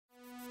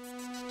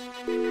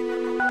Welcome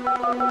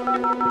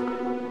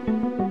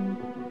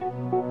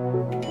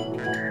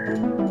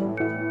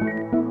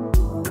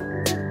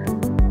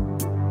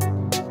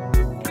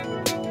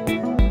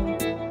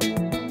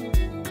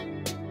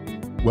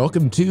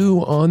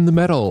to On the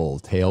Metal,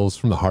 Tales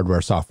from the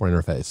Hardware Software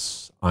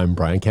Interface. I'm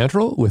Bryan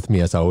Cantrill. With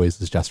me, as always,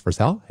 is Jess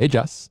Frazelle. Hey,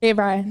 Jess. Hey,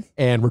 Bryan.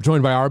 And we're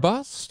joined by our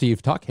boss,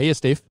 Steve Tuck. Hey,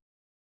 Steve.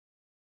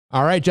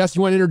 All right, Jess,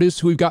 you want to introduce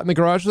who we've got in the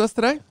garage with us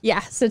today? Yeah,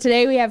 so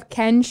today we have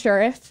Ken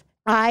Shirriff.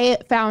 I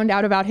found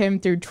out about him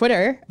through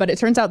Twitter, but it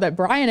turns out that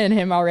Bryan and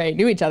him already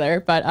knew each other.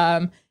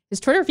 But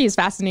his Twitter feed is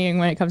fascinating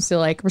when it comes to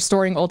like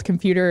restoring old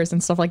computers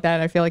and stuff like that.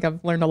 And I feel like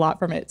I've learned a lot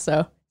from it.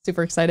 So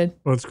super excited.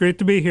 Well, it's great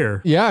to be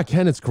here. Yeah,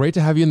 Ken, it's great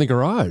to have you in the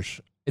garage.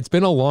 It's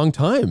been a long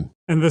time.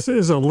 And this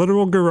is a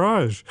literal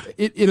garage.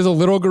 It is a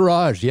literal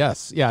garage,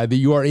 yes. Yeah,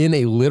 you are in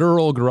a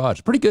literal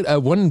garage. Pretty good,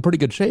 one in pretty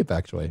good shape,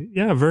 actually.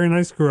 Yeah, very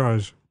nice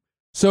garage.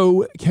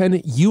 So,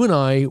 Ken, you and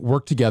I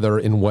work together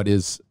in what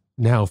is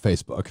now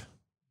Facebook,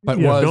 but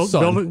was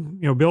Sun.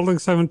 Building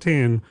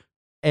 17.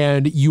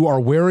 And you are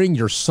wearing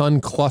your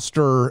Sun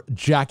cluster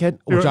jacket,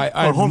 which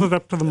I'll hold it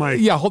up to the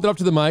mic. Yeah, hold it up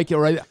to the mic. All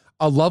right.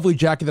 A lovely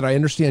jacket that I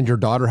understand your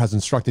daughter has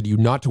instructed you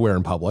not to wear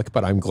in public,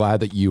 but I'm glad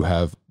that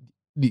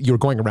you're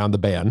going around the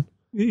ban.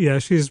 Yeah,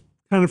 she's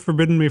kind of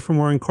forbidden me from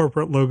wearing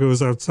corporate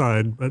logos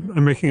outside, but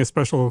I'm making a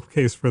special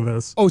case for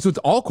this. Oh, so it's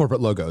all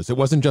corporate logos. It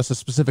wasn't just a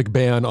specific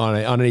ban on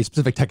any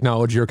specific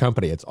technology or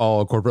company. It's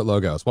all corporate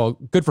logos. Well,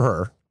 good for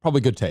her.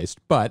 Probably good taste,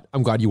 but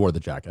I'm glad you wore the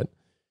jacket.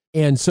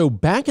 And so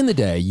back in the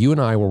day, you and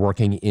I were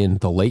working in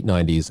the late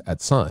 90s at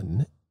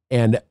Sun.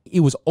 And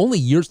it was only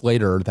years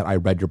later that I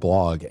read your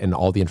blog and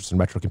all the interest in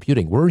retro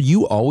computing. Were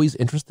you always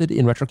interested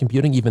in retro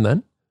computing even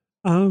then?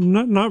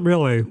 Not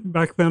really.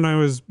 Back then I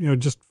was,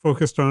 just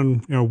focused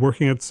on,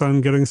 working at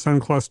Sun, getting Sun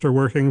cluster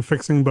working,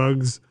 fixing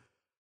bugs.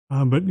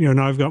 But,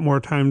 now I've got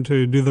more time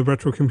to do the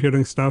retro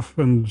computing stuff,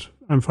 and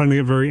I'm finding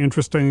it very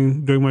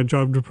interesting doing my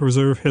job to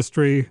preserve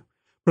history.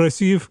 But I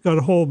see you've got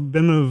a whole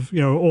bin of,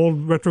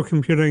 old retro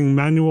computing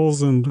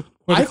manuals and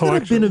I've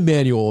got a bin of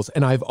manuals,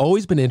 and I've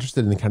always been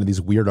interested in kind of these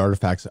weird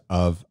artifacts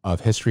of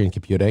history and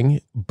computing.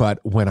 But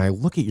when I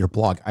look at your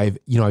blog, I've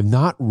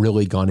not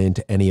really gone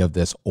into any of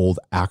this old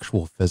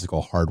actual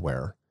physical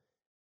hardware.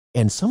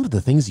 And some of the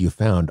things you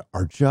found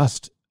are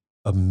just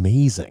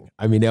amazing.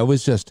 I mean, it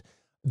was just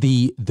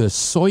the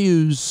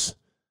Soyuz.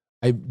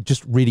 I'm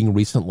just reading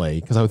recently,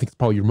 because I think it's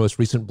probably your most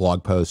recent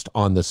blog post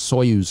on the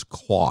Soyuz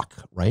clock,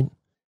 right?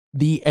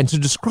 And to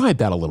describe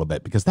that a little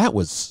bit, because that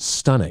was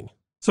stunning.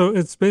 So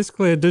it's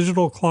basically a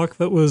digital clock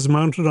that was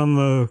mounted on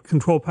the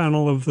control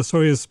panel of the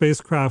Soyuz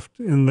spacecraft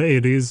in the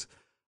 80s.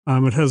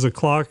 It has a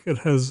clock, it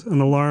has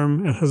an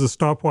alarm, it has a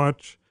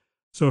stopwatch.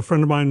 So a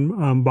friend of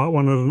mine bought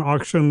one at an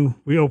auction.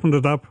 We opened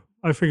it up.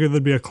 I figured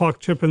there'd be a clock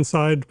chip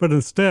inside, but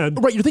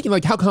instead... Right, you're thinking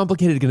like, how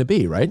complicated is it going to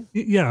be, right?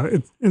 Yeah,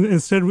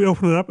 instead we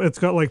opened it up. It's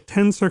got like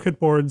 10 circuit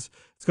boards.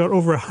 It's got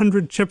over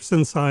 100 chips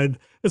inside.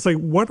 It's like,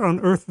 what on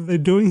earth are they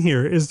doing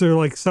here? Is there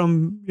like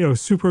some,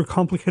 super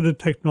complicated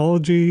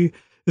technology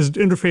is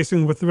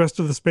interfacing with the rest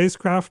of the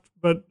spacecraft?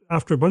 But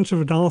after a bunch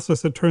of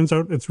analysis, it turns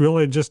out it's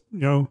really just,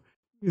 the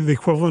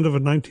equivalent of a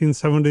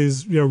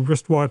 1970s,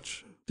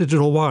 wristwatch,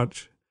 digital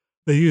watch.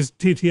 They used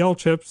TTL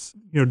chips.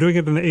 Doing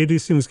it in the 80s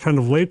seems kind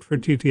of late for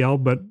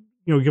TTL, but,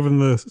 given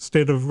the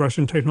state of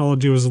Russian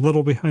technology was a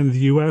little behind the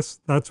US,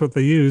 that's what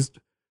they used.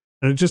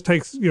 And it just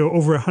takes,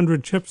 over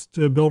 100 chips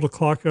to build a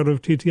clock out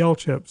of TTL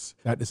chips.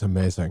 That is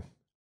amazing.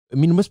 I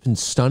mean, it must have been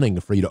stunning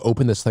for you to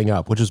open this thing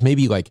up, which is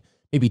maybe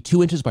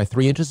 2 inches by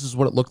 3 inches is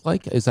what it looked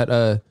like. Is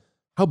that,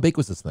 how big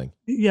was this thing?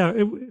 Yeah,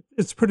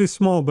 it's pretty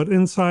small, but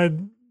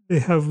inside they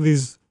have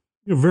these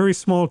very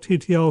small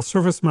TTL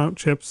surface mount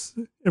chips.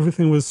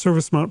 Everything was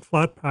surface mount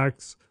flat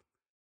packs.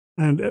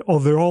 And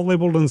they're all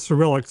labeled in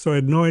Cyrillic, so I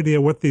had no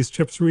idea what these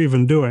chips were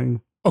even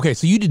doing. Okay,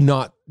 so you're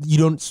not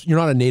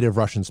a native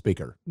Russian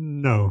speaker.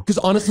 No. Because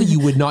honestly, you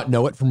would not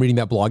know it from reading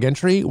that blog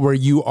entry where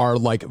you are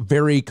like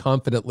very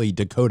confidently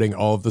decoding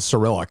all of the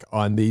Cyrillic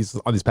on these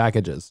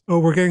packages. Oh,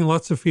 we're getting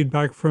lots of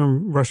feedback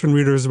from Russian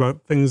readers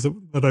about things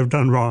that I've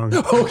done wrong.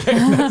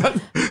 Okay.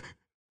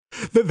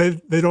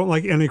 They don't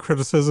like any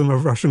criticism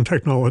of Russian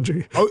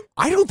technology. Oh,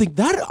 I don't think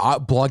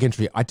that blog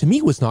entry, to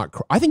me, was not,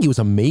 I think it was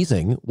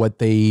amazing what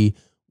they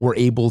were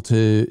able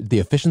to, the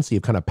efficiency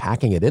of kind of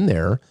packing it in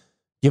there,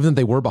 given that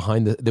they were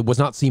behind it was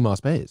not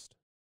CMOS based.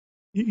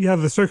 Yeah,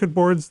 the circuit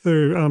boards,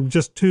 they're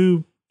just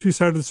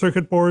two-sided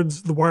circuit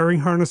boards. The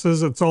wiring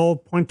harnesses, it's all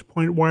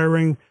point-to-point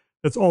wiring.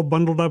 It's all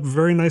bundled up,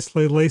 very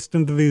nicely laced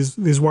into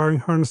these wiring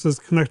harnesses,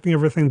 connecting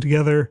everything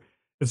together.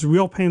 It's a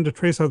real pain to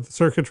trace out the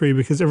circuitry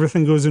because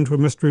everything goes into a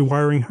mystery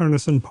wiring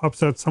harness and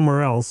pops out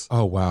somewhere else.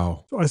 Oh,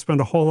 wow. So I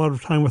spent a whole lot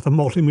of time with a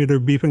multimeter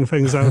beeping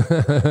things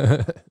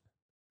out.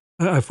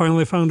 I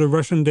finally found a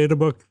Russian data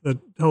book that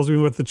tells me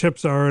what the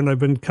chips are, and I've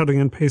been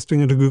cutting and pasting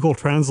into Google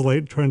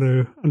Translate, trying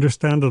to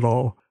understand it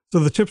all. So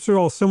the chips are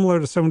all similar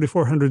to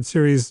 7400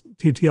 series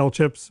TTL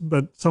chips,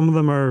 but some of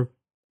them are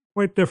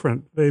quite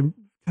different. They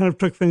kind of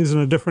took things in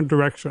a different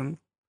direction.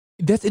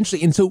 That's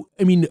interesting. And so,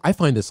 I mean, I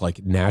find this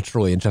like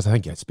naturally interesting. I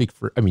think I speak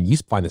for, I mean, you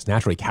find this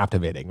naturally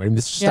captivating, right? I mean,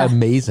 this is just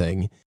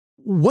amazing.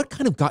 What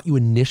kind of got you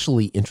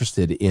initially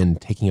interested in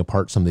taking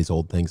apart some of these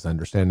old things and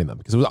understanding them?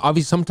 Because it was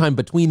obviously sometime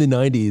between the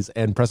 90s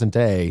and present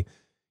day,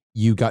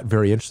 you got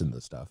very interested in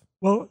this stuff.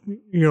 Well,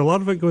 you know, a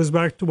lot of it goes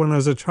back to when I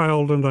was a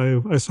child and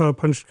I saw a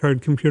punch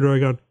card computer. I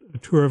got a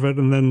tour of it.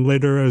 And then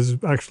later I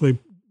was actually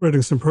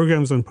writing some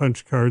programs on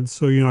punch cards.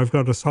 So, you know, I've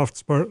got a soft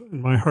spot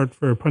in my heart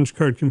for punch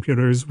card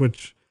computers,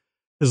 which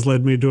has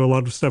led me to do a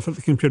lot of stuff at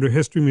the Computer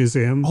History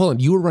Museum. Hold on,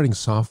 you were writing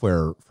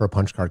software for a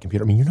punch card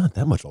computer. I mean, you're not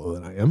that much older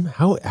than I am.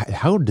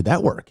 How did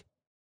that work?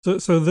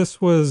 So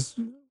this was,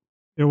 you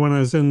know, when I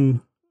was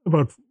in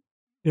about,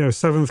 you know,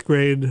 7th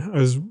grade, I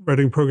was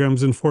writing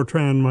programs in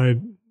Fortran. My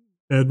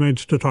dad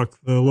managed to talk to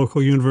the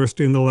local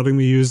university into letting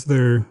me use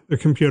their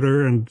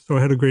computer. And so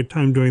I had a great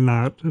time doing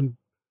that. And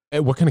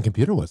what kind of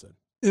computer was it?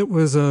 It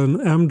was an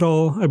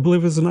Amdahl, I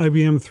believe it was an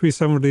IBM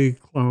 370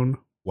 clone.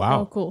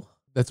 Wow. Oh, cool.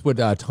 That's what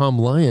Tom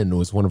Lyon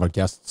was one of our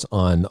guests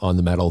on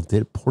the Metal,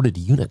 ported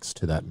Unix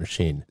to that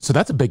machine. So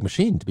that's a big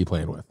machine to be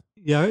playing with.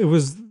 Yeah, it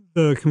was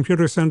the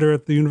computer center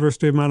at the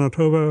University of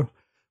Manitoba.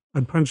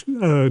 I'd punch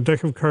a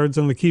deck of cards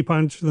on the key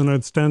punch, then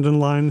I'd stand in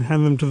line,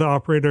 hand them to the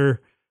operator.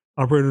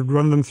 Operator would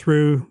run them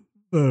through.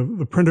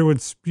 The printer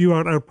would spew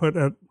out output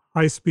at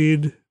high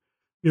speed.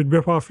 You'd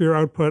rip off your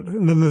output,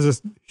 and then there's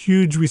this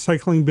huge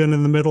recycling bin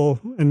in the middle,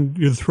 and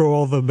you'd throw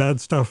all the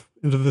bad stuff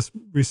into this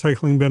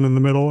recycling bin in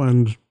the middle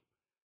and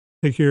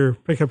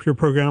pick up your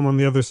program on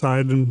the other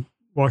side and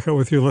walk out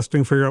with your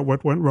listing, figure out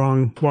what went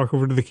wrong, walk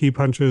over to the key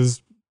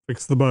punches,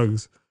 fix the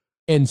bugs.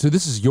 And so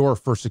this is your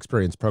first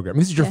experience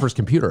programming. This is your first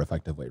computer,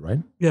 effectively, right?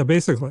 Yeah,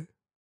 basically.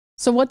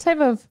 So what type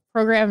of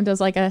program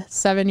does like a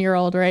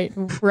 7-year-old write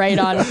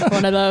on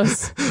one of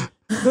those?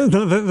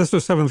 No, this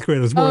was 7th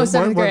grade. Oh,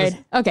 7th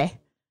grade. Okay.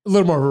 A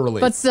little more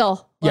early. But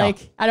still,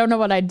 like, I don't know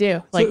what I'd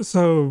do. Like,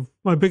 so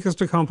my biggest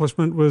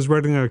accomplishment was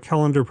writing a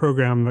calendar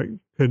program that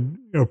could,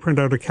 you know, print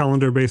out a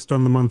calendar based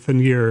on the month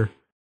and year.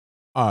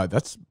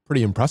 That's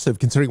pretty impressive,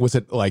 considering, was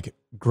it like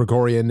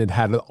Gregorian and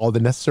had all the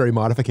necessary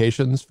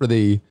modifications for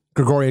the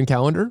Gregorian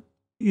calendar?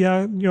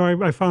 Yeah, you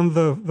know, I found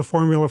the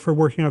formula for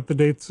working out the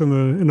dates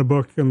in a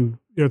book, and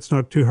you know, it's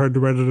not too hard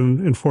to write it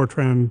in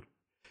Fortran.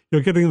 You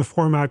know, getting the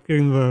format,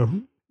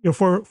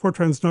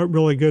 Fortran's not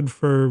really good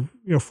for,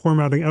 you know,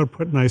 formatting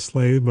output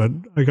nicely, but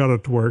I got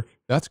it to work.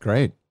 That's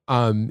great.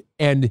 And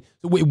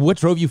wait, what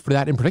drove you for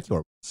that in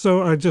particular?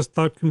 So I just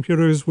thought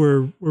computers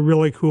were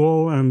really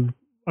cool, and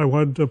I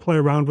wanted to play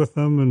around with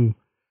them. And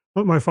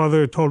my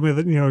father told me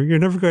that, you know, you're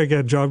never going to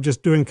get a job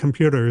just doing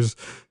computers,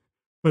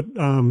 but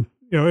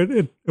you know,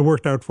 it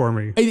worked out for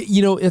me.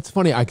 You know, it's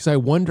funny because I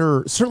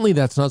wonder. Certainly,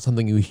 that's not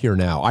something you hear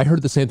now. I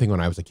heard the same thing when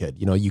I was a kid.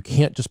 You know, you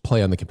can't just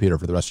play on the computer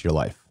for the rest of your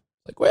life.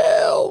 Like,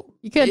 well,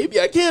 you could. Maybe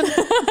I can.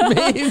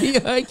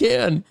 Maybe I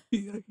can.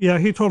 Yeah,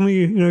 he told me,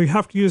 you know, you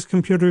have to use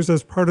computers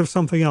as part of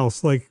something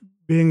else, like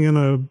being in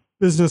a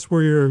business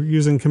where you're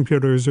using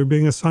computers, or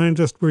being a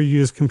scientist where you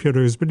use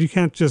computers, but you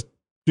can't just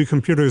do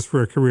computers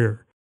for a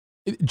career.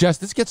 Jess,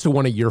 this gets to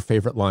one of your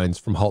favorite lines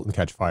from *Halt and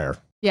Catch Fire*.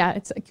 Yeah,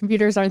 it's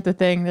computers aren't the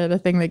thing; they're the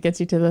thing that gets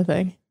you to the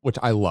thing. Which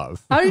I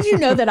love. How did you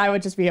know that I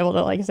would just be able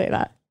to like say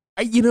that?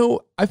 You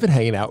know, I've been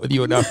hanging out with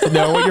you enough to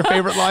know what your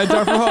favorite lines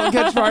are from *Halt and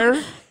Catch Fire*.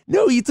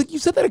 No, it's like you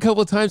said that a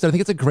couple of times. And I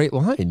think it's a great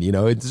line. You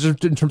know, it's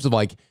just in terms of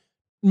like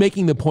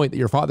making the point that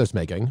your father's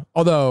making.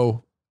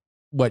 Although,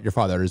 what your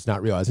father is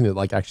not realizing that,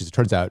 like, actually, it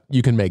turns out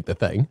you can make the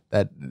thing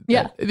that.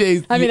 Yeah,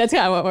 I mean, that's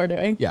kind of what we're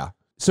doing. Yeah.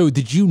 So,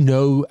 did you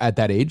know at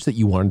that age that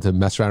you wanted to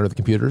mess around with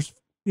computers?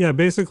 Yeah,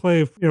 basically,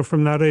 you know,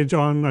 from that age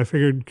on, I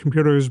figured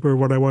computers were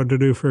what I wanted to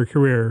do for a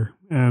career.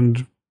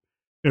 And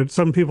you know,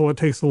 some people, it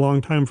takes a long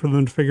time for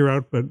them to figure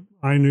out, but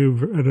I knew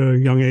at a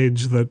young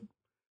age that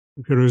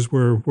computers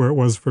were where it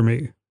was for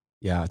me.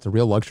 Yeah, it's a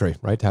real luxury,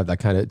 right? To have that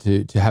kind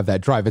of, to have that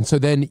drive. And so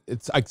then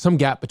it's like some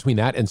gap between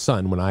that and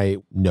Sun when I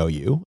know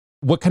you.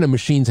 What kind of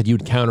machines had you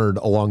encountered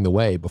along the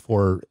way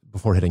before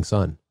hitting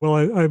Sun? Well,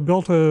 I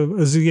built a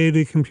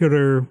Z80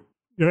 computer,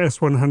 you know,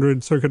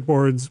 S100 circuit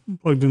boards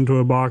plugged into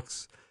a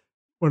box.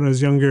 When I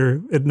was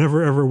younger, it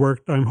never ever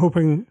worked. I'm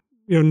hoping,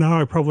 you know,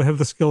 now I probably have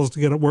the skills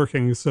to get it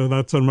working. So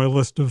that's on my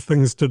list of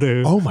things to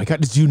do. Oh my God.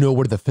 Did you know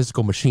where the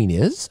physical machine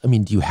is? I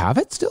mean, do you have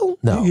it still?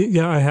 No.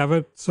 Yeah, I have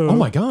it. So, oh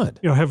my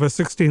God. You know, I have a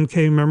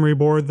 16K memory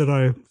board that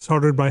I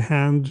soldered by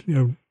hand, you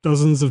know,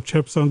 dozens of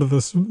chips onto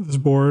this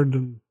board.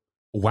 And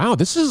wow,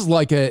 this is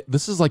like a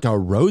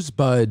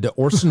Rosebud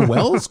Orson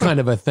Welles kind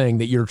of a thing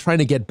that you're trying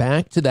to get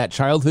back to that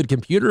childhood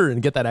computer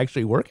and get that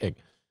actually working.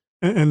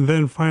 And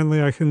then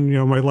finally I can, you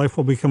know, my life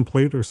will be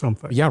complete or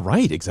something. Yeah,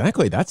 right.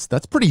 Exactly. That's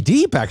pretty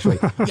deep, actually.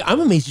 Yeah, I'm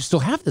amazed you still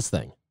have this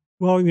thing.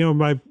 Well, you know,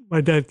 my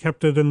dad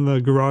kept it in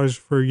the garage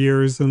for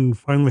years, and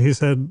finally he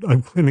said,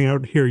 "I'm cleaning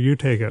out here. You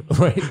take it."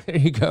 Right. There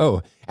you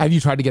go. Have you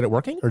tried to get it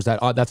working, or is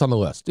that's on the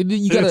list?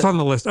 It's on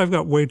the list. I've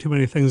got way too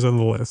many things on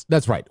the list.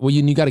 That's right. Well,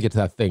 you got to get to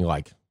that thing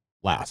like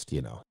last,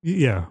 you know.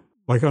 Yeah,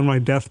 like on my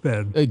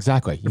deathbed.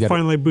 Exactly. It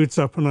finally boots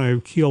up and I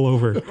keel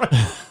over.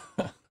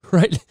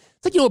 Right.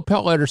 It's like, you know,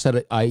 Pat Leiter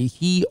said,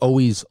 he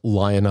always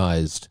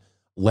lionized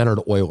Leonard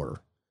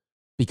Euler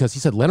because he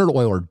said Leonard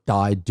Euler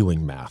died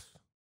doing math.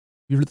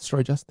 You heard the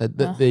story, Jess?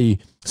 So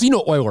you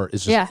know Euler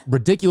is just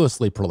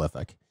ridiculously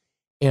prolific.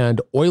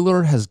 And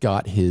Euler has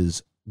got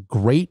his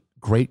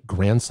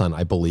great-great-grandson,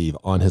 I believe,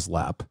 on his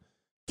lap,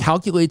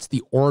 calculates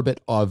the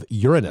orbit of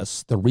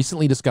Uranus, the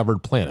recently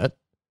discovered planet.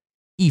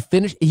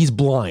 He's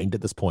blind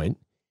at this point.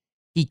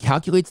 He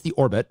calculates the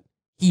orbit.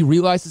 He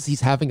realizes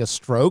he's having a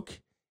stroke,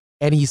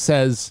 and he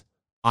says,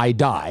 I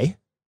die.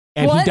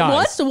 And he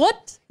dies.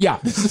 What? Yeah,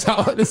 this is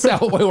how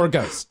Euler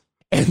goes.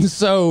 And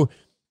so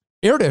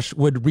Erdős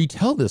would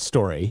retell this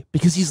story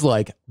because he's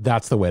like,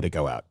 that's the way to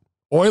go out.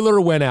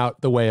 Euler went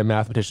out the way a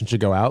mathematician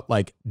should go out,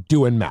 like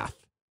doing math.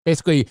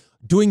 Basically,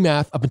 doing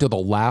math up until the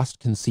last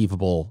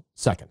conceivable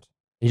second.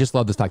 He just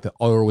loved this fact that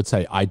Euler would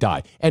say, I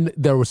die. And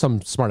there was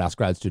some smart-ass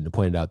grad student who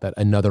pointed out that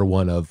another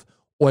one of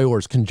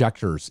Euler's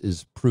conjectures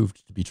is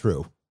proved to be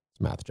true.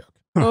 It's a math joke.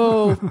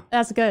 Oh,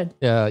 that's good.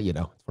 Yeah, you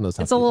know, it's one of those.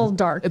 It's a little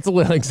dark. It's a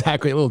little,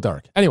 exactly, a little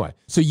dark. Anyway,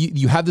 so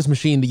you have this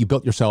machine that you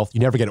built yourself. You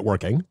never get it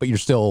working, but you're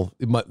still,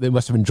 they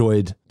must have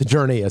enjoyed the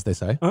journey, as they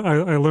say.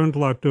 I learned a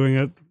lot doing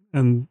it.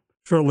 And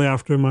shortly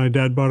after, my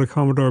dad bought a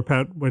Commodore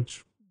PET,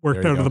 which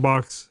worked out of the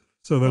box.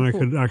 So then I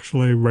could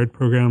actually write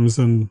programs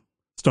and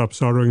stop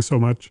soldering so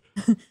much.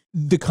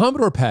 The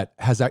Commodore PET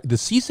the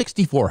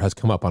C64 has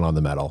come up on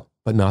the metal,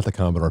 but not the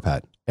Commodore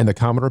PET. And the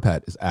Commodore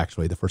PET is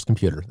actually the first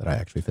computer that I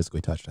actually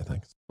physically touched, I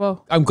think.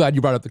 Whoa. I'm glad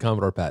you brought up the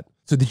Commodore PET.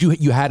 So did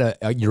you had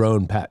your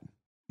own PET?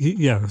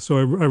 Yeah. So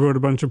I wrote a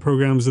bunch of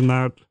programs in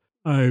that.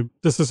 I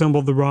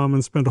disassembled the ROM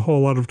and spent a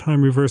whole lot of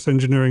time reverse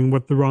engineering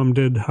what the ROM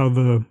did, how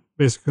the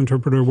basic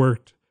interpreter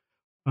worked.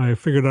 I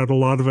figured out a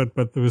lot of it,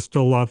 but there was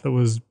still a lot that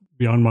was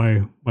beyond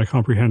my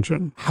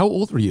comprehension. How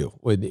old were you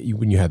when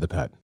you had the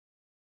PET?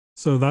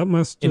 So that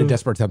must in a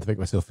desperate attempt to make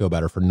myself feel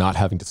better for not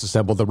having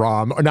disassembled the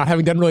ROM or not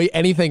having done really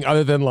anything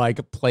other than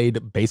like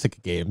played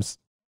basic games.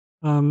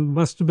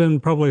 Must have been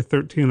probably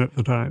 13 at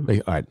the time.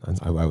 All right,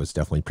 I was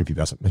definitely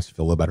prepubescent. Makes me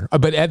feel a little better.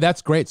 But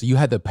that's great. So you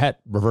had the PET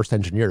reverse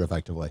engineered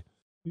effectively.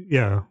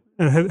 Yeah,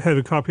 and I had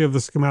a copy of the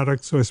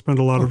schematics, so I spent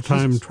a lot of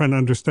time trying to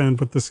understand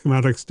what the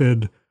schematics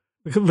did.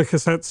 The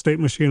cassette state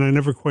machine, I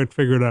never quite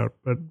figured out,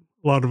 but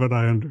a lot of it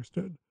I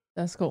understood.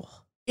 That's cool.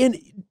 And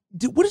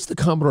what is the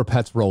Commodore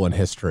PET's role in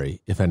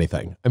history, if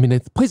anything? I mean,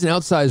 it plays an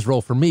outsized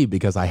role for me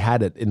because I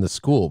had it in the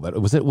school, but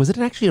was it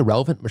actually a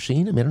relevant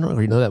machine? I mean, I don't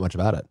really know that much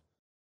about it.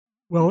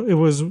 Well, it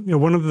was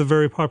one of the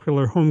very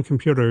popular home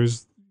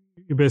computers.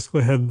 You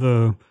basically had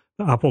the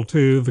Apple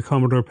II, the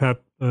Commodore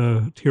PET,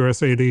 the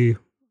TRS-80,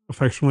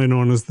 affectionately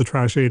known as the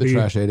Trash 80. The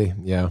Trash 80,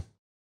 yeah.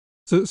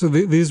 So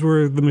these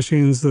were the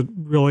machines that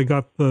really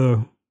got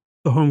the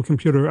home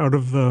computer out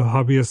of the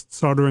hobbyist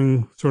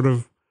soldering sort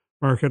of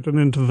market and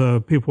into the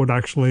people would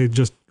actually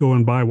just go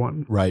and buy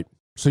one. Right.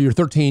 So you're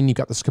 13, you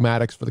got the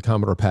schematics for the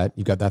Commodore PET,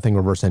 you got that thing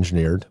reverse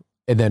engineered.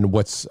 And then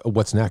what's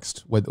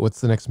next?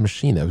 What's the next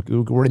machine?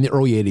 We're in the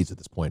early 80s at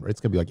this point, right? It's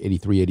going to be like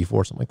 83,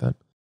 84, something like that.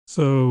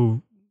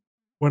 So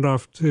went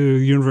off to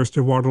University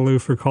of Waterloo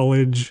for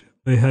college.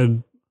 They had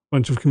a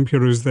bunch of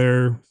computers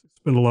there.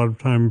 Spent a lot of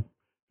time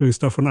doing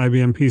stuff on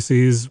IBM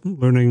PCs,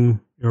 learning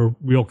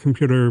real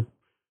computer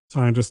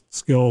scientist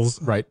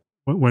skills. Right.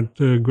 Went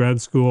to grad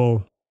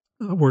school,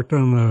 worked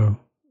on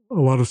a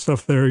lot of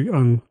stuff there,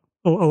 on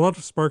a lot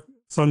of Spark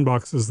Sun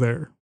boxes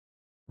there.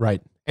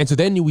 Right. And so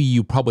then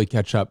you probably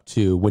catch up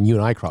to when you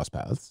and I crossed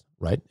paths,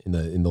 right? In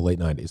the late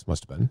 90s,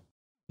 must have been.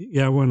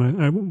 Yeah, when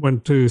I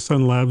went to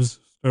Sun Labs,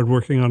 started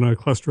working on a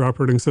cluster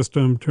operating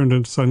system, turned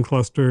into Sun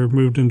Cluster,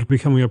 moved into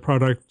becoming a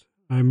product.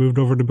 I moved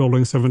over to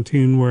Building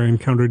 17 where I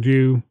encountered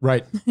you.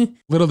 Right.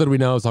 Little did we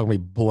know it was all going to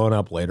be blown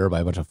up later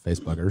by a bunch of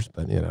Facebookers,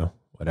 but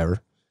whatever.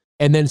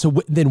 And then,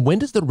 then when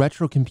does the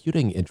retro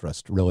computing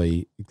interest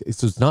really,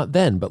 so it's not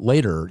then, but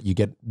later you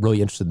get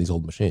really interested in these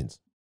old machines?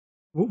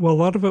 Well, a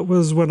lot of it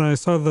was when I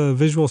saw the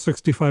Visual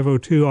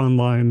 6502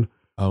 online.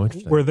 Oh,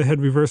 interesting. Where they had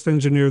reverse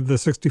engineered the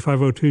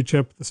 6502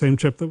 chip, the same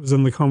chip that was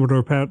in the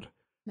Commodore PET.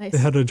 Nice. They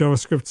had a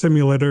JavaScript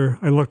simulator.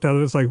 I looked at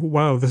it, it's like,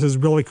 wow, this is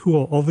really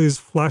cool. All these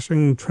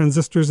flashing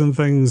transistors and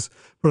things,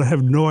 but I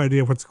have no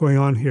idea what's going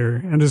on here.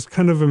 And it's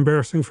kind of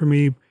embarrassing for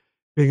me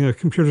being a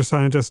computer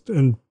scientist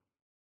and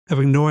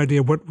having no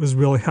idea what was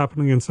really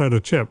happening inside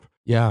a chip.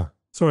 Yeah.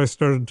 So I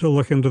started to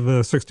look into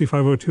the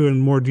 6502 in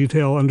more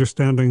detail,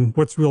 understanding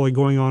what's really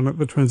going on at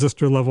the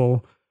transistor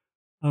level.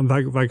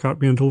 That got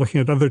me into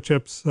looking at other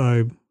chips.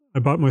 I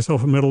bought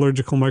myself a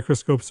metallurgical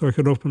microscope so I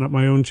could open up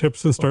my own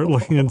chips and start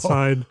looking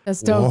inside.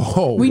 That's dope.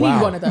 Whoa, we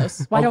need one of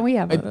those. Why don't we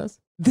have one of those?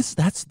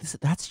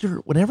 That's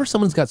your, whenever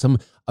someone's got some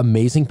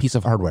amazing piece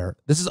of hardware,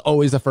 this is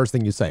always the first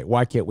thing you say.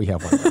 Why can't we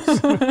have one of those?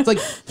 It's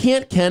like,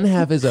 can't Ken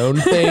have his own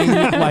thing?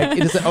 Like,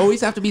 does it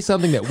always have to be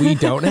something that we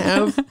don't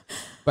have?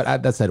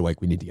 But that said,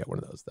 like, we need to get one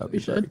of those. That would be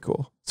very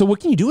cool. So what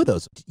can you do with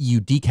those?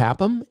 You decap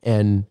them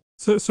and...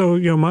 So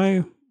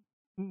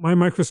my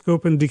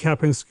microscope and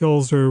decapping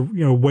skills are,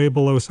 way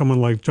below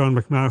someone like John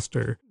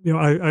McMaster.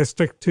 I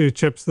stick to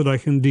chips that I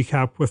can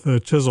decap with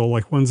a chisel,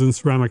 like ones in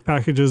ceramic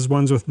packages,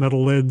 ones with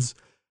metal lids.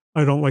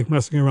 I don't like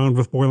messing around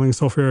with boiling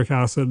sulfuric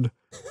acid.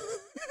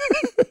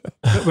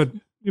 But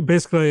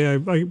basically,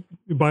 I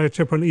buy a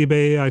chip on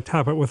eBay, I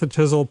tap it with a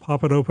chisel,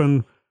 pop it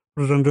open,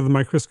 put it under the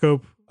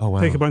microscope,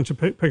 take a bunch of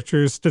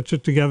pictures, stitch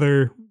it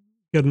together,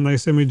 get a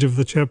nice image of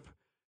the chip,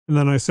 and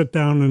then I sit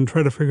down and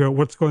try to figure out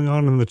what's going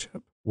on in the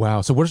chip.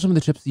 Wow. So what are some of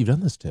the chips that you've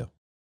done this to?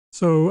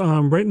 So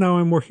right now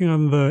I'm working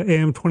on the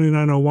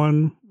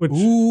AM2901,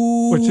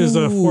 which is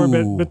a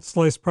 4-bit bit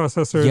slice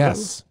processor.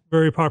 That's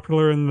very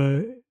popular in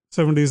the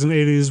 70s and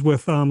 80s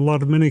with a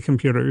lot of mini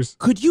computers.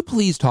 Could you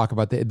please talk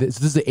about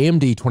this is the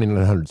AMD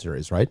 2900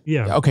 series, right?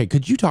 Yeah. Okay.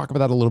 Could you talk about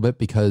that a little bit?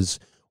 Because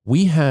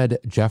we had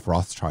Jeff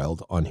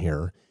Rothschild on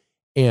here,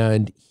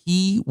 and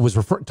he was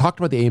talked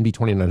about the AMD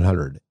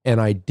 2900, and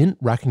I didn't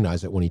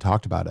recognize it when he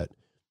talked about it.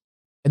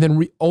 And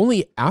then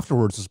only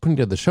afterwards was putting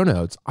together the show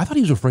notes, I thought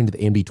he was referring to the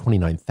AMD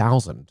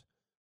 29000,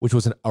 which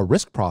was a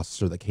RISC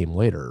processor that came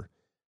later.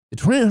 The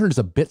 2900 is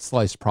a bit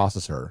slice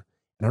processor.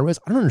 And I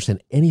realized I don't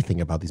understand anything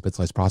about these bit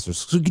slice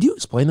processors. So could you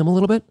explain them a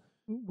little bit?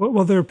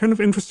 Well, they're kind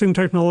of interesting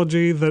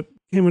technology that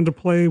came into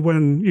play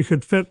when you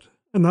could fit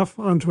enough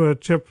onto a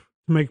chip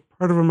to make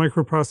part of a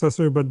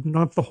microprocessor, but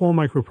not the whole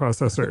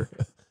microprocessor.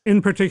 In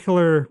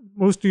particular,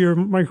 most of your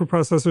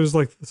microprocessors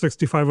like the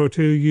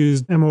 6502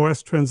 used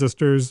MOS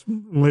transistors,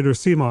 and later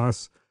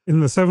CMOS. In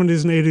the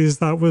 70s and 80s,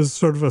 that was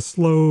sort of a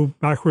slow,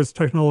 backwards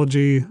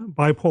technology.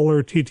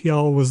 Bipolar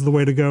TTL was the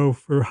way to go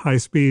for high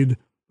speed,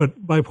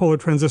 but bipolar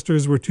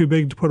transistors were too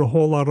big to put a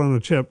whole lot on a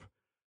chip.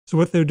 So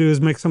what they would do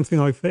is make something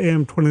like the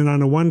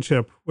AM2901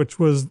 chip, which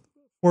was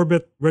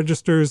 4-bit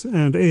registers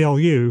and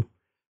ALU,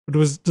 but it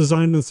was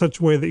designed in such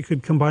a way that you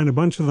could combine a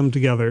bunch of them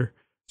together.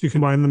 So you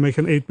combine them, make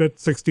an 8-bit,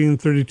 16,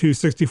 32,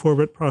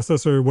 64-bit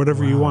processor,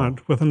 whatever you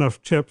want, with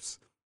enough chips.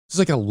 It's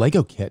like a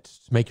Lego kit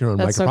to make your own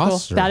microprocessor.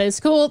 So cool. That is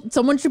cool.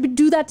 Someone should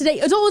do that today.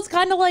 It's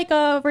kind of like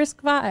a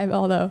RISC-V,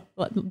 although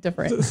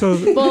different.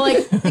 Well,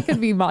 like it could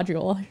be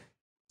modular.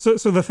 So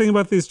the thing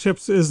about these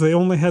chips is they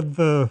only had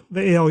the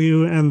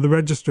ALU and the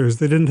registers.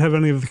 They didn't have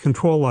any of the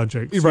control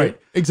logic. So right,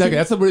 exactly.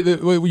 That's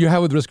what you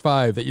have with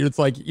RISC-V. That it's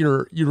like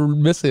you're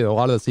missing a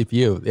lot of the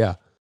CPU. Yeah.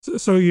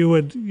 So you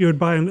would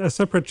buy a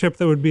separate chip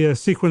that would be a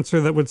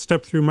sequencer that would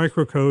step through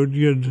microcode.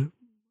 You'd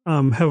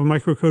have a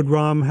microcode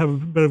ROM, have a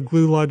bit of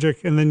glue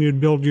logic, and then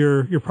you'd build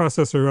your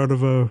processor out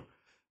of a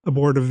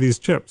board of these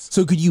chips.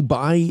 So could you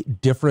buy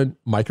different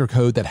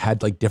microcode that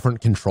had like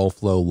different control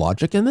flow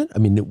logic in it? I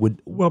mean, it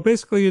would... Well,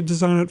 basically you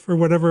design it for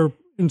whatever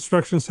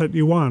instruction set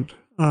you want.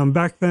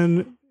 Back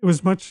then, it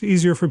was much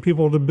easier for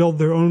people to build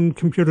their own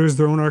computers,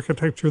 their own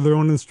architecture, their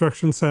own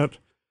instruction set.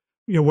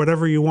 You know,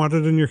 whatever you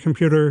wanted in your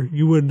computer,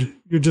 you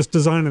just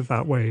design it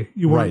that way.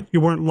 You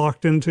weren't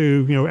locked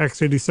into,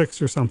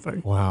 x86 or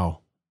something. Wow.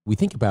 We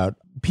think about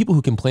people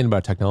who complain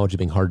about technology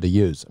being hard to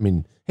use. I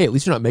mean, hey, at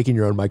least you're not making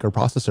your own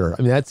microprocessor.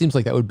 I mean, that seems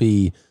like that would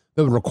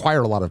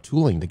require a lot of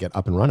tooling to get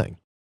up and running.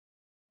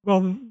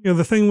 Well,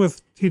 the thing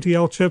with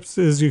TTL chips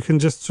is you can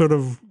just sort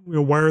of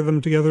wire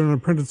them together on a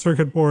printed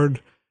circuit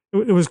board.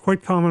 It was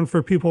quite common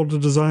for people to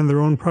design their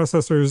own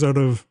processors out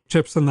of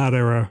chips in that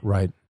era.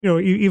 Right.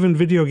 Even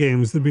video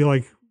games, they'd be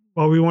like,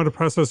 well, we want a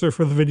processor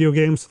for the video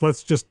games, so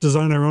let's just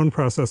design our own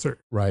processor.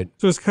 Right.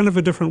 So it's kind of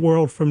a different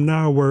world from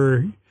now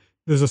where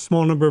there's a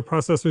small number of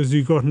processors,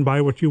 you go out and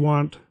buy what you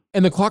want.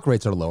 And the clock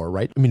rates are lower,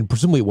 right? I mean,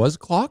 presumably it was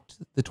clocked,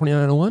 the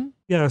 2901?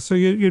 Yeah, so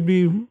you'd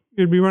be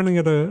running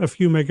at a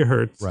few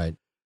megahertz. Right.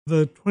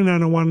 The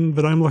 2901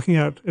 that I'm looking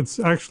at, it's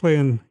actually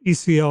an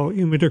ECL,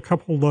 emitter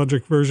coupled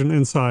logic version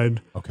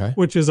inside,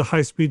 which is a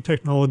high-speed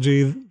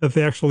technology that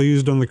they actually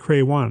used on the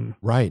Cray 1.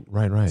 Right.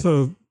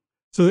 So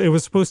it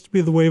was supposed to be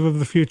the wave of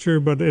the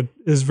future, but it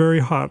is very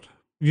hot.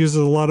 It uses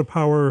a lot of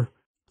power.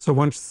 So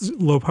once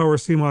low-power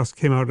CMOS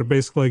came out, it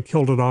basically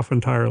killed it off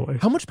entirely.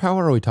 How much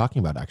power are we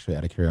talking about, actually,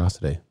 out of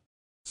curiosity?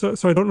 So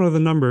I don't know the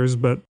numbers,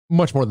 but...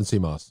 Much more than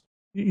CMOS.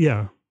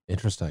 Yeah.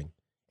 Interesting.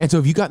 And so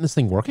have you gotten this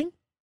thing working?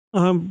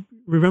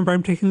 Remember,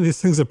 I'm taking these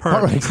things apart.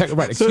 Oh, right, exactly.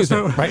 Right. Excuse me.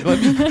 Right. Let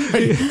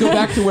me go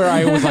back to where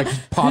I was like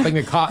popping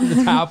the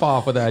tap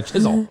off with a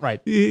chisel.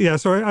 Right. Yeah.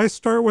 So I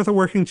start with a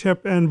working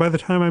chip, and by the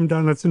time I'm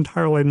done, it's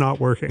entirely not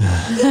working.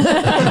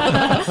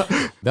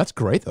 That's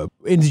great, though.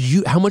 And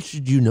how much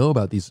did you know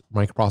about these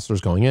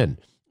microprocessors going in?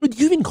 Did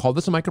you even call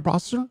this a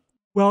microprocessor?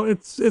 Well,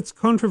 it's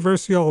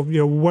controversial,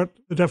 what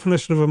the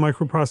definition of a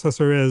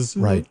microprocessor is.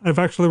 Right. I've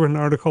actually written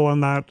an article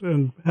on that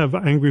and have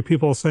angry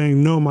people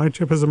saying, no, my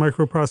chip is a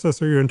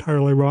microprocessor. You're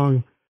entirely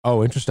wrong.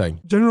 Oh, interesting.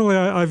 Generally,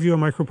 I view a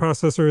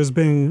microprocessor as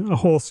being a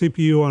whole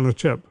CPU on a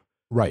chip.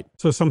 Right.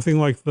 So something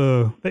like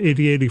the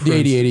 8080. The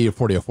 8080 or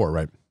 4004,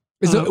 right.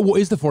 Is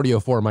the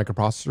 4004 a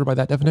microprocessor by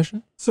that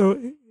definition? So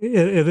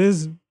it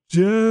is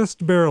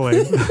just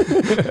barely.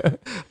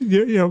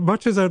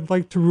 Much as I'd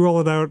like to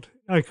rule it out,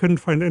 I couldn't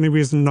find any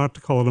reason not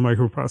to call it a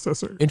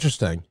microprocessor.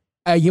 Interesting.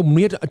 When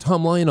we had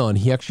Tom Lyon on,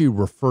 he actually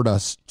referred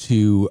us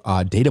to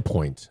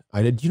Datapoint.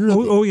 Did you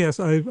know? Oh yes,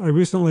 I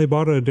recently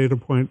bought a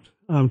Datapoint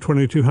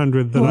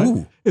 2200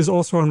 that is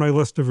also on my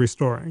list of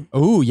restoring.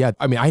 Oh yeah,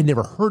 I mean I had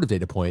never heard of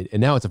Datapoint,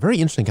 and now it's a very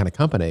interesting kind of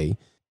company.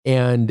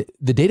 And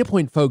the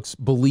Datapoint folks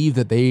believe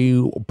that they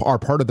are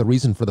part of the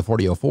reason for the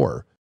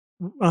 4004.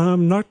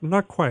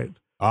 Not quite.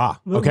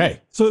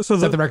 Okay. So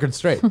Set the record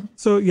straight.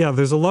 So yeah,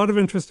 there's a lot of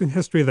interesting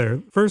history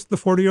there. First, the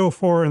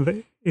 4004 and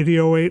the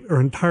 8008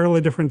 are entirely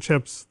different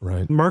chips.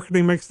 Right.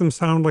 Marketing makes them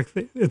sound like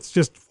it's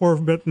just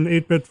 4-bit and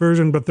 8-bit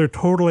version, but they're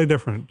totally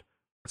different.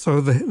 So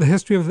the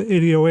history of the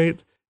 8008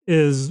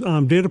 is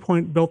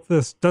Datapoint built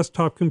this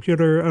desktop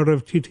computer out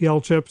of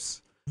TTL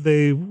chips.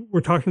 They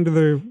were talking to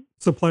their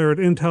supplier at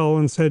Intel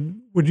and said,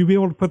 would you be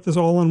able to put this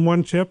all on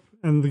one chip?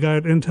 And the guy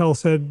at Intel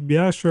said,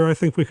 yeah, sure, I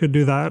think we could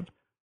do that.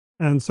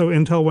 And so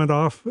Intel went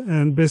off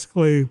and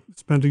basically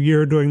spent a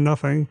year doing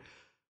nothing.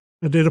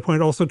 The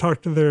Datapoint also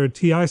talked to their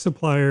TI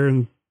supplier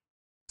and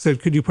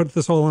said, could you put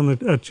this all on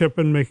a chip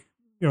and make,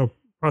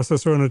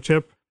 processor on a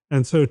chip?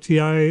 And so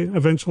TI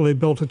eventually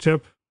built a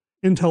chip.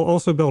 Intel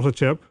also built a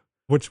chip,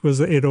 which was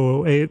the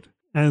 8008.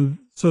 And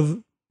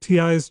so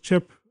TI's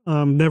chip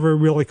never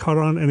really caught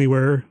on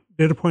anywhere.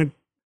 Datapoint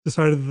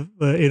decided that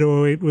the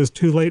 8008 was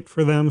too late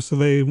for them, so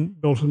they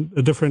built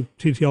a different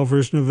TTL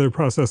version of their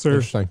processor.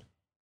 Interesting.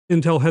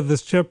 Intel had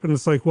this chip, and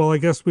it's like, well, I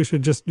guess we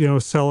should just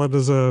sell it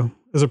as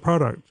a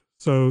product.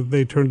 So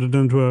they turned it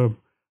into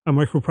a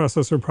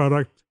microprocessor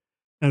product,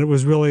 and it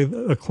was really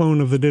a clone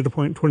of the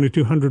Datapoint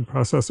 2200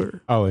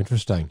 processor. Oh,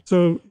 interesting.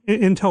 So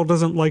Intel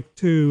doesn't like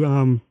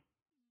to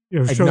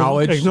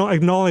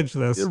acknowledge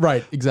this.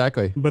 Right,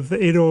 exactly. But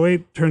the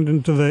 808 turned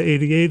into the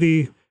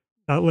 8080.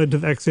 That led to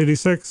the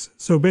x86.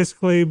 So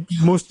basically,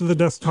 most of the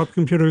desktop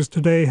computers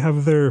today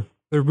have their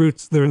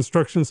roots, their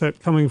instruction set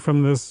coming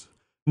from this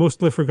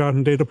mostly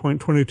forgotten Datapoint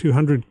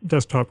 2200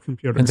 desktop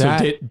computer. And so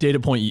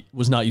Datapoint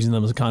was not using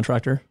them as a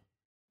contractor?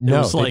 No. It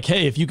was like,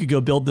 hey, if you could go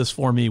build this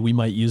for me, we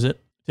might use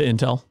it to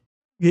Intel?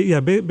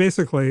 Yeah,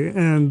 basically.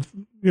 And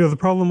the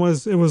problem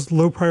was it was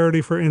low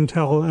priority for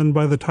Intel. And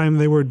by the time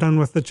they were done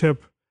with the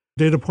chip,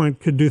 Datapoint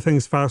could do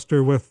things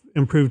faster with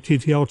improved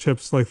TTL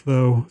chips like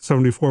the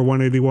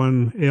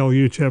 74181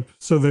 ALU chip.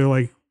 So they're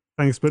like,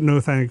 thanks, but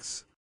no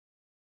thanks.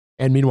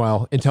 And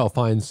meanwhile, Intel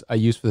finds a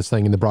use for this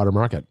thing in the broader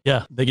market.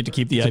 Yeah, they get to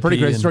keep the IP. It's a pretty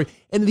great story.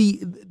 And the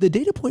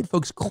Datapoint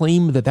folks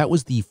claim that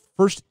was the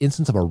first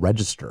instance of a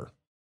register.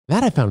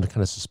 That I found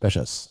kind of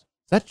suspicious.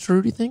 Is that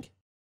true, do you think?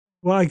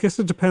 Well, I guess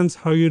it depends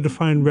how you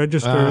define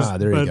registers.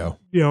 There you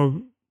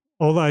go.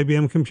 All the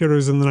IBM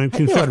computers in the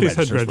 1950s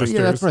had registers.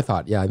 Yeah, that's what I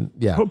thought.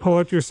 Yeah. Pull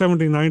out your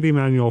 7090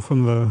 manual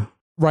from the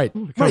right.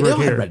 They all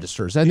had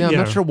registers. And I'm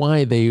not sure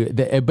why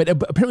but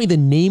apparently the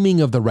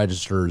naming of the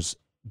registers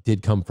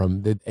did come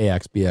from the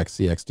AX, BX,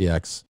 CX,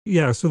 DX.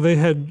 Yeah, so they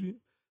had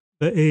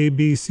the A,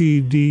 B, C,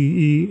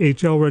 D, E,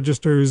 HL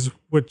registers,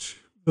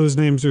 which those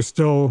names are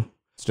still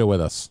with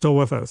us. Still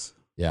with us.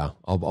 Yeah,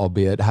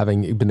 albeit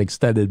having been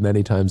extended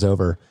many times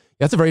over.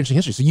 That's a very interesting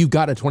history. So you've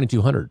got a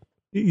 2200.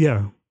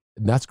 Yeah.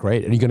 And that's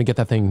great. And you're going to get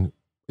that thing.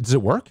 Does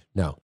it work?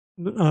 No.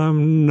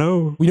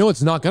 No. We know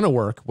it's not going to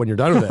work when you're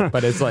done with it,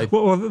 but it's like.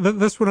 well,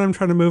 that's what I'm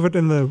trying to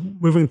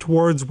moving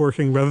towards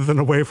working rather than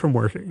away from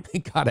working.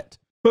 Got it.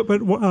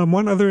 But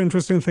one other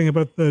interesting thing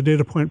about the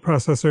Datapoint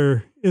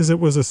processor is it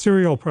was a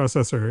serial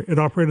processor. It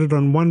operated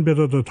on 1 bit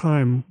at a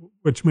time,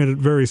 which made it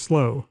very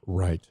slow.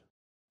 Right.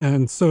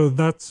 And so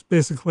that's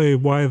basically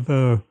why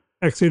the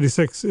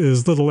x86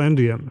 is little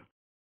Endian.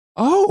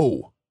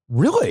 Oh,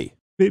 really?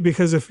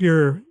 Because if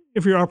you're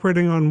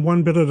operating on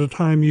 1 bit at a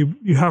time,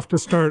 you have to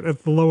start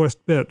at the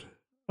lowest bit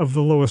of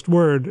the lowest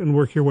word and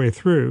work your way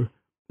through.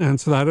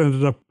 And so that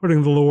ended up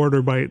putting the low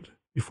order byte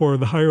before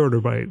the high order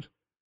byte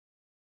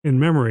in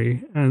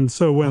memory. And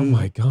so when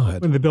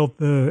they built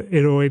the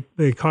 808,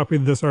 they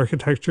copied this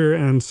architecture.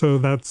 And so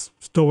that's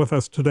still with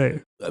us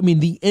today. I mean,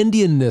 the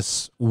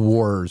Endianness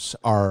wars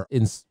are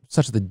in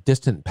such the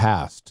distant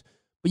past,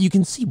 but you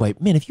can see why,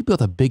 man, if you built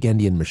a big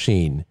Endian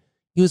machine,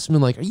 you would have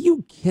been like, are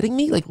you kidding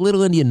me? Like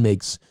little Endian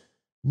makes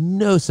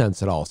no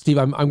sense at all. Steve,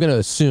 I'm going to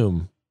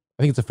assume,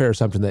 I think it's a fair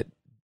assumption that,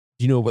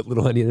 do you know what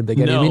little Endian and big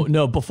Endian mean?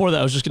 No, before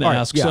that, I was just going to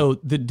ask, so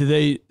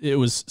it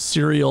was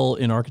serial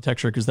in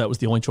architecture because that was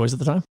the only choice at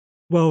the time?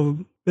 Well,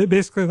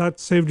 basically that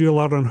saved you a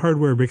lot on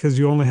hardware because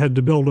you only had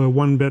to build a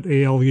 1-bit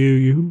ALU,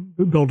 you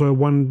built a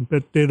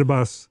 1-bit data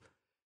bus,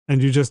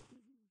 and you just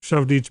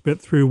shoved each bit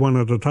through one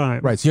at a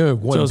time. Right, so you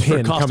have one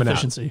pin coming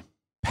efficiency. Out.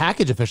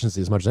 Package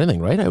efficiency as much as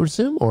anything, right? I would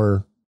assume,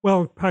 or?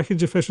 Well,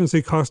 package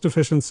efficiency, cost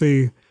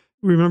efficiency.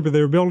 Remember,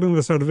 they were building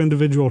this out of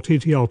individual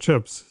TTL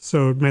chips,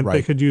 so it meant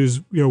they could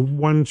use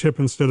 1 chip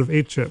instead of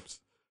 8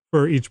 chips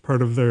for each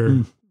part of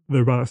their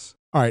bus.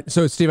 All right,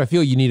 so Steve, I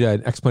feel you need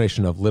an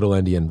explanation of little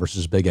Endian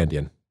versus big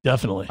Endian.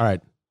 Definitely. All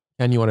right,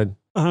 Ken, you wanted?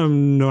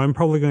 No, I'm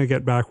probably going to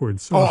get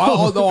backwards. So.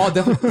 I'll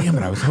definitely. Damn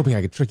it, I was hoping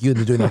I could trick you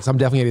into doing that. So I'm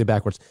definitely going to get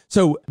backwards.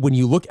 So when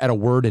you look at a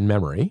word in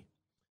memory,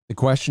 the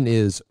question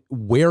is,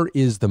 where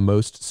is the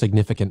most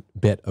significant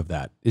bit of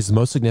that? Is the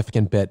most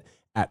significant bit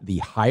at the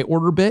high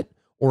order bit,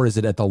 or is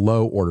it at the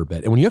low order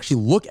bit? And when you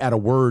actually look at a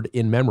word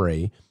in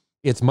memory,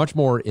 it's much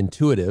more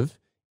intuitive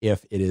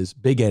if it is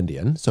big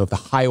Endian. So if the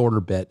high order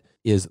bit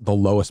is the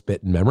lowest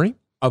bit in memory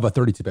of a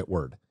 32-bit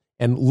word.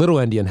 And little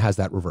Endian has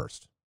that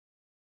reversed,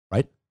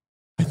 right?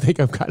 I think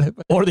I've got it.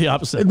 Or the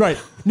opposite. Right.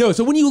 No,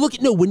 so when you look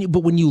at,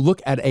 when you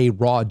look at a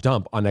raw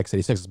dump on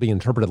x86 as being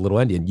interpreted little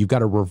Endian, you've got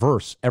to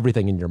reverse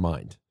everything in your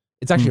mind.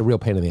 It's actually a real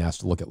pain in the ass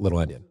to look at little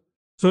endian.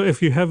 So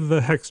if you have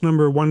the hex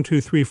number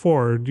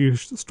 1234, do you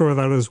store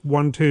that as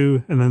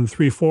 12 and then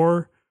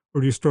 34,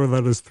 or do you store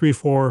that as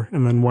 34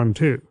 and then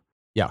 12?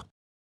 Yeah.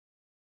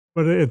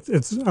 But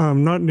it's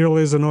not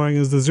nearly as annoying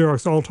as the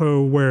Xerox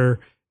Alto, where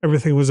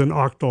everything was in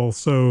octal.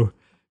 So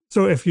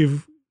if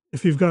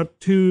you've got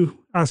two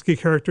ASCII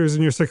characters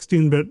in your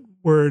 16-bit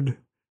word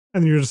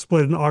and you're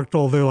displayed in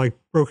octal, they're like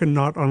broken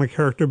not on a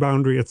character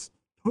boundary.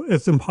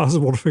 It's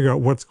impossible to figure out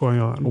what's going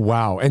on.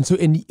 Wow. And so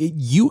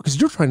because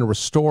you're trying to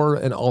restore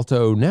an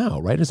Alto now,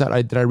 right?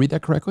 Did I read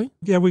that correctly?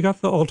 Yeah, we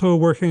got the Alto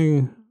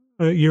working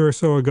a year or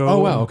so ago. Oh,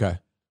 wow. Okay.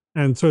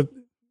 And so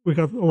we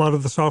got a lot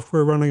of the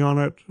software running on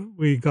it.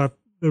 We got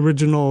the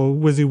original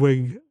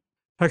WYSIWYG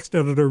text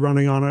editor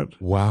running on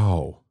it.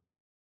 Wow.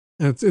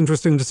 And it's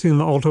interesting to see in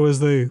the Alto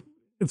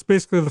it's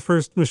basically the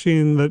first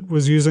machine that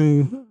was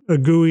using a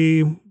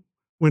GUI,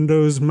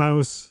 Windows,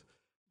 mouse.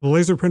 The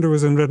laser printer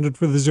was invented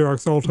for the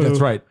Xerox Alto. That's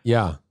right.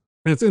 Yeah.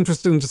 And it's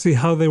interesting to see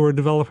how they were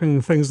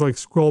developing things like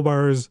scroll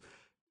bars.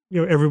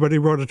 Everybody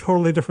wrote a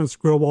totally different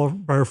scroll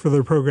bar for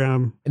their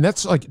program. And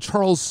that's like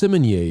Charles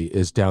Simonier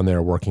is down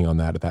there working on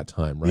that at that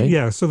time, right?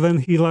 Yeah. So then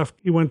he left.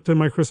 He went to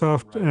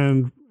Microsoft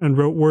and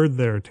wrote Word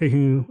there,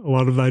 taking a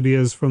lot of the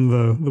ideas from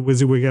the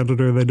WYSIWYG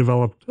editor they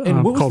developed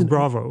called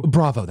Bravo.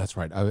 Bravo. That's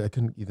right. I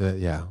couldn't.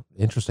 Yeah.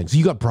 Interesting. So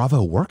you got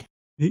Bravo work?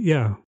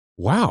 Yeah.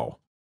 Wow.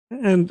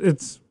 And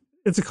it's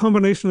a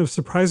combination of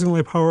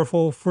surprisingly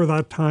powerful for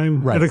that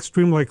time and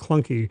extremely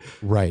clunky.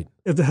 Right.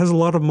 It has a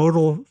lot of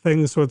modal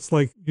things, so it's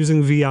like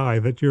using VI,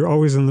 that you're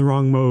always in the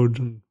wrong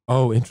mode.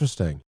 Oh,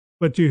 interesting.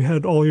 But you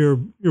had all your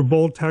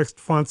bold text,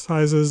 font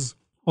sizes,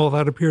 all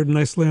that appeared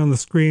nicely on the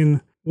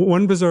screen.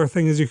 One bizarre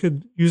thing is you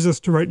could use this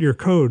to write your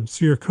code.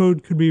 So your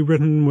code could be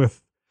written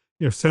with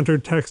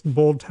centered text,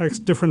 bold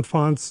text, different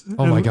fonts.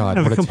 Oh my God,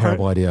 what a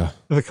terrible idea.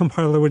 The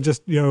compiler would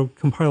just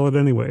compile it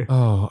anyway.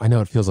 Oh, I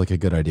know it feels like a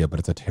good idea, but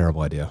it's a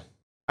terrible idea.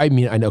 I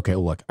mean, I know. Okay,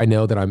 look, I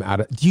know that I'm out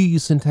of. Do you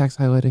use syntax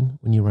highlighting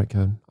when you write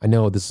code? I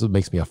know this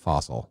makes me a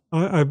fossil.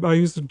 I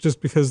use it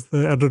just because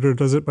the editor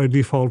does it by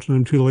default, and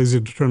I'm too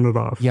lazy to turn it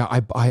off. Yeah,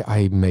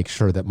 I make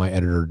sure that my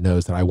editor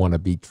knows that I want to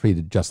be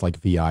treated just like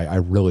VI. I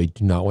really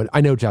do not want.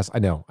 I know, Jess. I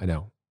know.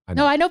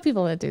 No, I know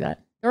people that do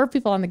that. There are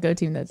people on the Go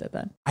team that did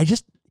that.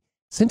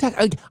 Syntax.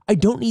 I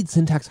don't need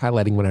syntax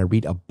highlighting when I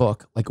read a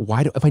book. Like,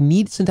 if I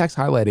need syntax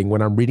highlighting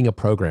when I'm reading a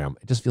program,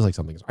 it just feels like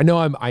something's. I know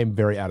I'm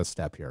very out of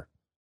step here.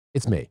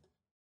 It's me.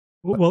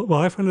 Well,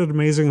 I find it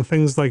amazing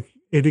things like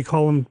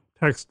 80-column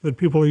text that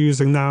people are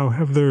using now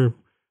have their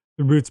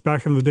roots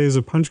back in the days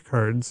of punch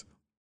cards.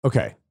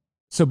 Okay.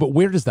 So, but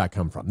where does that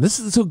come from? This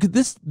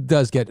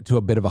does get to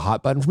a bit of a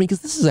hot button for me, because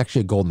this is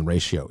actually a golden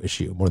ratio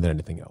issue more than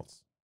anything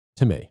else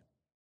to me.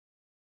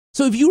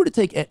 So if you were to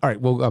take, all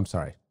right, well, I'm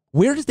sorry.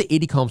 Where does the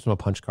 80 columns from a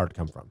punch card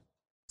come from?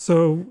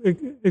 So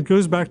it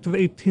goes back to the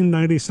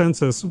 1890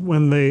 census,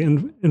 when they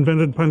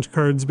invented punch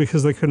cards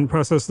because they couldn't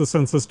process the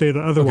census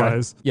data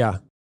otherwise. Okay. Yeah.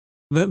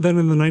 Then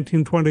in the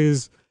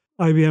 1920s,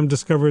 IBM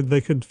discovered they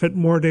could fit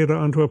more data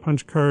onto a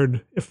punch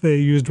card if they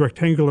used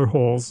rectangular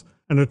holes.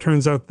 And it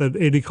turns out that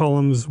 80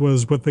 columns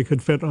was what they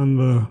could fit on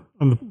the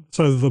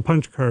size of the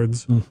punch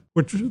cards,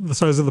 which the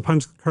size of the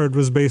punch card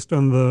was based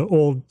on the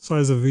old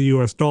size of the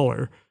US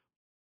dollar.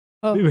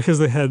 Oh. Because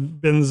they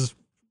had bins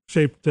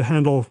shaped to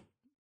handle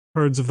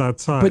cards of that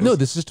size. But no,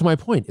 this is to my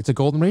point. It's a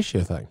golden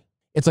ratio thing.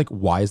 It's like,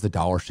 why is the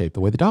dollar shaped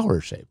the way the dollar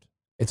is shaped?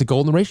 It's a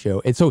golden ratio.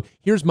 And so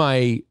here's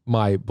my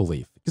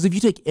belief. Because if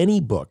you take any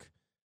book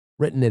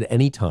written at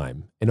any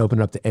time and open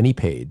it up to any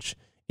page,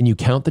 and you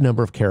count the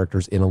number of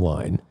characters in a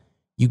line,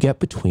 you get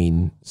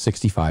between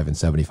 65 and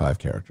 75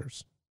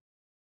 characters.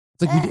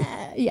 It's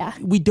like,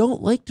 we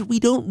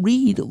don't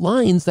read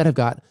lines that have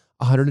got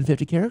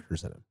 150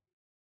 characters in them.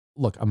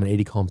 Look, I'm an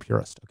 80 column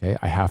purist. Okay.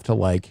 I have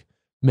to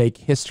make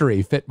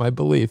history fit my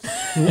beliefs.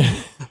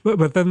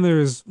 But then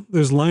there's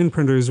line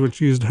printers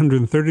which used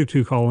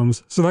 132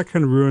 columns, so that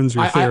kind of ruins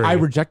your theory. I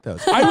reject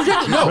those. I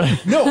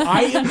reject no.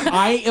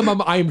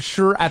 I am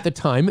sure at the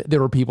time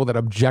there were people that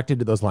objected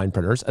to those line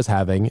printers as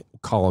having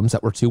columns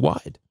that were too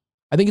wide.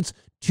 I think it's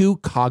too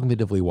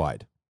cognitively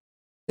wide.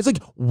 It's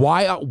like,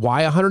 why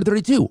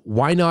 132?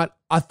 Why not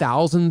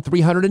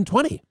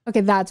 1,320?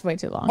 Okay, that's way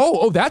too long.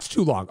 Oh, that's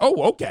too long.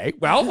 Oh, okay.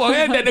 Well,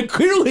 and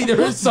clearly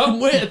there is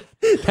some width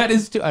that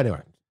is too.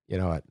 Anyway. You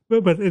know what?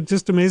 But it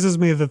just amazes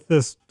me that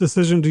this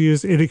decision to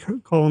use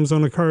 80 columns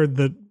on a card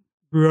that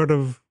grew out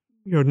of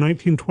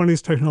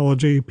 1920s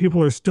technology,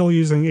 people are still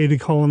using 80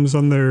 columns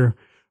on their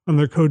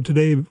code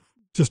today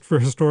just for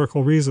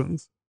historical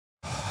reasons.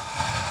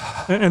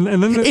 And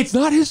then it's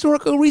not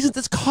historical reasons;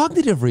 it's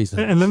cognitive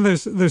reasons. And then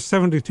there's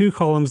 72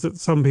 columns that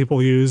some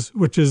people use,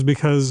 which is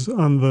because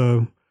on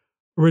the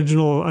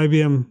original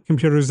IBM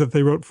computers that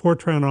they wrote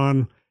Fortran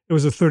on, it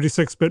was a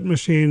 36-bit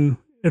machine.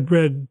 It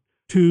read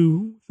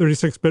two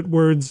 36-bit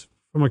words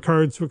from a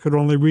card, so it could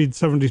only read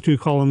 72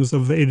 columns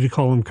of the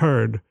 80-column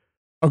card.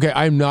 Okay,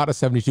 I'm not a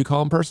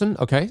 72-column person.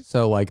 Okay,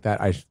 so like that,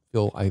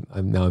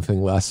 I'm now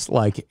feeling less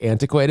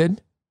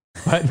antiquated.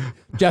 But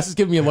Jess is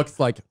giving me a look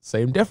like,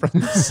 same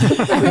difference.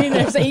 I mean,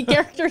 there's 8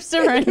 characters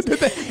difference.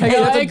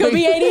 It could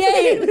be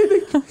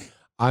 88.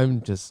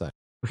 I'm just saying.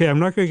 Okay, I'm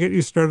not going to get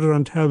you started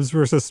on tabs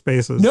versus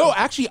spaces. No,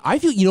 actually, I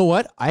feel, you know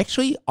what?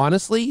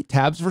 Honestly,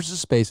 tabs versus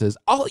spaces.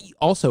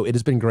 Also, it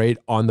has been great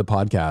on the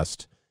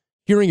podcast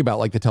hearing about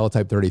like the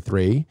Teletype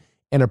 33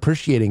 and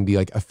appreciating the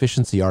like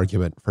efficiency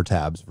argument for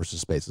tabs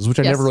versus spaces, which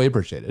I never really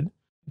appreciated.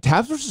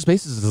 Tabs versus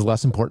spaces is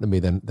less important to me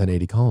than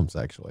 80 columns,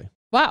 actually.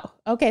 Wow.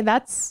 Okay,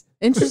 that's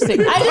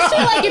interesting. I just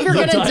feel like if you're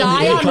going to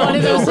die on one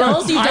of those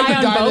hills, you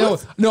die on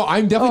both. No,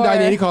 I'm definitely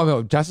dying 80 column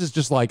hill. Jess is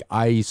just like,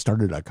 I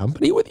started a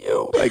company with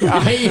you. Like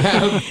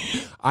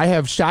I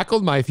have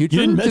shackled my future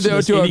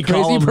to a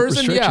crazy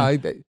person. Yeah.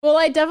 Well,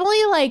 I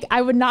definitely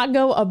I would not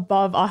go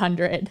above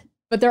 100.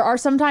 But there are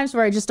some times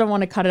where I just don't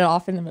want to cut it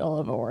off in the middle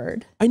of a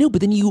word. I know, but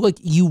then you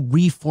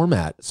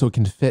reformat so it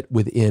can fit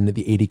within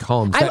the 80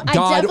 columns that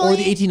God or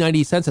the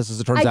 1890 census, as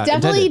it turns out, I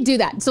definitely do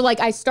that. So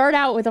I start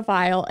out with a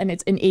file and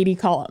it's in 80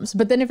 columns.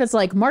 But then if it's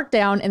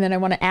markdown and then I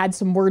want to add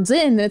some words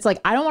in, then it's I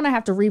don't want to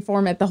have to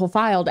reformat the whole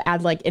file to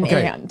add an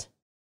and.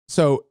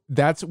 So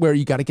that's where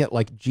you got to get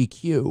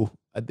GQ.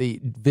 The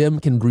Vim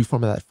can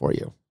reformat that for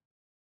you.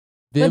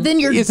 Vim but then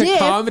your diff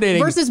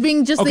versus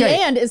being just the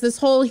and is this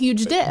whole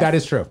huge diff. That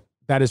is true.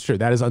 That is true.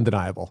 That is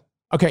undeniable.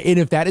 Okay, and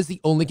if that is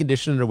the only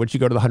condition under which you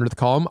go to the 100th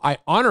column, I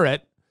honor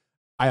it.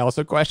 I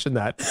also question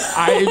that.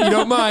 If you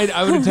don't mind,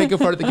 I'm going to take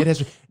apart the Git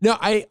history. No,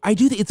 I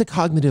do think it's a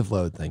cognitive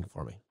load thing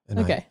for me. And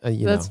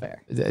that's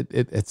fair.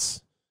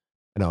 It's.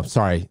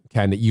 Sorry,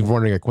 Ken. You're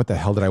wondering what the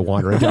hell did I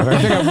wander into? I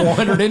think I've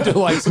wandered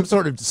into some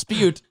sort of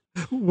dispute.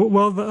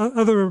 Well, the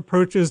other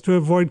approach is to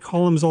avoid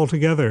columns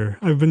altogether.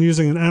 I've been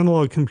using an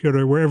analog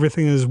computer where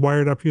everything is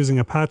wired up using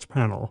a patch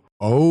panel.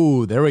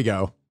 Oh, there we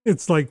go.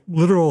 It's like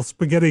literal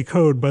spaghetti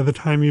code by the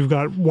time you've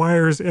got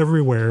wires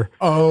everywhere.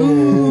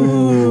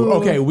 Oh,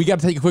 okay. We got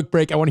to take a quick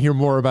break. I want to hear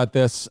more about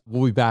this.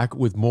 We'll be back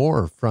with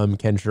more from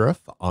Ken Shirriff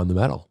on The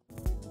Metal.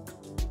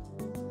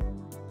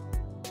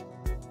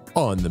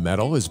 On The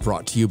Metal is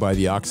brought to you by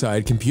the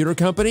Oxide Computer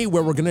Company,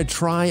 where we're going to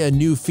try a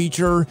new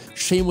feature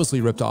shamelessly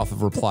ripped off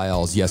of Reply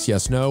All's Yes,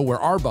 Yes, No, where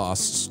our boss,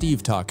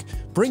 Steve Tuck,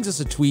 brings us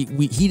a tweet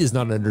he does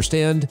not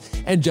understand,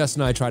 and Jess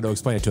and I try to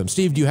explain it to him.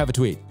 Steve, do you have a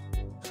tweet?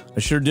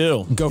 I sure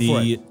do. Go for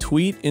it. The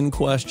tweet in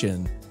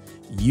question,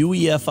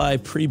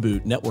 UEFI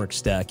pre-boot network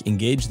stack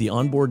engaged the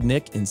onboard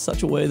NIC in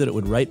such a way that it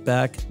would write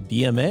back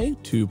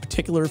DMA to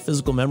particular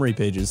physical memory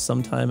pages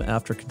sometime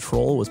after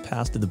control was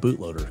passed to the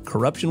bootloader.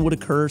 Corruption would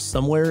occur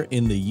somewhere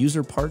in the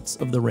user parts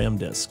of the RAM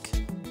disk.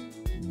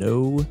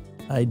 No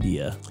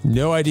idea.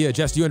 No idea.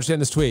 Jess, do you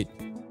understand this tweet?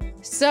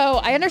 So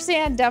I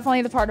understand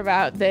definitely the part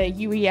about the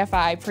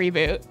UEFI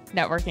pre-boot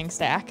networking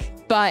stack,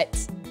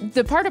 but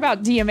the part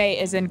about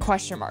DMA is in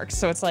question marks.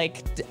 So it's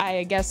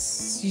I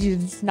guess you're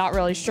not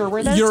really sure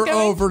where that's going.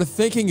 You're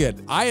overthinking it.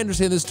 I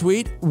understand this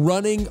tweet.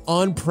 Running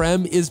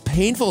on-prem is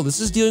painful. This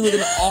is dealing with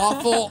an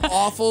awful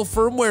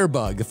firmware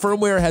bug. The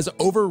firmware has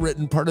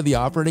overwritten part of the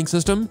operating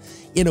system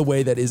in a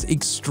way that is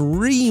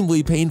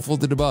extremely painful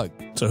to debug.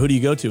 So who do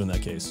you go to in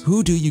that case?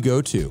 Who do you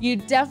go to? You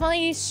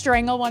definitely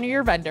strangle one of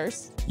your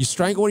vendors. You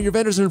strangle one of your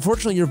vendors, and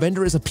unfortunately your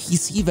vendor is a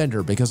PC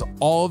vendor because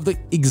all of the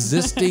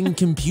existing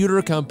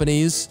computer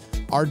companies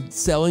are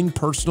selling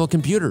personal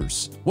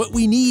computers. What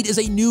we need is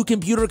a new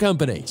computer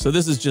company. So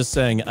this is just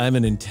saying I'm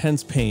in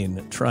intense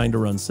pain trying to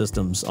run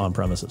systems on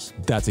premises.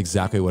 That's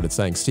exactly what it's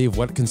saying. Steve,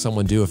 what can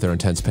someone do if they're in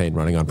intense pain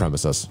running on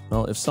premises?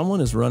 Well, if someone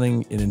is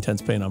running in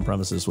intense pain on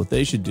premises, what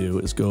they should do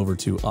is go over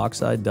to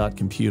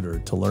oxide.computer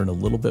to learn a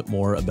little bit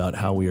more about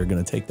how we are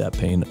going to take that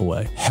pain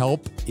away.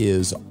 Help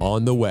is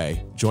on the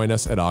way. Join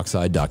us at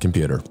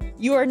oxide.computer.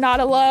 You are not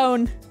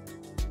alone.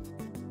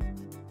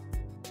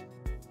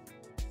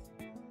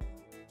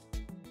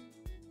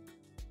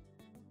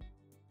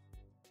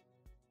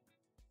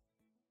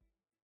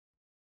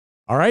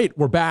 All right,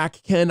 we're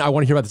back. Ken, I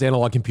want to hear about this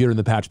analog computer in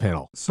the patch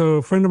panel. So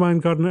a friend of mine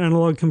got an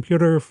analog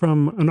computer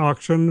from an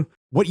auction.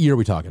 What year are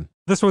we talking?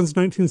 This one's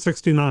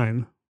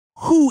 1969.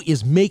 Who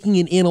is making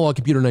an analog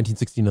computer in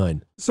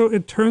 1969? So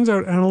it turns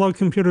out analog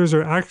computers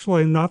are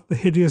actually not the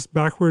hideous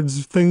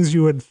backwards things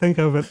you would think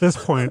of at this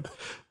point.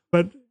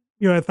 But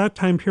at that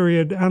time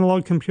period,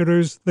 analog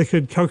computers, they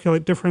could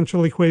calculate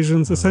differential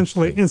equations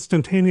essentially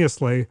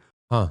instantaneously.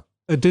 Huh.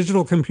 A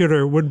digital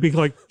computer would be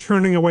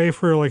churning away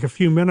for a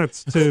few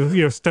minutes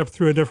to step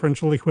through a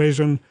differential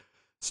equation.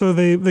 So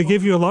they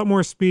give you a lot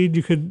more speed.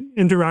 You could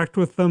interact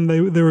with them.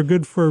 They were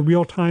good for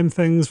real-time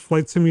things,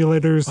 flight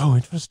simulators. Oh,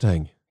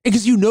 interesting.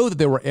 Because that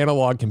there were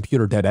analog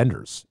computer dead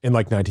enders in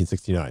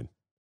 1969.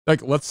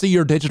 Let's see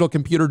your digital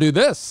computer do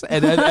this.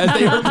 And as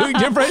they were doing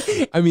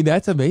different. I mean,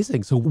 that's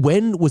amazing. So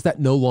when was that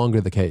no longer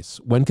the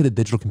case? When could a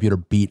digital computer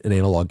beat an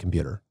analog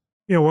computer?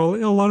 Yeah, well,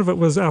 a lot of it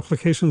was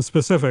application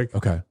specific.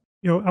 Okay.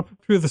 Up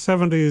through the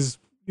 70s,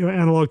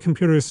 analog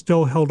computers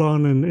still held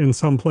on in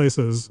some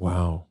places.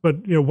 Wow. But,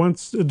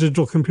 once a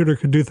digital computer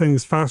could do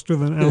things faster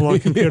than an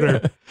analog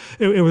computer,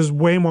 it was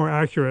way more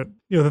accurate.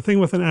 The thing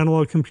with an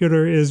analog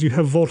computer is you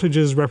have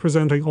voltages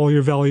representing all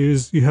your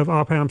values. You have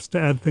op amps to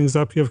add things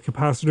up. You have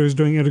capacitors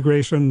doing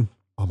integration.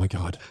 Oh my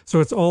God. So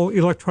it's all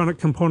electronic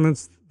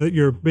components that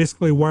you're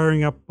basically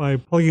wiring up by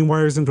plugging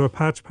wires into a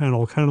patch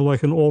panel, kind of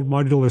like an old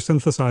modular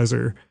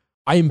synthesizer.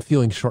 I am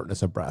feeling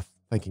shortness of breath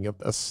thinking of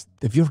this.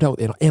 If you've dealt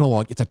with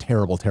analog, it's a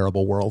terrible,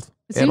 terrible world.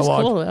 It seems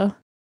Analog. cool though.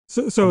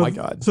 So, Oh my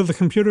God. So the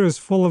computer is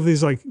full of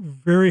these like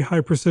very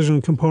high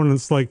precision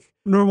components. Like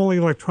normal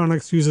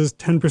electronics uses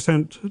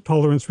 10%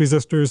 tolerance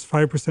resistors,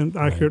 5%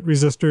 accurate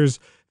resistors.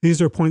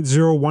 These are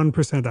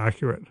 0.01%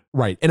 accurate.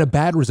 Right. And a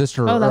bad resistor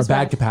or a that's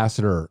bad bad.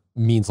 capacitor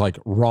means like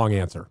wrong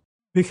answer.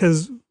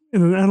 Because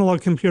in an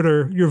analog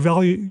computer, your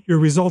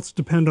results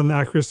depend on the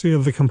accuracy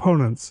of the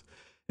components.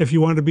 If you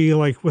want to be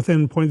like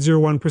within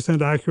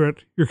 0.01%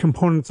 accurate, your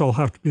components all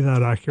have to be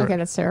that accurate. Okay,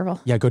 that's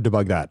terrible. Yeah, go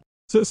debug that.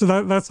 So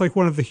that's like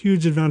one of the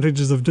huge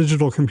advantages of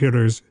digital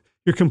computers.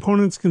 Your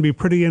components can be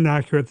pretty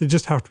inaccurate. They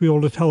just have to be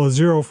able to tell a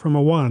 0 from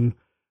a 1.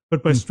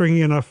 But by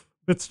stringing enough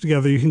bits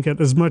together, you can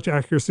get as much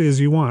accuracy as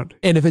you want.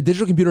 And if a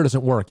digital computer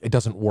doesn't work, it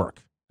doesn't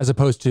work, as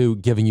opposed to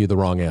giving you the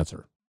wrong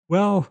answer.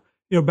 Well,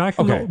 back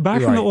in Okay.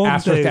 the old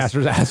days,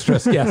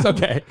 Asterisk. Yes.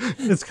 Okay.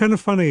 it's kind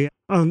of funny.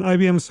 On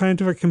IBM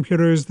scientific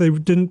computers, they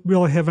didn't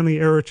really have any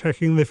error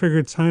checking. They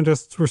figured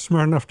scientists were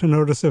smart enough to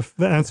notice if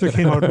the answer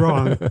came out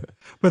wrong.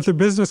 But their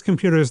business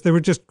computers, they were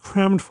just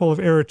crammed full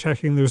of error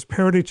checking. There was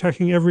parity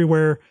checking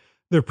everywhere.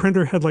 Their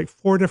printer had like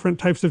 4 different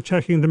types of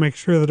checking to make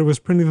sure that it was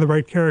printing the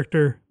right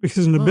character.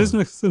 Because in a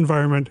business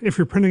environment, if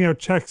you're printing out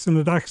checks and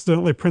it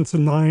accidentally prints a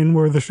 9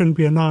 where there shouldn't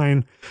be a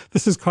 9,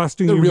 this is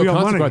costing The you real real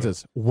money.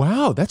 consequences.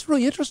 Wow, that's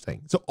really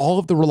interesting. So all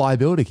of the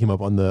reliability came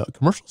up on the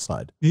commercial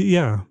side.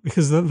 Yeah,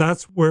 because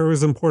that's where it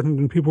was important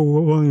and people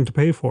were willing to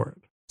pay for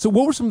it. So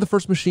what were some of the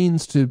first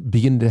machines to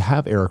begin to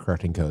have error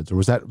correcting codes, or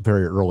was that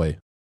very early?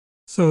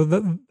 So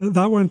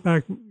that went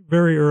back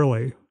very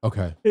early.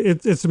 Okay.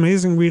 It's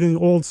amazing reading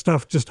old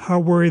stuff, just how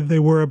worried they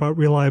were about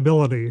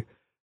reliability.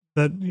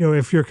 That,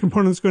 if your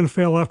component's going to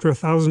fail after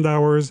 1,000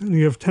 hours and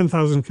you have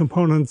 10,000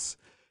 components,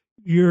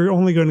 you're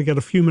only going to get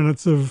a few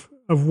minutes of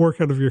work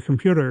out of your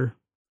computer.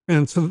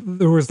 And so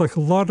there was like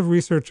a lot of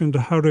research into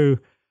how to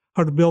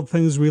build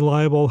things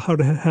reliable, how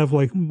to have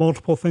like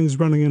multiple things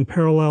running in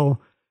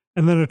parallel.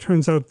 And then it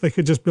turns out they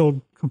could just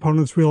build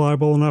components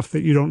reliable enough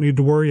that you don't need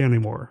to worry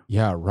anymore.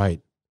 Yeah,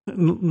 right.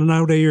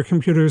 Nowadays, your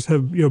computers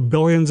have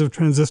billions of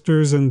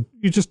transistors, and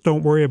you just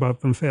don't worry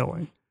about them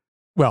failing.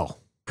 Well,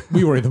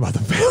 we worry about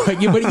them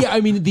failing. Yeah, but yeah, I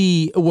mean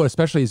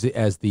especially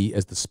as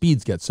the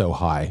speeds get so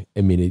high.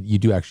 I mean, you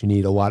do actually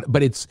need a lot,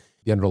 but it's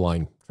the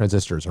underlying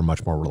transistors are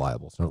much more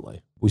reliable.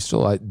 Certainly, we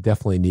still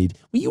definitely need.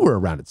 Well, you were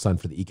around at Sun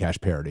for the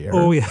eCache parity era.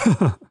 Oh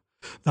yeah,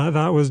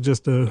 that was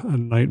just a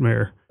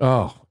nightmare.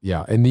 Oh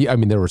yeah, and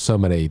there were so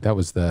many. There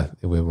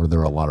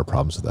were a lot of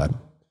problems with that.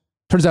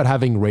 Turns out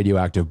having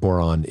radioactive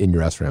boron in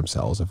your SRAM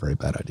cell is a very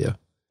bad idea.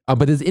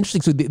 But it's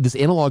interesting. So this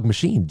analog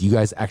machine, do you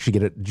guys actually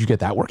get it? Did you get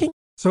that working?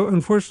 So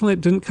unfortunately,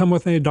 it didn't come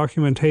with any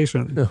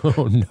documentation.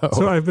 Oh no.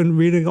 So I've been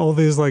reading all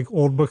these like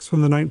old books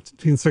from the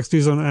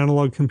 1960s on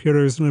analog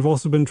computers, and I've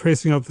also been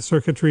tracing out the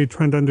circuitry,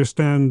 trying to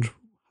understand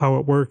how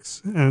it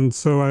works. And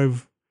so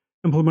I've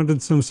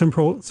implemented some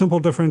simple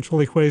differential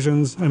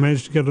equations. I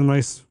managed to get a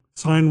nice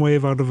sine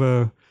wave out of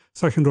a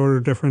second order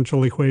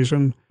differential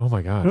equation. Oh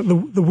my gosh.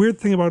 The weird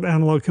thing about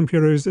analog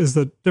computers is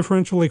that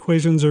differential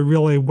equations are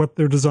really what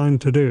they're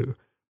designed to do.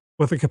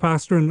 With a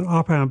capacitor and an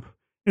op-amp,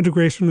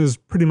 integration is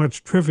pretty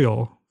much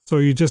trivial. So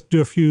you just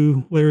do a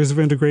few layers of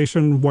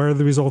integration, wire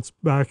the results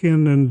back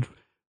in, and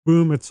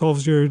boom, it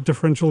solves your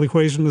differential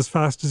equation as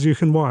fast as you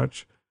can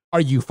watch. Are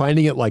you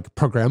finding it like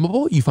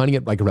programmable? You finding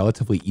it like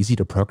relatively easy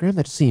to program?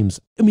 That seems,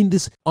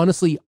 this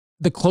honestly,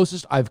 the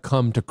closest I've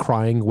come to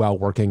crying while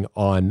working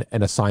on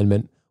an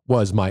assignment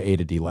was my A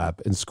to D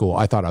lab in school.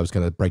 I thought I was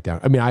going to break down.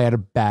 I had a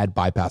bad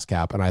bypass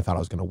cap and I thought I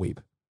was going to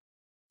weep.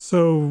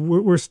 So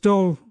we're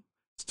still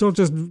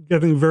just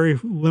getting very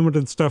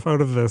limited stuff out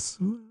of this.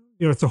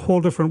 It's a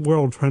whole different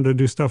world trying to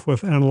do stuff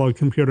with analog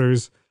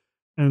computers.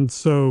 And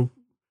so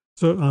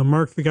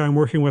Mark, the guy I'm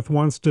working with,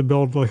 wants to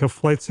build like a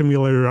flight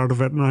simulator out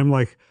of it. And I'm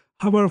like,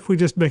 how about if we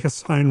just make a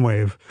sine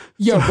wave?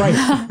 Yeah,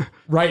 right.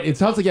 Right. It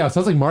sounds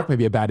like Mark may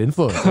be a bad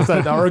influence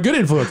or a good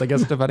influence, I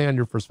guess, depending on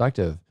your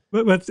perspective.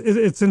 But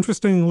it's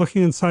interesting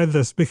looking inside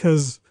this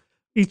because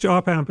each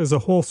op-amp is a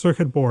whole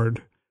circuit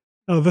board.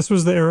 This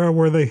was the era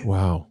where they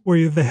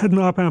had an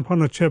op-amp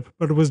on a chip,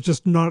 but it was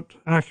just not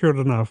accurate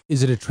enough.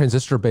 Is it a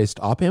transistor-based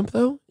op-amp,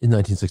 though, in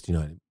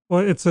 1969? Well,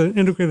 it's an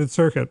integrated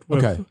circuit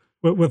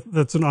with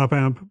that's an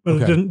op-amp,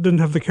 but it didn't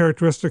have the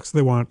characteristics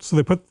they want. So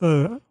they put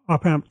the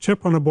op-amp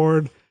chip on a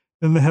board,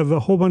 then they have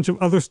a whole bunch of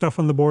other stuff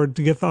on the board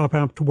to get the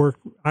op-amp to work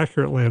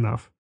accurately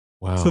enough.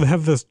 Wow. So they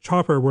have this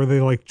chopper where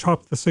they like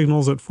chop the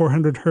signals at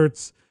 400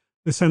 hertz.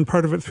 They send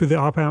part of it through the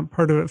op-amp,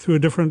 part of it through a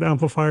different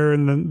amplifier,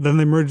 and then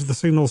they merge the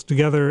signals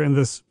together, and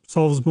this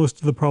solves most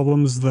of the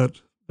problems that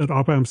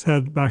op-amps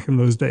had back in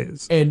those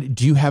days. And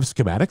do you have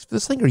schematics for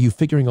this thing, or are you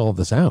figuring all of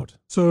this out?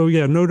 So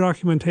yeah, no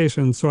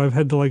documentation. So I've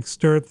had to like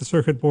stare at the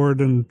circuit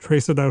board and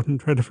trace it out and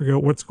try to figure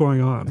out what's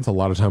going on. That's a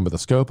lot of time with a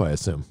scope, I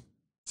assume.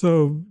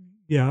 So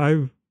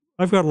yeah,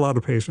 I've got a lot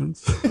of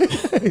patience.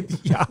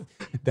 Yeah,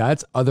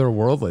 that's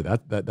otherworldly.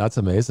 That's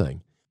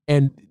amazing.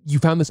 And you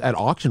found this at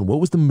auction. What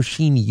was the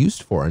machine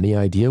used for? Any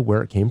idea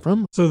where it came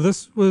from? So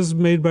this was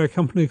made by a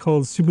company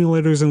called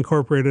Simulators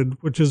Incorporated,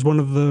 which is one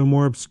of the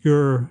more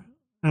obscure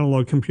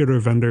analog computer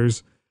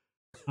vendors.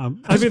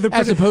 As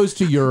opposed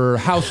to your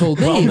household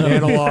name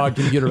analog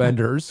computer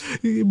vendors.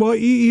 Well,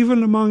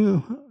 even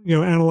among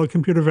analog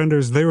computer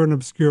vendors, they were an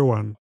obscure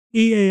one.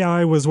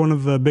 EAI was one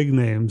of the big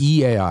names.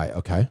 EAI,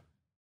 okay.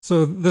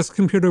 So this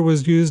computer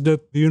was used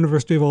at the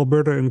University of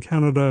Alberta in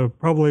Canada,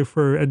 probably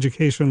for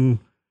education,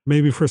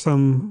 maybe for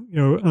some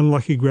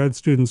unlucky grad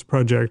students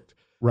project.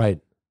 Right.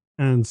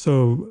 And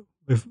so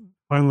they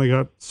finally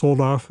got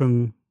sold off,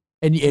 and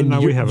now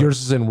we have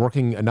yours is in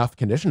working enough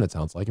condition, it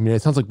sounds like. I mean,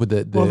 it sounds like with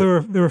the well,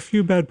 there were a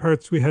few bad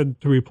parts we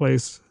had to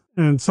replace,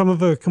 and some of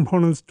the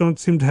components don't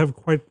seem to have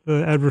quite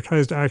the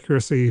advertised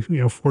accuracy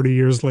 40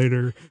 years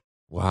later.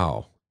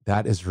 Wow,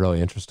 that is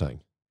really interesting.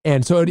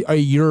 And so are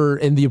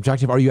you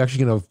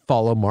actually going to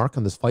follow Mark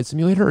on this flight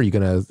simulator, or are you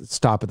going to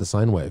stop at the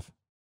sine wave?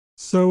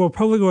 So we'll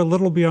probably go a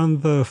little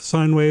beyond the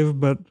sine wave,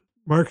 but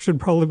Mark should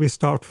probably be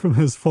stopped from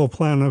his full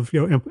plan of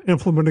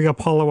implementing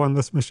Apollo on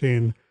this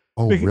machine.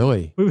 Oh,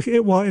 really?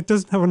 It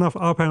doesn't have enough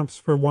op-amps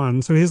for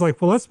one. So he's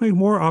like, well, let's make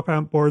more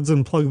op-amp boards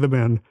and plug them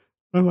in.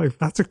 I'm like,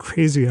 that's a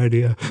crazy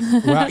idea.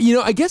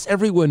 Well, I guess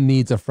everyone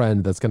needs a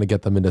friend that's going to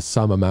get them into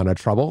some amount of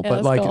trouble,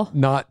 but cool.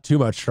 Not too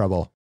much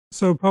trouble.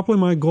 So probably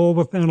my goal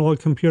with the analog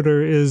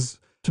computer is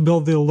to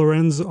build the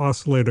Lorenz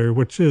oscillator,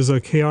 which is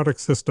a chaotic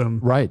system.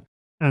 Right.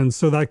 And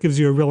so that gives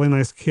you a really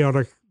nice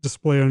chaotic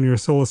display on your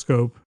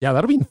oscilloscope. Yeah,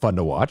 that'll be fun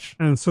to watch.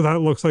 And so that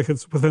looks like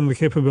it's within the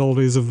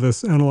capabilities of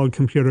this analog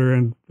computer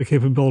and the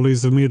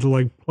capabilities of me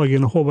to plug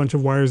in a whole bunch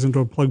of wires into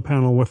a plug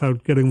panel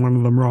without getting one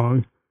of them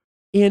wrong.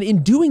 And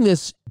in doing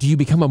this, do you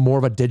become more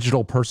of a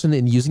digital person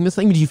in using this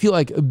thing? Do you feel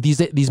like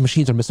these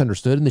machines are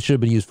misunderstood and they should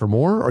have been used for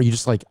more? Or are you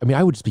just like,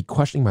 I would just be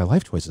questioning my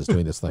life choices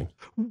doing this thing.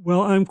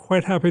 Well, I'm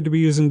quite happy to be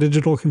using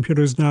digital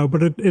computers now,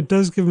 but it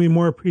does give me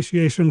more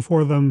appreciation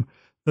for them.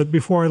 That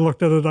before I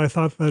looked at it, I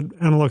thought that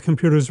analog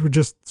computers were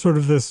just sort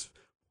of this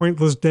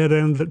pointless dead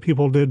end that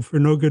people did for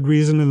no good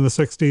reason in the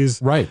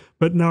 60s. Right.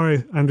 But now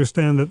I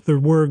understand that there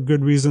were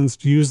good reasons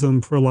to use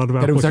them for a lot of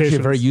applications. And it was actually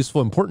a very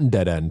useful, important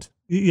dead end.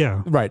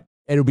 Yeah. Right.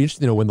 And it would be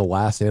interesting to know when the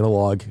last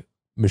analog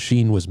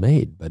machine was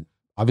made. But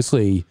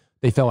obviously,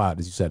 they fell out,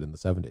 as you said, in the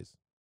 70s.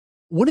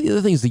 One of the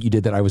other things that you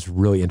did that I was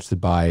really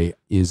interested by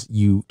is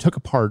you took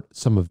apart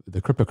some of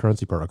the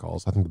cryptocurrency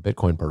protocols, I think the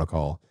Bitcoin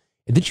protocol.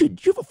 And did you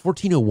have a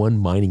 1401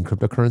 mining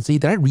cryptocurrency?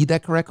 Did I read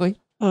that correctly?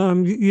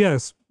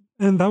 Yes.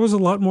 And that was a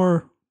lot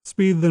more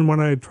speed than when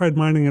I tried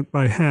mining it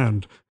by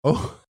hand.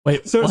 Oh,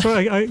 wait. So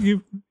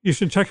you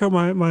should check out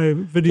my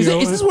video.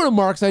 Is this one of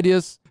Mark's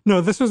ideas?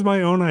 No, this was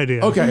my own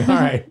idea. Okay, all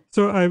right.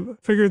 So I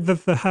figured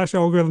that the hash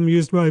algorithm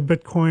used by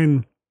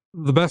Bitcoin,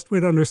 the best way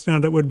to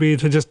understand it would be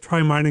to just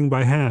try mining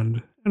by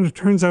hand. And it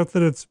turns out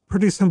that it's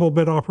pretty simple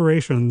bit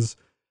operations.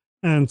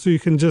 And so you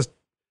can just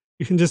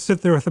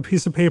sit there with a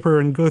piece of paper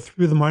and go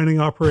through the mining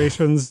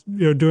operations,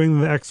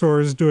 doing the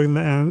XORs, doing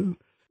the AND.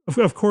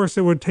 Of course,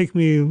 it would take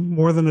me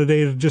more than a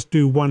day to just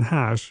do one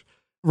hash.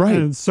 Right.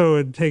 And so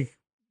it'd take,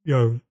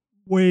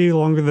 way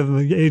longer than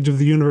the age of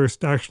the universe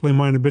to actually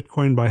mine a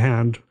Bitcoin by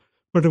hand.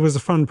 But it was a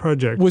fun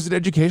project. Was it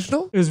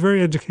educational? It was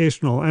very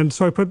educational. And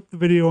so I put the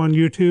video on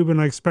YouTube and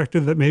I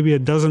expected that maybe a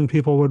dozen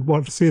people would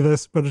want to see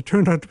this, but it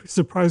turned out to be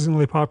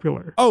surprisingly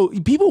popular. Oh,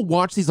 people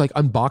watch these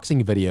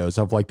unboxing videos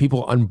of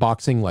people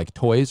unboxing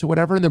toys or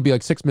whatever, and there'll be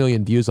 6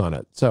 million views on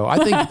it. So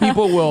I think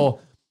people will...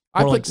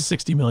 Or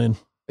 60 million.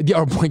 Yeah,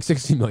 or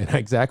 60 million,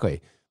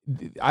 exactly.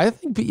 I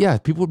think,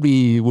 people would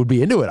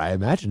be into it, I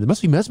imagine. It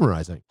must be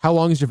mesmerizing. How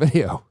long is your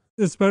video?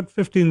 It's about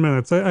 15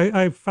 minutes.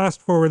 I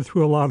fast forward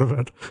through a lot of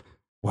it.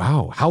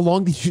 Wow. How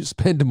long did you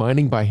spend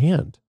mining by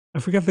hand? I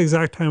forget the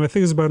exact time. I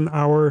think it's about an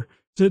hour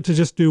to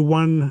just do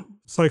one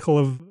cycle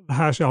of the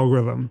hash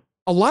algorithm.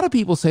 A lot of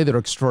people say they're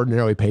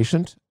extraordinarily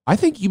patient. I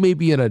think you may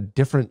be in a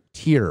different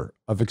tier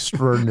of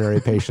extraordinary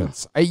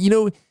patience. Alex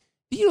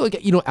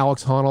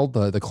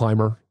Honnold, the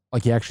climber,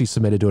 he actually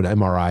submitted to an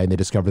MRI and they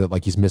discovered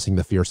that he's missing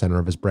the fear center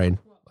of his brain.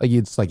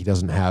 It's he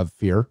doesn't have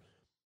fear.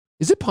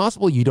 Is it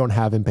possible you don't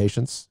have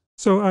impatience?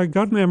 So I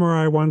got an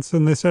MRI once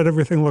and they said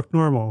everything looked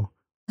normal.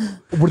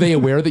 Were they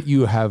aware that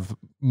you have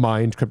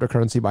mined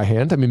cryptocurrency by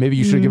hand? I mean, maybe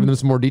you should have given them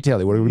some more detail.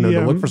 They would have known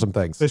to look for some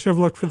things. They should have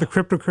looked for the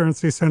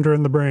cryptocurrency center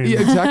in the brain.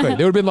 Yeah, exactly.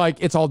 They would have been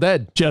it's all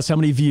dead. Jess, how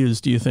many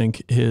views do you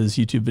think his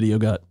YouTube video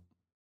got?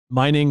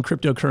 Mining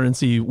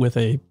cryptocurrency with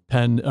a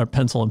pen or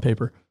pencil and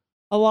paper.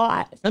 A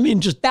lot. I mean,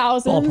 just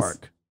thousands.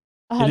 Ballpark.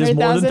 It is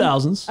more than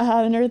thousands.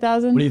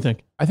 100,000. What do you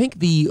think? I think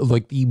the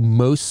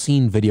most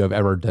seen video I've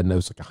ever done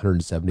was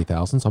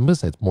 170,000. So I'm going to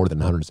say it's more than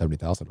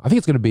 170,000. I think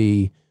it's going to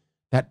be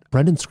that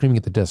Brendan screaming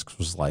at the discs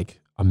was 1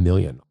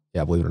 million.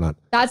 Yeah, believe it or not.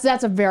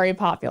 That's a very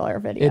popular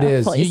video. It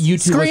is.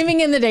 YouTube screaming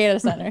in the data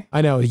center.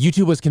 I know.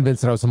 YouTube was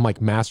convinced that I was some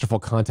masterful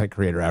content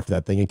creator after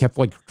that thing and kept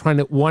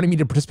wanting me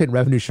to participate in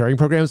revenue sharing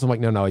programs. I'm like,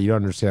 no, you don't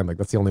understand.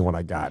 That's the only one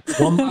I got.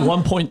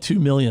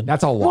 1.2 million.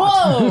 That's a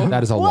lot. Whoa.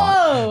 That is a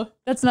lot. Whoa.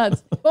 That's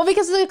nuts. Well,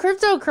 because the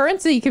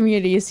cryptocurrency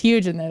community is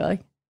huge and they're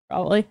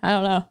probably, I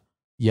don't know.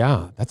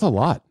 Yeah, that's a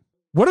lot.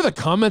 What are the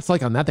comments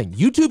like on that thing?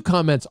 YouTube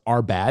comments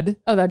are bad.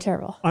 Oh, they're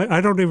terrible.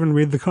 I don't even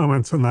read the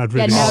comments on that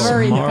Yeah, video. never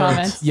read the Smart.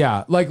 comments.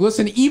 Yeah, like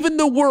listen, even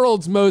the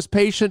world's most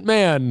patient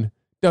man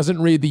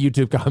doesn't read the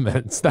YouTube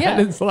comments. That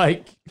is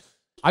like,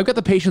 I've got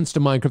the patience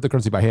to mine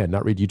cryptocurrency by hand,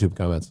 not read YouTube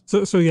comments.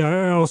 So yeah,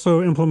 I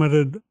also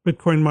implemented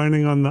Bitcoin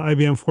mining on the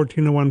IBM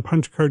 1401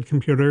 punch card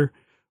computer,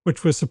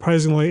 which was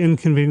surprisingly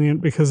inconvenient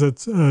because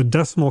it's a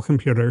decimal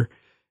computer.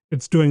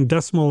 It's doing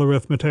decimal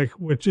arithmetic,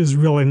 which is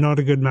really not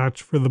a good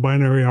match for the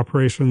binary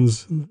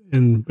operations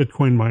in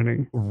Bitcoin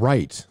mining.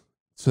 Right.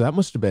 So that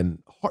must have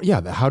been hard.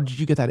 Yeah. How did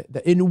you get that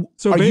in?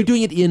 So are you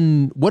doing it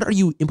in, what are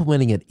you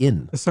implementing it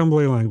in?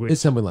 Assembly language.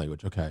 Assembly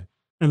language. Okay.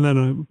 And then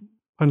I'm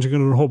punching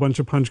in a whole bunch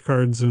of punch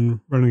cards and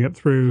running it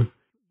through.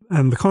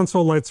 And the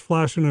console lights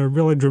flash in a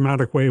really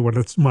dramatic way when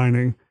it's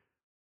mining.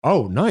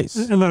 Oh, nice.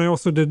 And then I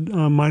also did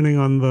mining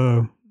on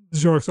the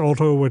Xerox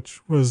Alto,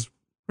 which was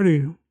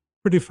pretty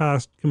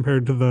fast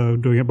compared to the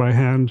doing it by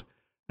hand.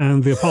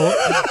 And the Apollo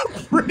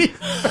Pretty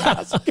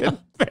fast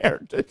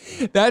compared to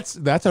that's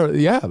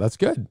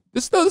good.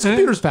 This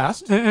computer's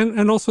fast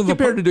and also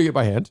compared to doing it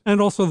by hand. and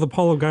also the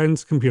Apollo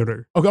guidance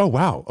computer. Oh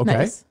wow. Okay.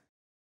 Nice.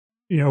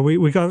 You know,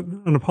 we got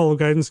an Apollo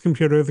guidance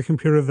computer, the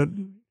computer that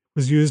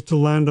was used to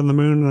land on the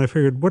moon, and I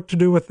figured what to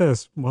do with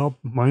this? Well,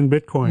 mine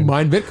Bitcoin.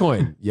 Mine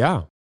Bitcoin.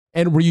 Yeah.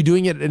 And were you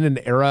doing it in an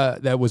era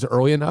that was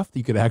early enough that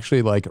you could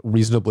actually like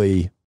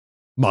reasonably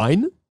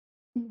mine?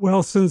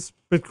 Well, since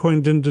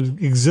Bitcoin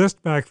didn't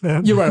exist back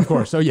then. You're right, of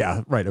course. Oh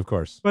yeah, right, of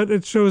course. But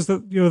it shows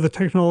that, you know, the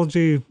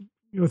technology,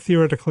 you know,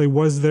 theoretically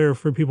was there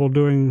for people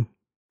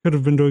could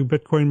have been doing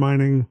Bitcoin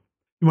mining.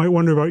 You might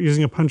wonder about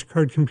using a punch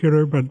card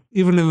computer, but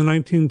even in the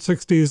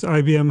 1960s,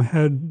 IBM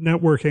had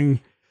networking.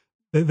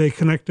 They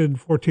connected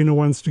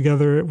 1401s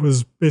together. It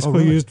was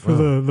basically used for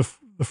the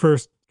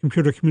first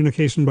computer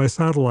communication by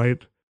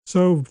satellite.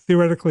 So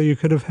theoretically, you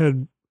could have had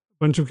a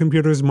bunch of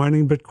computers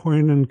mining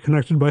Bitcoin and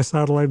connected by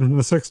satellite in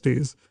the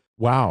 60s.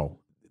 Wow.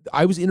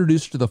 I was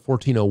introduced to the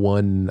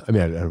 1401. I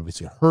mean, I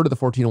obviously heard of the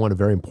 1401, a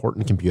very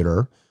important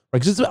computer,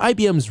 right? Because it's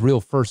IBM's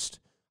real first,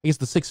 I guess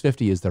the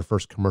 650 is their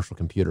first commercial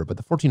computer, but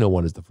the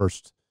 1401 is the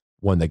first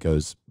one that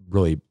goes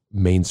really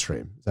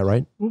mainstream. Is that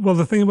right? Well,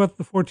 the thing about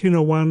the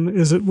 1401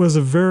 is it was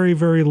a very,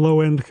 very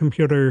low-end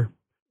computer.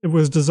 It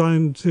was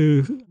designed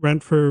to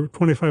rent for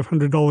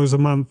 $2,500 a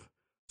month.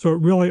 So it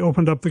really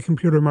opened up the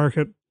computer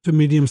market to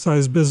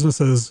medium-sized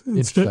businesses.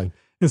 Interesting.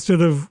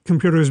 Instead of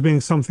computers being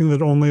something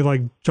that only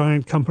like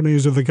giant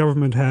companies or the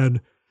government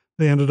had,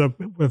 they ended up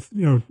with,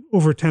 you know,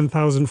 over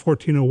 10,000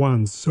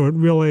 1401s. So it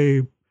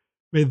really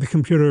made the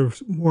computer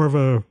more of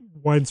a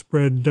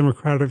widespread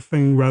democratic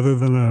thing rather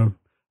than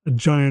a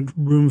giant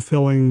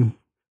room-filling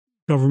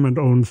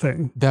government-owned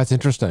thing. That's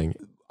interesting.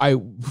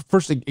 I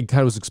first kind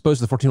of was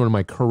exposed to the 1401 in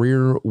my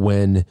career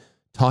when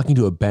talking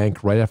to a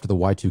bank right after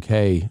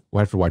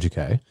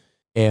Y2K,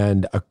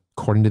 and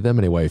according to them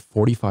anyway,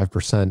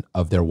 45%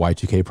 of their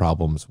Y2K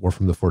problems were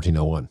from the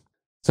 1401.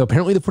 So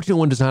apparently the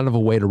 1401 does not have a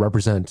way to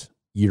represent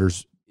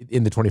years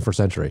in the 21st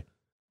century.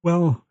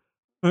 Well,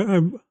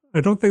 I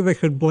don't think they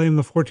could blame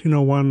the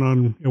 1401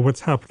 on, you know,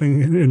 what's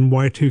happening in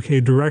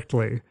Y2K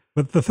directly.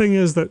 But the thing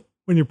is that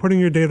when you're putting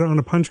your data on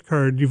a punch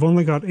card, you've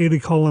only got 80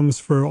 columns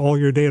for all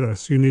your data.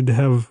 So you need to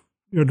have,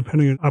 you know,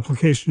 depending on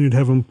application, you'd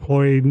have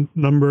employee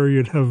number,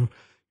 you'd have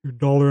your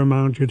dollar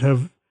amount, you'd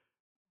have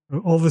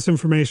all this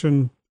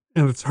information.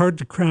 And it's hard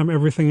to cram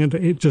everything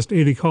into just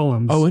 80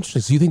 columns. Oh,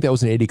 interesting. So you think that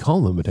was an 80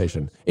 column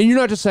limitation? And you're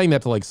not just saying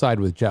that to like side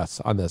with Jess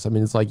on this. I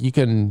mean, it's like you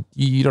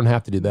don't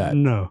have to do that.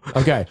 No.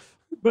 Okay.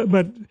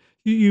 But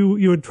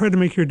you would try to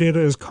make your data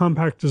as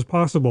compact as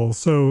possible.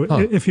 So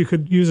if you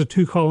could use a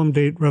 2-column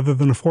date rather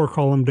than a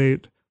 4-column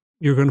date,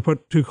 you're going to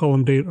put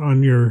 2-column date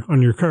on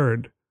your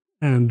card.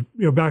 And,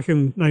 you know, back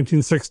in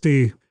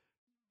 1960,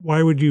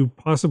 why would you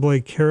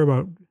possibly care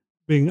about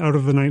being out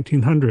of the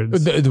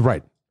 1900s?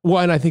 Right. Well,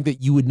 and I think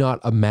that you would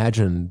not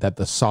imagine that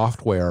the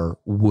software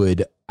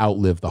would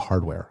outlive the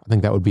hardware. I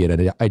think that would be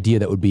an idea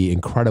that would be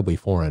incredibly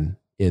foreign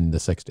in the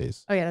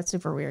 60s. Oh yeah, that's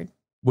super weird.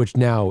 Which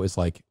now is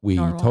like, we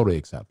Normal. totally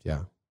accept.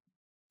 Yeah.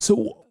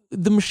 So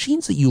the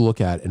machines that you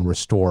look at and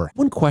restore,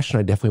 one question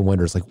I definitely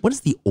wonder is like, what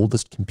is the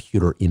oldest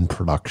computer in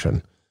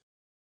production?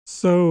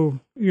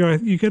 So, you know,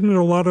 you get into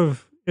a lot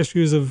of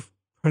issues of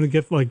trying to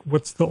get like,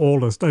 what's the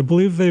oldest? I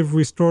believe they've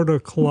restored a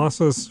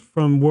Colossus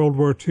from World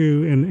War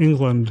II in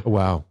England.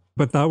 Wow.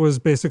 But that was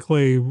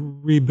basically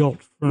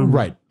rebuilt from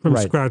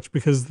scratch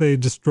because they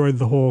destroyed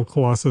the whole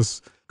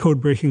Colossus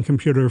code-breaking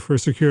computer for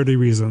security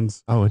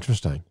reasons. Oh,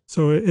 interesting.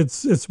 So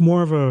it's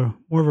more of a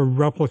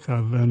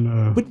replica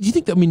than. But do you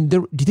think that, I mean,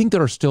 do you think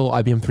there are still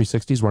IBM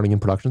 360s running in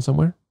production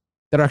somewhere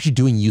that are actually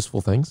doing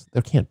useful things?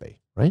 There can't be,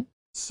 right?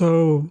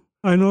 So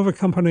I know of a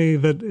company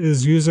that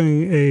is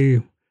using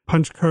a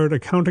punch card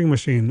accounting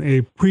machine,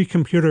 a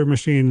pre-computer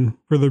machine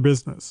for their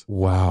business.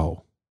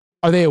 Wow.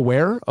 Are they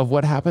aware of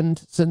what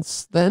happened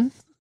since then?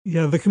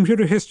 Yeah, the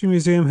Computer History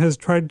Museum has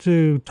tried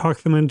to talk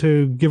them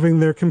into giving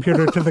their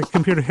computer to the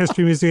Computer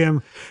History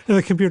Museum, and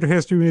the Computer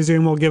History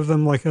Museum will give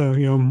them like a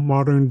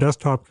modern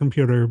desktop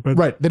computer. But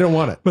Right, they don't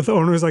want it. But the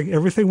owner's like,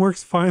 everything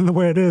works fine the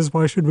way it is.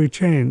 Why should we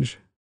change?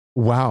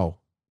 Wow.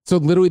 So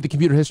literally the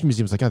Computer History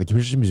Museum is like, oh, the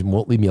Computer History Museum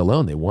won't leave me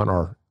alone. They want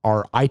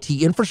our IT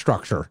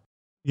infrastructure.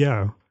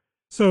 Yeah.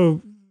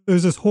 So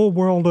there's this whole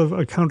world of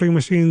accounting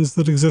machines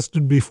that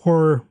existed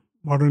before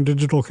modern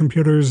digital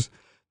computers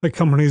that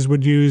companies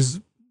would use.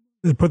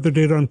 They put their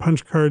data on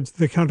punch cards.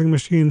 The accounting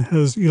machine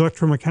has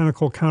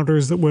electromechanical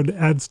counters that would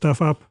add stuff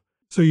up.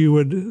 So you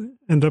would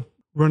end up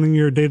running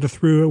your data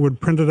through. It would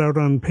print it out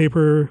on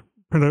paper,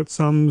 print out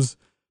sums.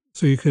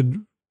 So you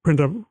could print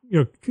up,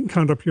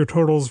 count up your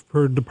totals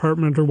per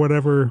department or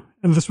whatever.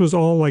 And this was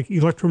all like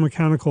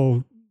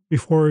electromechanical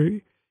before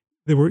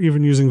they were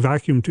even using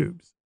vacuum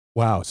tubes.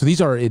 Wow. So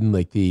these are in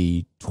like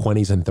the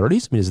 20s and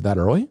 30s? I mean, is it that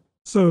early?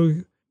 So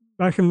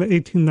back in the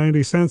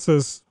 1890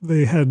 census,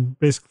 they had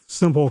basic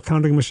simple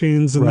counting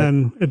machines, and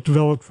then it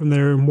developed from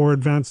there, more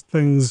advanced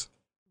things.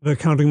 The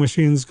counting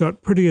machines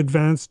got pretty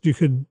advanced. You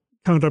could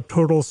count up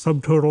totals,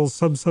 subtotals,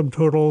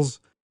 sub-subtotals.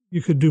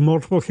 You could do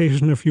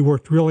multiplication if you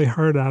worked really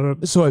hard at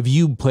it. So have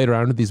you played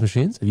around with these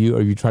machines? Have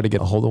you tried to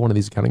get a hold of one of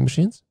these accounting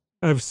machines?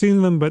 I've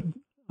seen them, but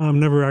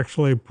never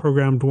actually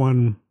programmed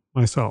one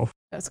myself.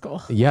 That's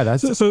cool. Yeah,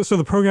 that's so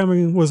the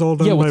programming was all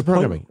done by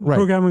programming. Right.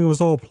 Programming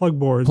was all plug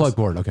boards. Plug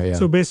board, okay, yeah.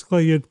 So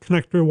basically you'd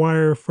connect your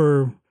wire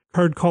for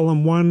card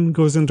column 1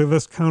 goes into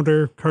this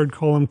counter, card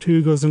column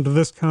 2 goes into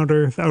this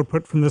counter, the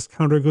output from this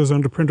counter goes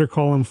onto printer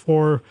column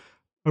 4,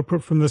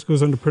 output from this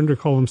goes onto printer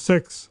column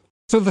 6.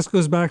 So this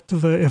goes back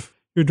to if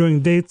you're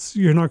doing dates,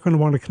 you're not going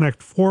to want to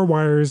connect 4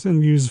 wires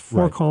and use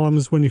 4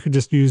 columns when you could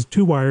just use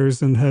 2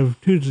 wires and have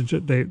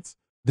 2-digit dates.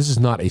 This is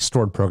not a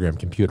stored program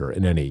computer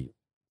in any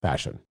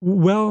fashion.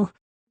 Well,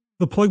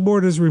 the plug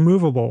board is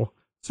removable,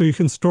 so you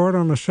can store it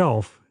on a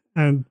shelf.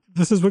 And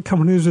this is what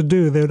companies would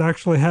do. They would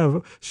actually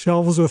have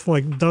shelves with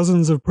like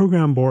dozens of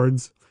program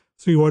boards.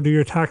 So you want to do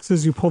your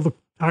taxes, you pull the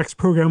tax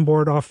program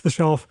board off the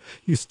shelf,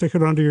 you stick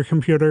it onto your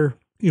computer.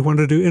 You want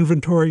to do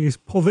inventory, you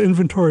pull the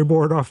inventory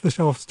board off the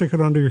shelf, stick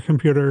it onto your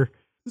computer.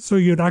 So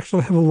you'd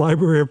actually have a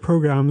library of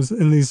programs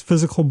in these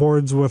physical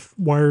boards with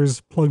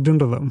wires plugged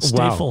into them.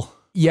 Stateful. Wow.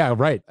 Yeah,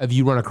 right. Have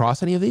you run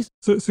across any of these?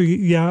 So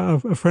yeah,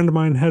 a friend of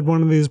mine had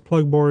one of these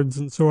plug boards,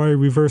 and so I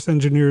reverse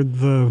engineered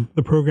the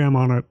program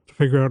on it to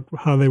figure out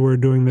how they were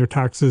doing their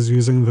taxes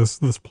using this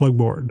plug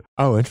board.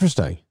 Oh,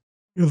 interesting.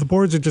 The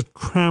boards are just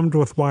crammed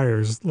with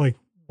wires, like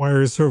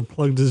wires sort of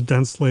plugged as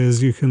densely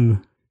as you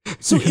can.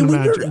 So you can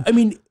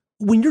imagine.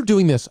 When you're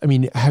doing this,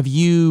 have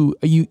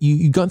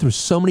you've gone through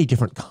so many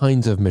different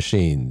kinds of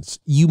machines.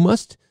 You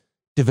must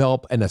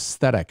develop an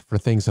aesthetic for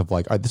things of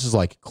like, this is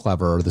like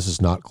clever, or this is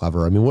not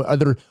clever. Are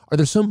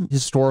there some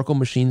historical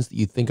machines that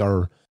you think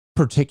are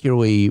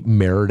particularly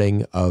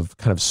meriting of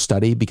kind of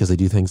study because they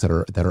do things that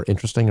are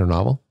interesting or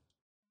novel?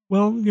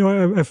 Well,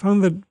 I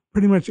found that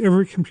pretty much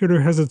every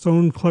computer has its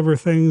own clever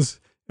things.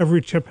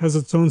 Every chip has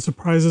its own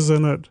surprises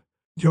in it.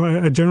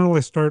 I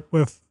generally start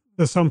with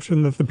the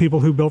assumption that the people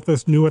who built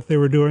this knew what they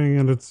were doing,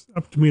 and it's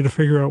up to me to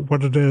figure out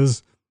what it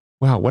is.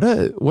 Wow, what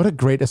a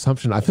great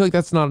assumption. I feel like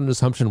that's not an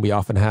assumption we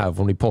often have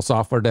when we pull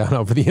software down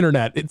over the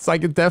internet. It's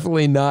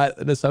definitely not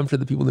an assumption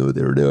that people knew what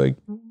they were doing.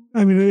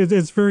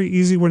 It's very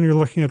easy when you're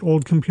looking at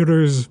old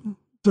computers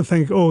to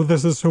think, oh,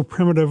 this is so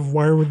primitive.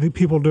 Why were the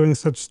people doing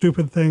such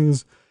stupid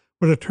things?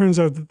 But it turns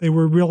out that they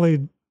were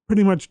really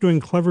pretty much doing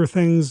clever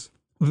things.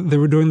 They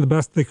were doing the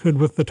best they could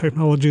with the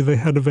technology they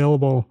had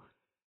available.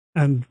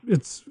 And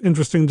it's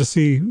interesting to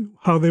see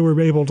how they were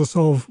able to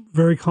solve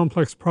very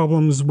complex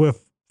problems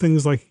with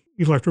things like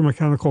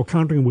electromechanical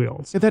counting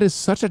wheels. That is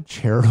such a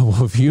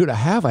charitable view to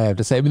have, I have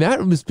to say. That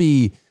must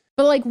be...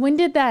 But when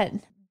did that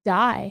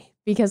die?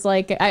 Because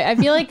I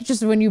feel like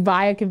just when you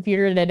buy a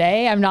computer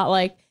today, I'm not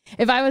like,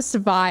 if I was to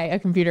buy a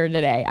computer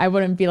today, I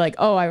wouldn't be like,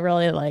 oh, I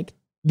really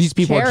these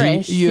people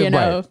cherish,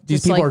 right.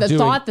 These people the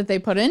thought that they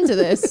put into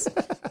this.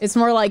 It's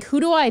more like, who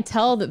do I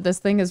tell that this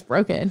thing is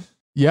broken?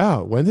 Yeah.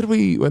 When did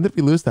we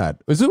lose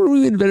that? Was it when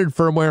we invented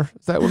firmware?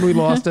 Is that when we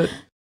lost it?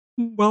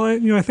 Well, I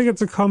think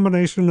it's a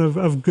combination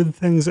of good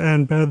things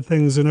and bad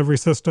things in every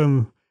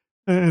system.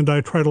 And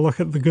I try to look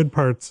at the good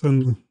parts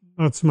and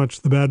not so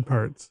much the bad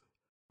parts.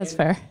 That's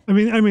fair. Old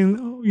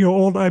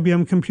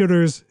IBM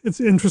computers, it's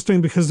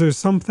interesting because there's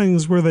some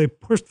things where they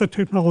pushed the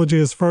technology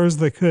as far as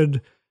they could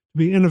to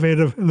be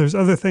innovative. And there's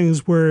other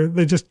things where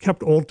they just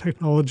kept old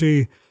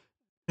technology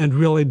and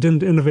really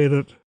didn't innovate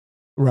it.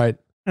 Right.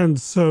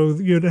 And so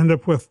you'd end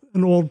up with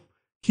an old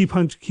key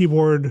punch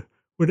keyboard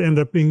would end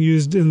up being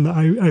used in the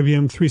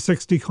IBM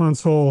 360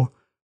 console,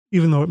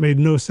 even though it made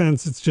no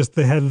sense. It's just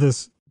they had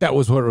this. That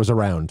was what was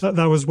around.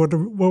 That was what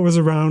was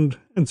around.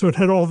 And so it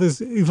had all these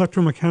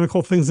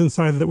electromechanical things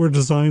inside that were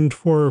designed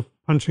for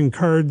punching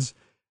cards.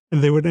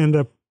 And they would end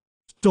up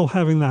still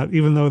having that,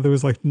 even though there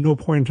was no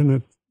point in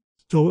it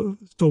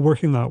still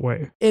working that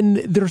way. And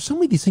there are so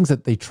many of these things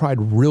that they tried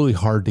really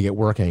hard to get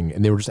working,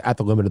 and they were just at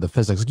the limit of the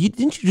physics. Like,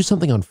 didn't you do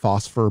something on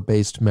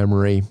phosphor-based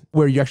memory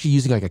where you're actually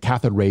using like a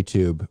cathode ray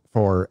tube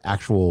for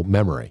actual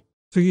memory?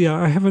 So yeah,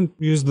 I haven't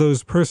used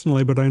those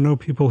personally, but I know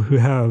people who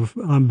have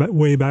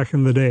way back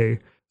in the day.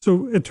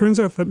 So it turns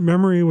out that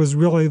memory was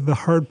really the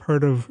hard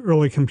part of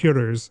early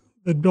computers.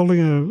 That building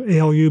an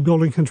ALU,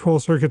 building control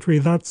circuitry,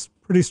 that's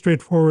pretty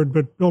straightforward,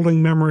 but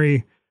building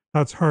memory,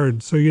 that's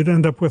hard. So you'd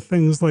end up with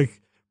things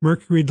like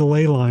mercury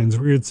delay lines,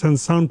 where you'd send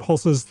sound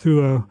pulses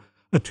through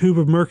a tube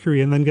of mercury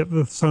and then get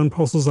the sound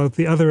pulses out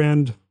the other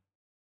end,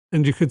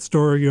 and you could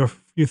store a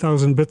few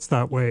thousand bits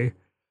that way.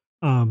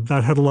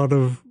 That had a lot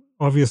of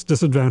obvious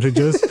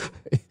disadvantages.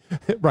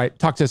 Right.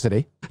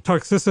 Toxicity.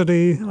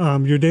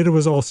 Your data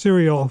was all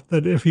serial,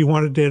 that if you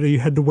wanted data, you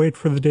had to wait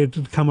for the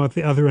data to come out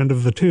the other end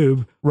of the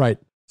tube. Right.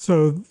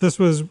 So this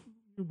was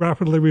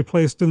rapidly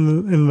replaced in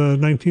the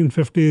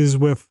 1950s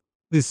with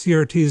these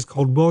CRTs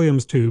called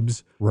Williams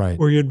tubes, Right.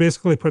 where you'd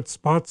basically put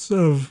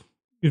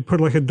you'd put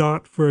like a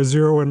dot for a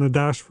 0 and a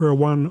dash for a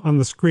 1 on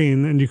the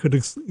screen, and you could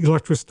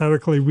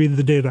electrostatically read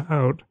the data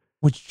out.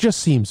 Which just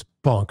seems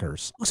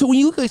bonkers. So when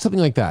you look at something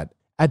like that,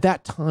 at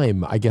that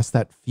time, I guess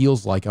that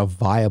feels like a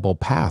viable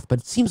path, but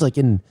it seems like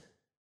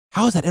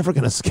how is that ever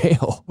going to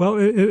scale? Well,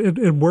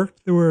 it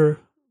worked.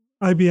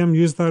 IBM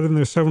used that in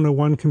their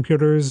 701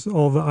 computers.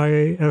 All the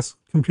IAS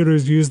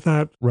computers used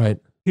that. Right.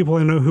 People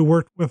I know who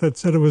worked with it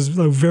said it was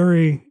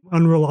very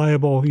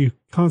unreliable. You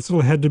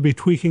constantly had to be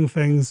tweaking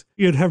things.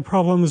 You'd have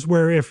problems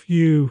where if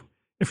you're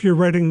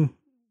writing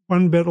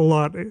one bit a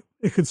lot,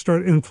 it could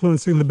start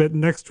influencing the bit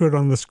next to it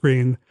on the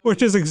screen,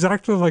 which is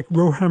exactly like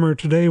rowhammer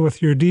today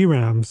with your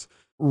DRAMs.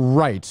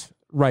 Right.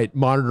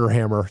 Monitor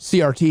hammer,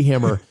 CRT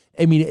hammer.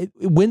 I mean,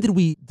 when did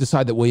we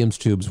decide that Williams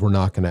tubes were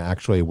not going to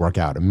actually work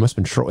out? It must have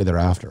been shortly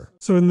thereafter.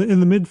 So in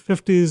the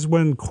mid-50s,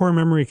 when core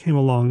memory came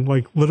along,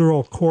 like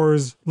literal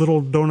cores,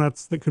 little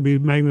donuts that could be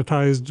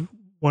magnetized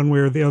one way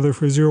or the other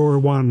for 0 or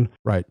 1.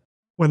 Right.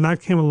 When that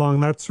came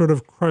along, that sort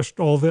of crushed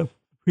all the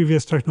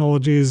previous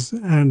technologies,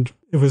 and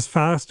it was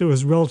fast. It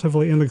was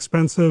relatively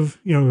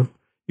inexpensive. You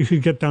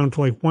could get down to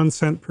like 1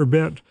 cent per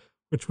bit,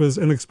 which was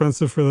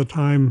inexpensive for the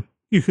time.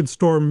 You could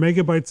store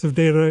megabytes of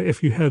data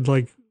if you had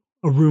like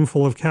a room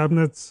full of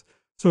cabinets.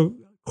 So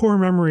core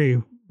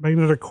memory,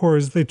 magnetic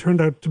cores, they turned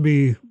out to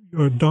be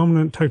a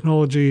dominant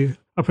technology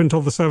up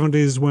until the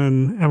 70s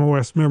when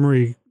MOS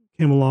memory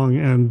came along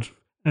and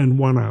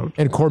won out.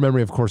 And core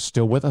memory, of course,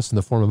 still with us in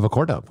the form of a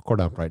core dump,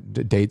 right?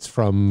 Dates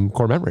from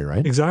core memory,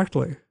 right?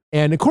 Exactly.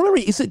 And core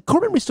memory, is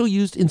core memory still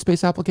used in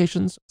space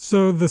applications?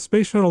 So the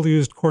space shuttle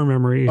used core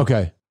memory.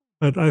 Okay.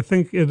 But I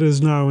think it is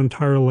now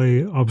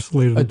entirely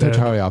obsolete.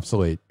 Entirely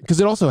obsolete. Because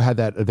it also had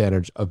that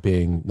advantage of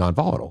being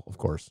non-volatile, of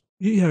course.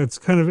 Yeah, it's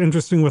kind of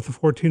interesting with the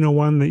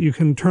 1401 that you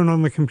can turn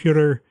on the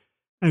computer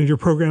and your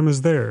program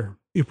is there.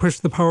 You push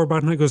the power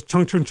button, it goes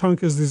chunk, chunk,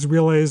 chunk as these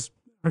relays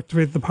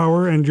activate the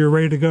power, and you're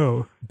ready to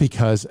go.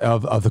 Because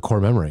of the core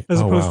memory.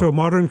 As opposed to a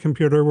modern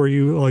computer where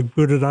you like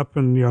boot it up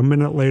and a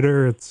minute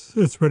later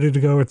it's ready to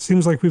go. It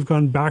seems like we've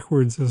gone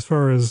backwards as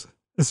far as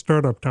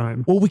startup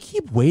time. Well, we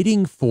keep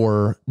waiting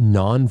for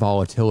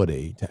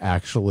non-volatility to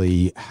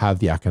actually have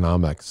the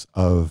economics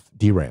of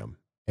DRAM.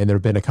 And there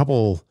have been a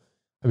couple,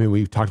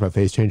 we've talked about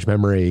phase change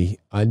memory,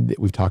 and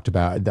we've talked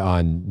about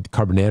on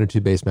carbon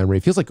nanotube-based memory.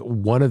 It feels like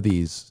one of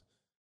these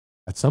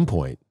at some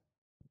point.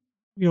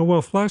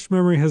 Well, flash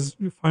memory has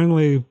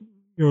finally,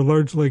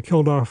 largely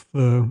killed off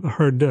the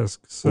hard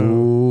disk. So.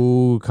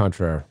 Ooh,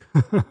 contraire.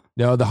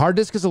 No, the hard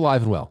disk is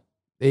alive and well.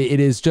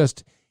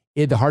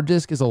 The hard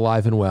disk is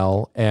alive and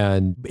well,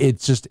 and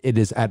it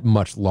is at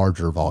much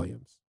larger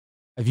volumes.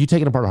 Have you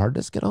taken apart a hard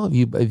disk at all?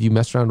 Have you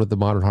messed around with the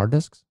modern hard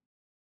disks?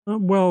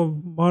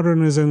 Well,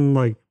 modern is in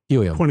like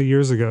helium. 20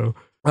 years ago.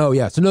 Oh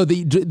yeah. So no,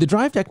 the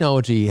drive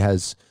technology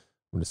has,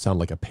 I'm going to sound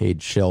like a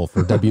paid shill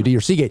for WD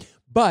or Seagate,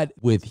 but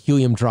with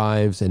helium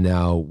drives and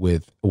now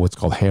with what's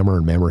called hammer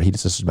and memory, heat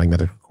assisted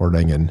magnetic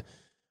recording and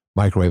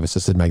microwave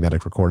assisted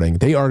magnetic recording,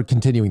 they are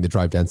continuing to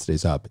drive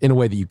densities up in a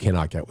way that you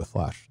cannot get with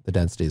flash. The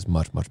density is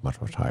much, much, much,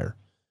 much higher.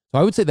 So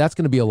I would say that's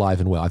going to be alive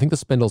and well. I think the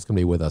spindle is going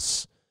to be with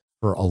us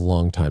for a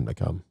long time to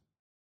come.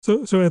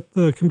 So at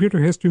the Computer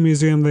History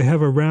Museum, they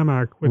have a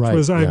RAMAC, which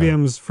was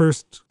IBM's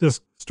first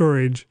disk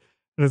storage.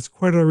 And it's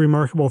quite a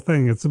remarkable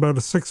thing. It's about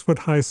a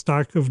 6-foot-high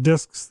stack of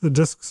disks. The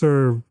disks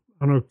are,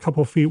 a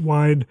couple feet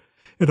wide.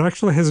 It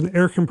actually has an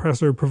air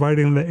compressor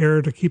providing the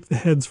air to keep the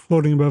heads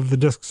floating above the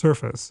disk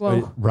surface.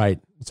 Whoa. Right.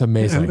 It's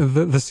amazing. And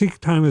the seek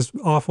time is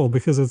awful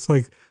because it's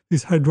like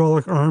these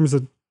hydraulic arms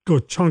that go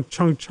chunk,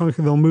 chunk, chunk,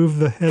 and they'll move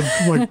the head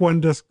from like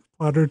one disk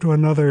platter to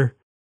another.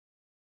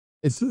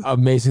 It's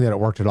amazing that it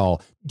worked at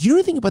all. Do you know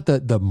anything about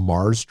the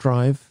Mars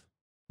drive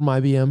from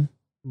IBM?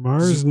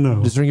 Mars?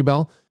 No. Does it ring a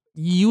bell?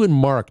 You and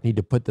Mark need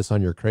to put this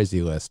on your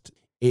crazy list.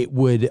 It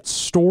would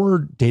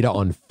store data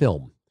on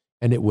film,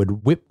 and it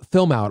would whip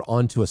film out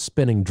onto a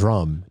spinning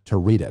drum to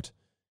read it.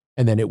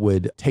 And then it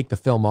would take the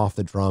film off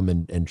the drum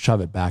and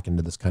shove it back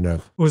into this kind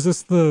of... Was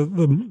this the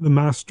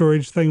mass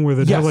storage thing where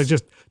they have like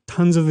just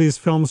tons of these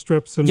film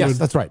strips? And yes,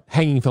 that's right.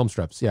 Hanging film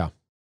strips, yeah.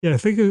 Yeah, I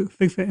think the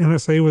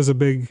NSA was a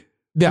big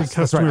Yes,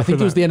 that's right. I think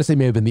it was the NSA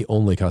may have been the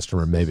only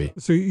customer, maybe.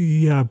 So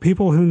yeah,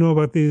 people who know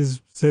about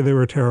these say they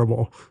were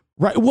terrible.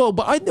 Right. Well,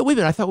 but wait a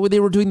minute. I thought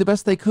they were doing the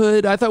best they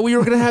could. I thought we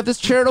were going to have this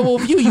charitable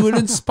view. You had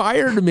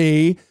inspired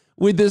me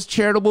with this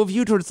charitable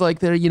view towards like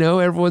there,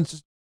 everyone's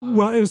just.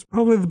 Well, it was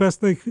probably the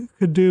best they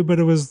could do, but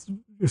it was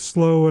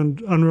slow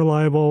and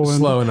unreliable.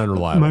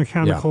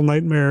 Mechanical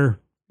nightmare,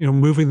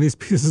 moving these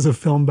pieces of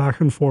film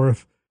back and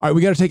forth. All right,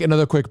 we got to take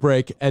another quick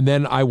break, and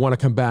then I want to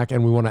come back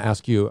and we want to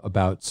ask you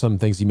about some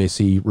things you may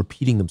see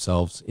repeating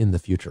themselves in the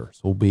future.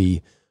 So we'll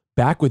be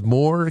back with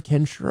more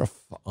Ken Shirriff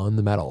on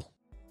the Metal.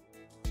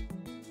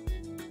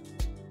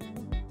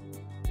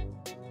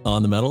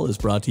 On the Metal is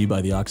brought to you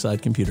by the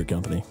Oxide Computer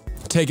Company.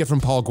 Take it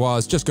from Paul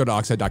Guaz. Just go to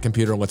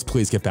oxide.computer and let's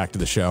please get back to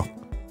the show.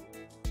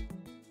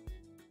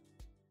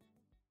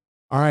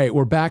 All right,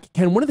 we're back.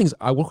 Ken, one of the things,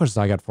 one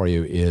question I got for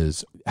you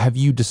is, have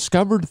you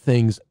discovered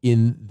things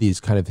in these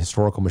kind of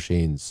historical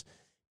machines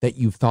that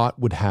you thought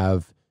would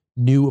have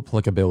new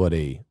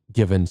applicability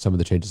given some of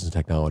the changes in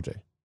technology?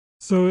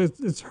 So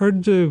it's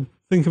hard to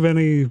think of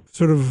any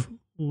sort of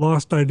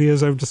lost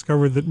ideas I've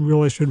discovered that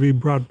really should be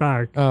brought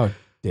back. Oh,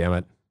 damn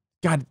it.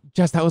 God,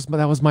 Jess, that was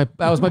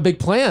my big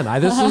plan. I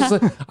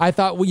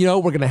thought,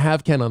 we're going to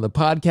have Ken on the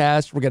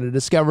podcast. We're going to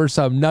discover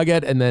some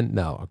nugget, and then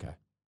no, okay.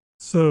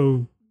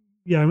 So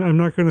yeah, I'm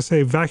not going to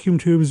say vacuum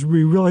tubes.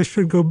 We really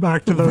should go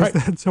back to those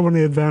that had so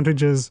many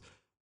advantages.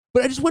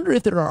 But I just wonder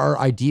if there are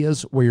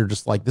ideas where you're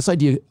just like, this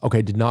idea,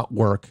 okay, did not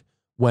work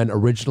when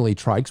originally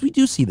tried. Because we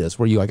do see this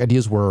where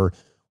ideas were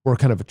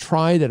kind of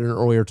tried at an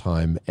earlier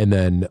time, and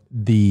then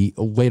the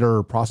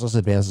later process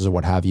advances or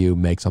what have you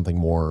make something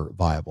more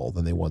viable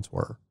than they once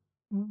were.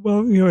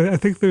 Well, I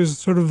think there's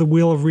sort of the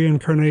wheel of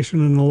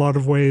reincarnation in a lot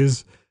of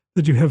ways,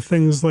 that you have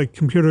things like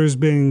computers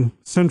being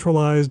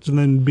centralized and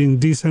then being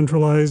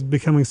decentralized,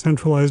 becoming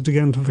centralized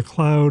again to the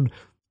cloud.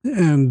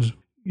 And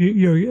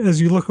as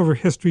you look over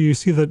history, you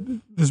see that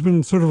there's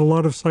been sort of a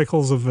lot of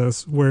cycles of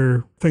this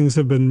where things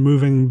have been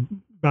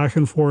moving back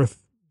and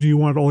forth. Do you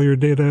want all your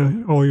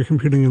data, all your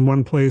computing in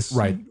one place?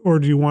 Right. Or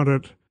do you want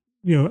it,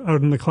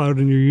 out in the cloud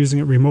and you're using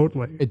it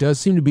remotely? It does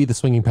seem to be the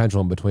swinging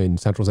pendulum between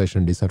centralization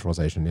and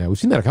decentralization. Yeah, we've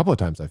seen that a couple of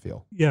times, I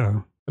feel.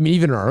 Yeah. I mean,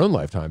 even in our own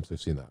lifetimes, we've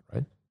seen that,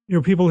 right?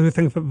 People who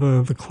think that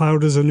the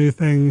cloud is a new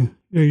thing,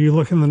 you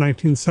look in the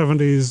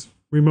 1970s,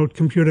 remote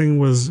computing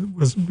was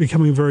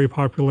becoming very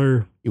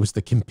popular. It was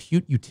the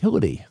compute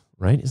utility,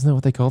 right? Isn't that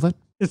what they called it?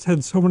 It's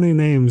had so many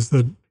names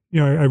that,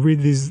 I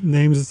read these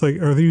names, it's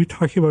like, are you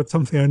talking about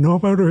something I know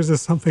about, or is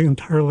this something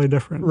entirely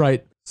different?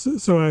 Right.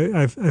 So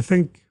I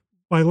think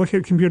by looking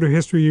at computer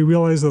history, you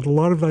realize that a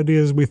lot of the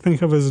ideas we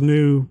think of as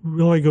new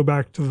really go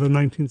back to the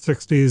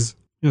 1960s.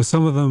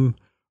 Some of them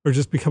are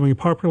just becoming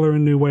popular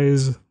in new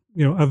ways.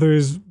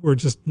 Others were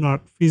just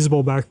not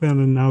feasible back then,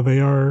 and now they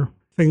are.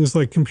 Things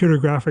like computer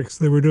graphics,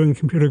 they were doing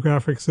computer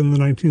graphics in the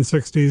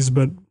 1960s,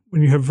 but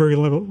when you have very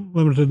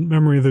limited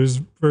memory, there's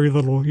very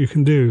little you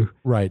can do.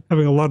 Right.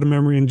 Having a lot of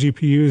memory in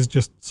GPUs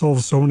just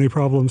solves so many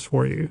problems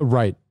for you.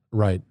 Right.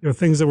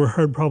 Things that were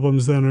hard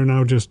problems then are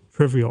now just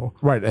trivial.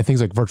 Right. And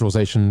things like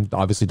virtualization,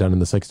 obviously done in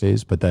the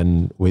 60s, but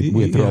then we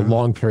went through a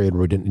long period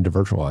where we didn't need to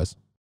virtualize.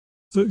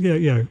 So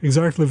yeah,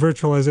 exactly.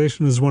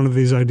 Virtualization is one of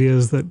these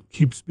ideas that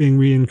keeps being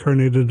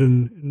reincarnated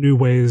in new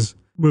ways,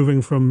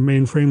 moving from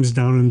mainframes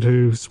down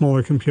into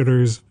smaller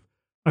computers.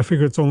 I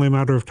figure it's only a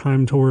matter of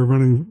time till we're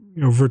running,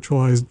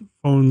 virtualized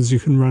phones. You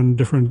can run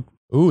different.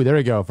 Ooh, there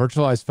you go.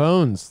 Virtualized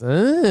phones. You heard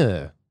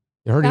it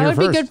here That would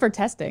first. be good for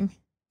testing.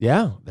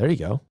 Yeah, there you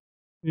go.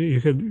 You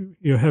could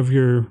have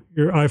your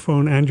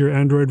iPhone and your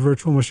Android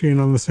virtual machine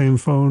on the same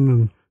phone,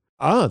 and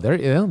oh, there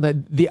you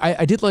go.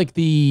 I did like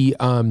the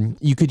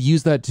you could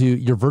use that to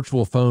your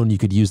virtual phone. You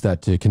could use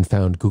that to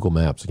confound Google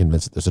Maps to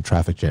convince it there's a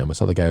traffic jam. I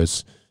saw the guy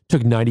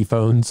took 90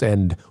 phones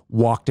and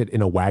walked it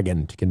in a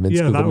wagon to convince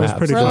Google Maps. Yeah, that was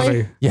pretty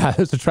funny. Yeah,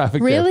 there's a traffic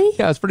jam. Really?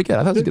 Yeah, it's pretty good.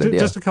 I thought it was a good idea.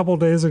 Just a couple of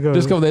days ago.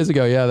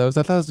 Yeah, I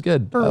thought it was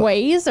good. For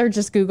Waze or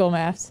just Google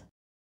Maps?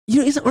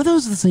 Are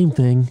those the same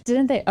thing?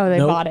 Didn't they? Oh, they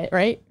Nope. bought it,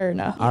 right? Or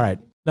no? All right.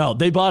 No,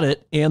 they bought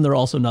it, and they're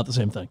also not the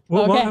same thing.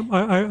 Well, Okay.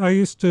 I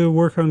used to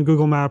work on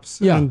Google Maps,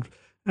 Yeah.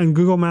 and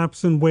Google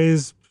Maps and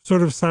Waze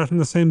sort of sat in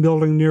the same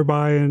building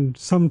nearby and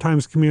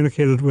sometimes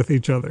communicated with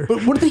each other.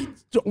 But weren't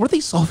they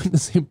solving the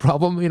same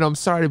problem? I'm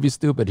sorry to be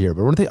stupid here,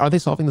 but are they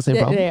solving the same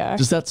problem? They are.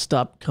 Does that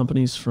stop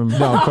companies from?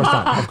 No, of course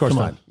not. Of course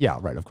Come not. on. Yeah,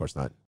 right. Of course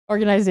not.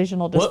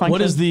 Organizational dysfunction.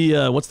 What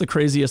is what's the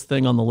craziest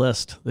thing on the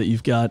list that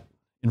you've got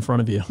in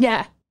front of you?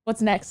 Yeah.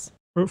 What's next?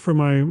 For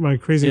my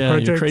crazy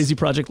project. Your crazy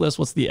project list.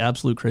 What's the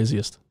absolute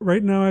craziest?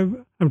 Right now,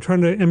 I'm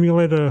trying to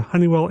emulate a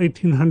Honeywell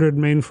 1800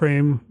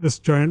 mainframe, this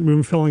giant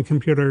room-filling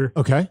computer.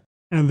 Okay.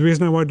 And the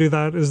reason I want to do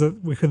that is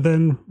that we could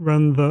then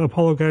run the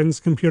Apollo Guidance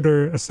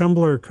Computer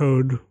assembler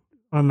code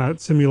on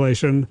that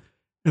simulation,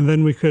 and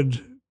then we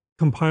could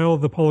compile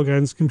the Apollo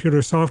Guidance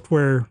Computer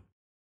software.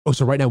 Oh,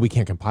 so right now we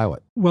can't compile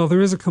it. Well, there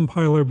is a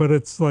compiler, but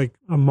it's like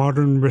a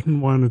modern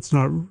written one. It's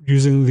not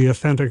using the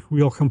authentic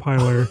real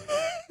compiler.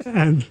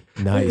 And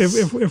Nice.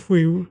 if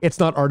we... It's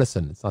not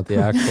artisan. It's not the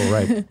actual,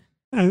 right.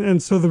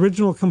 And so the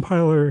original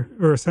compiler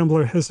or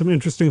assembler has some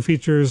interesting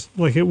features,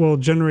 like it will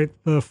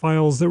generate the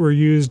files that were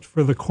used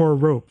for the core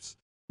ropes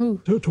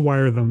to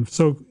wire them.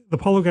 So the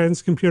Apollo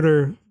guidance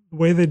computer, the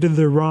way they did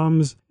their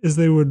ROMs is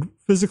they would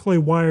physically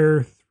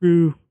wire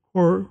through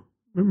core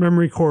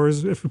memory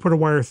cores. If you put a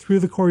wire through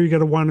the core, you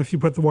get a 1. If you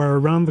put the wire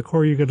around the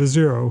core, you get a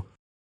 0.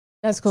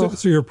 That's cool.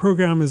 So your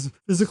program is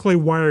physically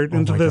wired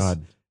into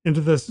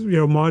this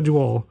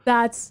module.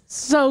 That's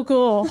so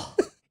cool.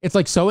 It's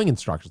like sewing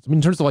instructions. I mean,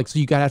 in terms of like, so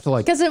you gotta have to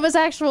like, because it was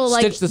actual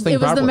like stitch this thing it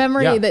was properly. the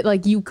memory that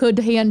like you could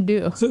hand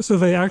do. So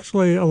they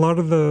actually, a lot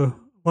of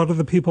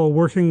the people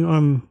working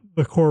on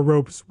the core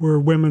ropes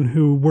were women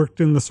who worked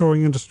in the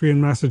sewing industry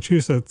in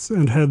Massachusetts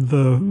and had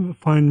the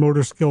fine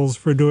motor skills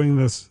for doing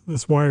this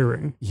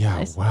wiring. Yeah,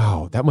 nice.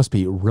 Wow, that must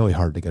be really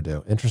hard to go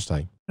do.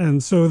 Interesting.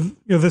 And so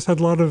this had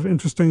a lot of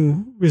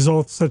interesting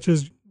results, such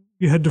as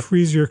you had to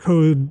freeze your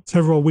code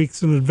several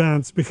weeks in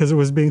advance because it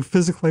was being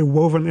physically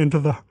woven into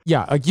the...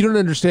 Yeah, like you don't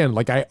understand.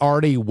 Like I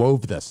already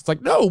wove this. It's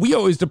like, no, we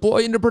always deploy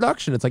into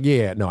production. It's like,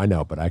 yeah, no, I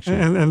know, but actually...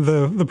 And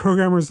the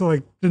programmers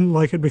didn't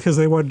like it because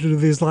they wanted to do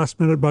these last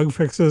minute bug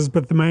fixes,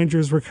 but the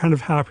managers were kind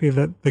of happy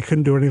that they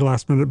couldn't do any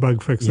last minute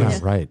bug fixes. Yeah,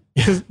 right.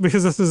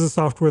 Because this is a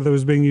software that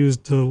was being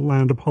used to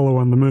land Apollo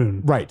on the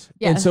moon. Right.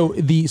 Yeah. And so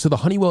the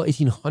Honeywell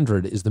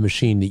 1800 is the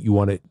machine that you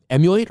want to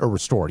emulate or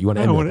restore? You want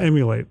to emulate? I want to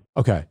emulate.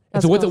 Okay.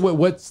 And so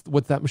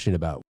what's that machine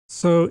about?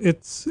 So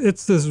it's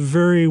this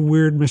very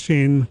weird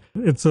machine.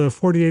 It's a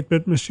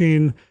 48-bit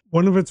machine.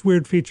 One of its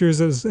weird features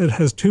is it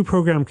has 2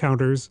 program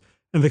counters,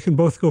 and they can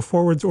both go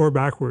forwards or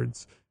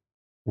backwards.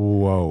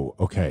 Whoa.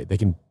 Okay.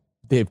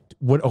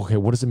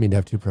 What does it mean to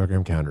have 2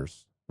 program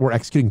counters? We're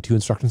executing 2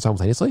 instructions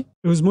simultaneously?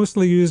 It was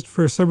mostly used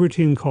for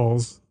subroutine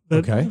calls.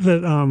 That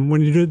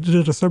when you did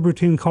a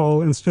subroutine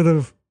call, instead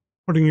of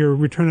putting your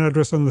return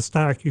address on the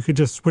stack, you could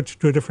just switch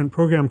to a different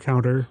program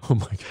counter. Oh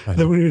my God.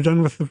 Then when you're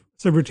done with the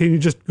subroutine, you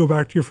just go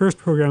back to your first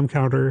program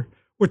counter,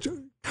 which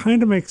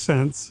kind of makes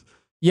sense.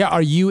 Yeah.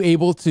 Are you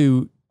able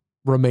to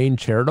remain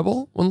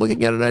charitable when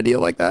looking at an idea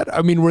like that?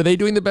 I mean, were they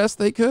doing the best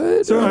they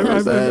could? So I'm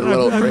a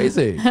little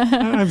crazy.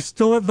 I'm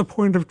still at the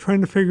point of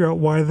trying to figure out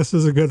why this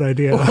is a good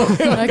idea.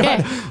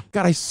 Okay.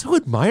 God, I so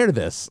admire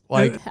this.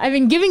 Like, I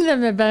mean, giving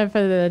them the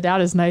benefit of the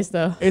doubt is nice,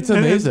 though. It's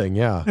amazing,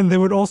 yeah. And they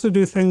would also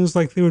do things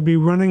like they would be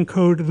running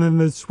code and then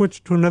they'd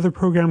switch to another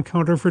program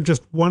counter for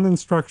just one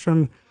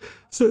instruction.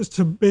 So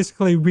to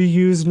basically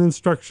reuse an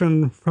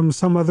instruction from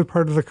some other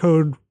part of the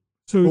code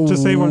to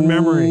save on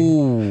memory.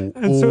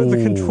 And so the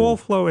control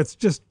flow, it's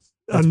just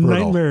a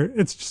nightmare.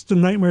 It's just a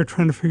nightmare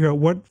trying to figure out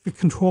what the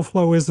control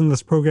flow is in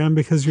this program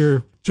because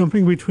you're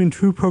jumping between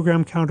 2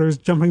 program counters,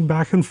 jumping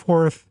back and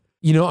forth.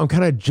 You know, I'm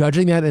kind of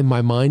judging that in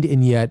my mind,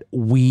 and yet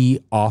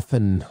we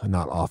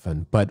not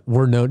often, but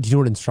we're known. Do you know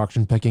what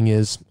instruction picking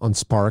is on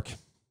Spark?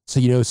 So,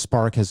 you know,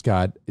 Spark has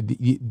got,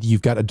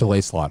 you've got a delay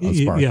slot on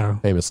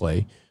Spark,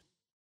 famously.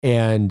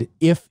 And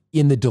if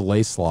in the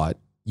delay slot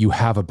you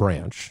have a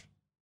branch,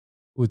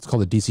 it's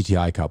called a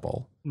DCTI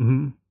couple.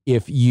 Mm-hmm.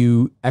 If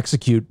you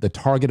execute the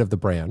target of the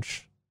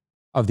branch,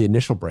 of the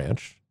initial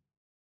branch,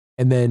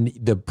 and then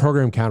the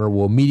program counter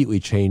will immediately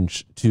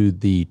change to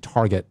the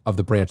target of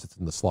the branch that's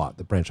in the slot.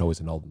 The branch always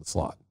annulled in the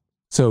slot.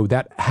 So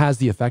that has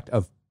the effect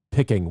of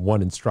picking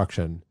one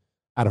instruction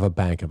out of a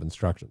bank of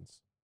instructions.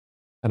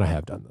 And I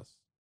have done this.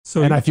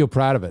 And I feel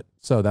proud of it.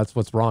 So that's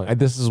what's wrong.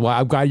 This is why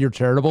I'm glad you're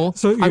charitable.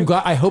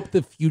 I hope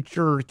the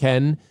future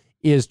Ken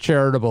is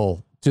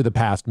charitable to the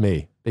past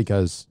me,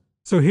 because...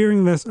 So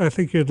hearing this, I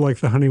think you'd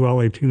like the Honeywell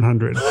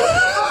 1800.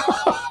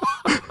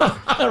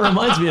 That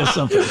reminds me of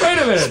something. Wait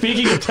a minute.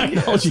 Speaking of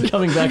technology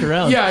coming back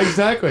around. Yeah,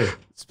 exactly.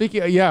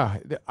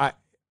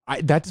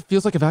 That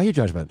feels like a value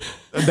judgment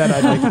that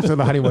I'd like to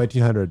the Honeywell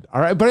 1800. All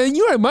right, but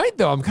I might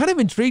though. I'm kind of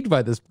intrigued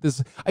by this.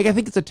 I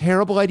think it's a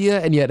terrible idea,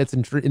 and yet it's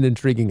an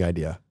intriguing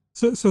idea.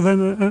 So then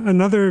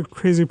another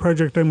crazy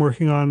project I'm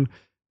working on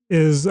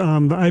is the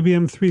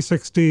IBM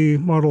 360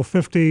 Model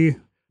 50.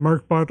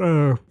 Mark bought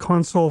a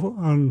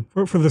console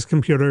for this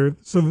computer.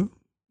 So,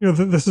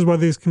 this is why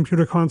these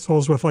computer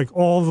consoles with like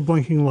all the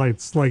blinking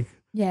lights, like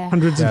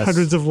hundreds and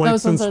hundreds of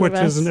lights and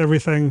switches and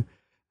everything.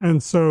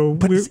 And so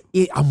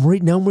I'm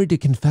ready to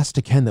confess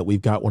to Ken that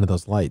we've got one of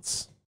those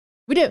lights.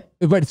 We do.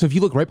 Right. So if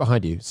you look right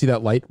behind you, see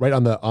that light right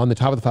on the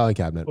top of the filing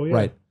cabinet. Oh, yeah.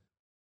 Right.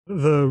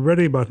 The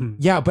ready button.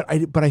 Yeah, but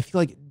I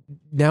feel like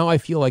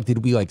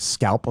did we like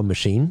scalp a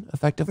machine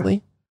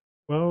effectively?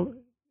 Well,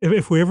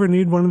 if we ever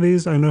need one of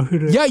these, I know who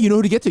to... Yeah, you know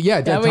who to get to.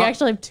 Yeah, we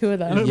actually have 2 of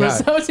them. Yeah.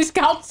 So it's a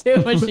scalp 2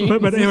 machine.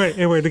 But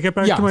anyway, to get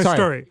back to my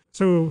story.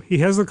 So he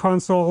has the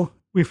console.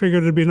 We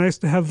figured it'd be nice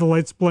to have the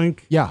lights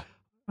blink. Yeah.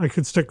 I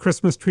could stick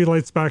Christmas tree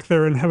lights back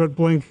there and have it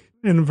blink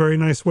in a very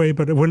nice way,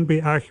 but it wouldn't be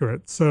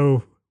accurate.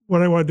 So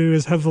what I want to do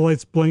is have the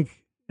lights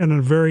blink in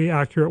a very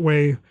accurate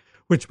way,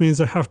 which means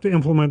I have to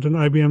implement an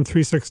IBM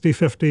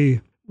 36050,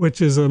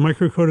 which is a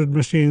microcoded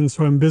machine.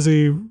 So I'm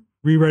busy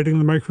rewriting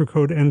the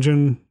microcode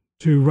engine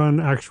to run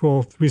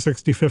actual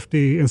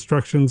 36050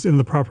 instructions in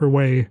the proper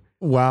way.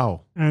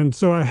 Wow. And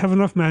so I have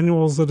enough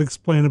manuals that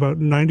explain about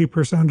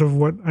 90% of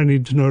what I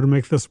need to know to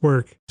make this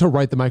work. To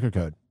write the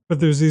microcode. but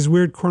there's these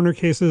weird corner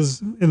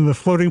cases in the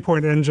floating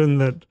point engine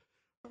that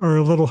are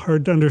a little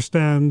hard to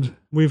understand.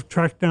 We've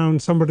tracked down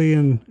somebody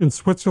in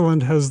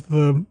Switzerland has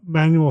the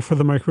manual for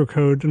the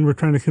microcode, and we're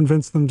trying to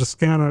convince them to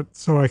scan it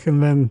so I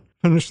can then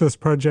finish this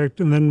project.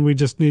 And then we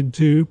just need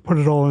to put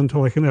it all into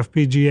like an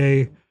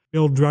FPGA,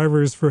 build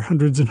drivers for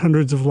hundreds and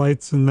hundreds of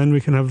lights, and then we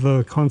can have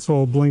the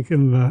console blink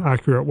in the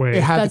accurate way.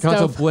 It had That's the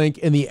console dope. blink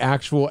in the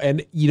actual,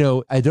 and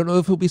I don't know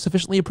if it will be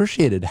sufficiently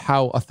appreciated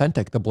how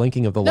authentic the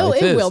blinking of the No,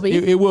 lights it is. will be.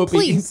 It will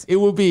Please. be. It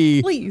will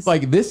be. Please.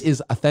 Like, this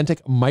is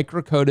authentic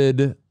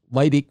microcoded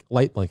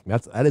light blinking.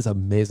 That is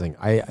amazing.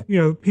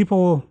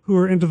 People who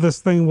are into this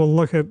thing will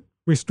look at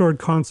restored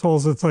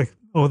consoles. It's like,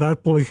 oh,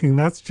 that blinking,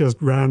 that's just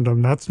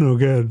random. That's no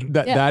good.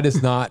 That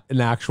is not an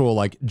actual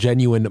like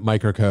genuine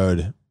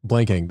microcode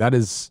blinking.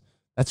 That's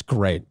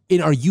great.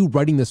 And are you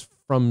writing this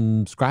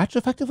from scratch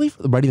effectively?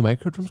 Writing the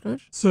microcode from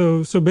scratch?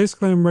 So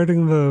basically, I'm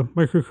writing the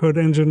microcode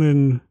engine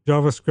in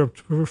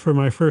JavaScript for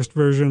my first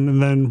version,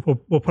 and then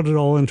we'll put it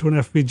all into an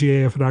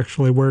FPGA if it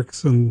actually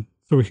works, and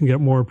so we can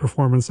get more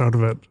performance out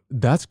of it.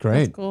 That's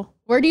great. That's cool.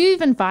 Where do you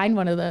even find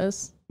one of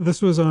those?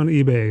 This was on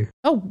eBay.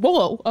 Oh,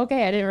 whoa.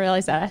 Okay, I didn't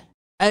realize that.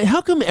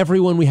 How come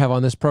everyone we have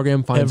on this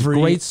program finds Every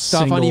great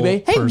stuff on single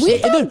eBay? Hey, person. we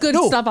found good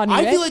stuff on eBay.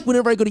 I feel like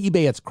whenever I go to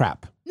eBay, it's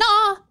crap.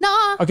 Nah.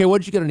 Okay, what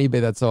did you get on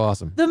eBay that's so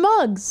awesome? The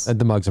mugs. And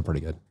the mugs are pretty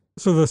good.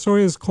 So the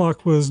Soyuz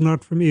clock was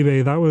not from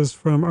eBay. That was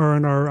from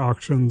R&R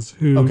Auctions,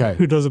 who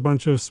does a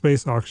bunch of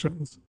space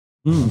auctions.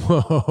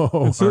 Whoa.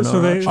 And so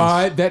they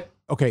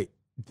okay.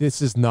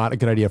 This is not a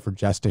good idea for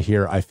Jess to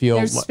hear. I feel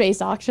There's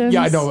space auctions.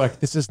 Yeah, I know. Like,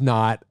 this is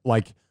not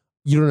like,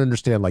 you don't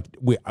understand. Like,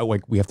 we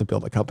have to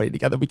build a company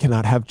together. We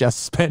cannot have Jess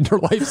spend her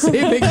life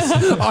savings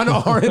on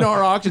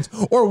R&R auctions,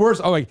 or worse.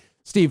 Oh, like,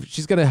 Steve,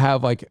 she's gonna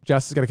have like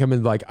Jess is gonna come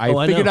in like, I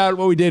figured out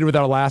what we did with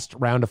our last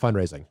round of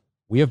fundraising.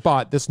 We have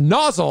bought this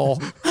nozzle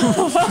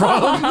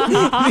from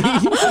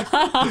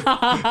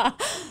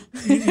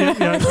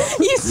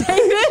You say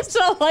this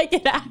so like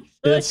it actually.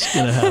 It's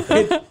gonna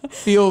happen. It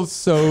feels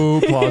so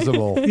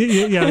plausible.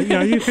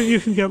 Yeah. You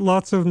can get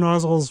lots of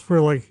nozzles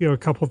for like a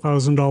couple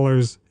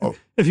 $1,000s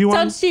if you want.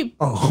 Sounds cheap.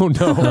 Oh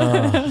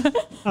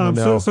no.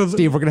 No. So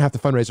Steve, we're gonna have to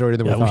fundraise earlier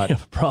than we We thought.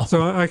 have a problem.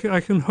 So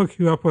I can hook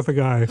you up with a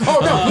guy. Oh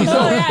no,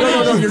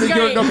 please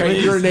no.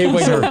 You're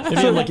enabling her.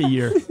 Maybe in like a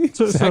year.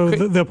 So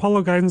the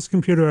Apollo guidance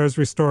computer I was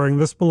restoring,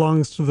 this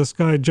belongs to this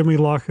guy, Jimmy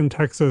Locke in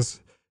Texas,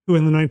 who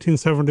in the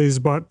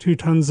 1970s bought 2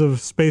 tons of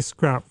space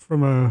scrap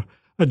from a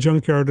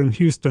junkyard in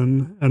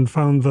Houston and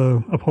found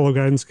the Apollo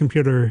guidance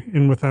computer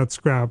in with that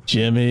scrap.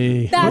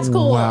 Jimmy. That's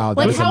cool. Wow, that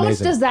like was how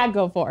amazing. much does that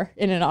go for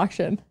in an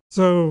auction?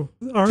 So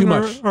Too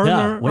much.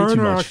 Way too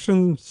much.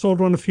 auction sold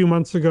one a few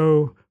months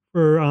ago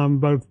for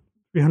about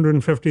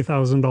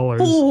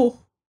 $350,000. Ooh.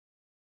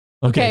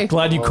 Okay,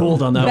 glad you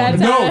cooled on that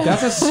That's one. No,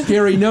 that's a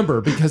scary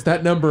number because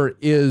that number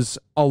is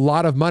a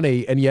lot of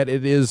money, and yet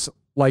it is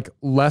like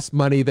less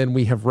money than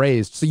we have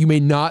raised. So you may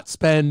not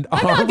spend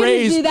I'm our not gonna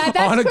raise do that.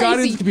 That's on a crazy.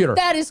 guidance computer.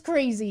 That is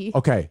crazy.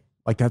 Okay,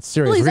 like that's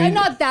serious. Please, We're gonna I'm need-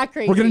 not that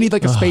crazy. We're gonna need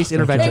like a space If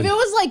intervention. it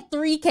was like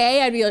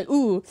 3K, I'd be like,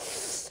 ooh,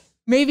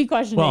 maybe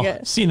questioning Well,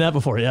 it. seen that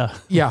before, yeah.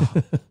 Yeah.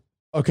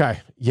 Okay.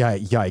 Yeah.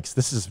 Yikes.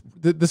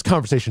 This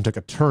conversation took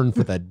a turn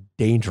for the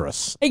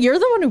dangerous. Hey, you're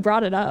the one who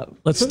brought it up.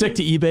 Let's stick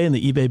to eBay and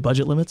the eBay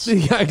budget limits.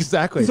 Yeah.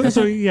 Exactly.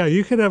 So yeah,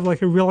 you could have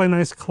like a really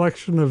nice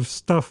collection of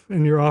stuff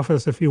in your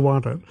office if you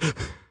want it.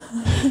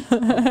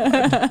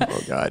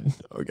 Oh God.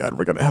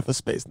 We're gonna have a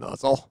space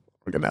nozzle.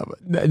 We're gonna have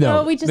it.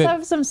 No, we just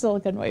have some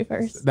silicon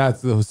wafers.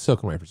 That's those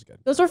silicon wafers again.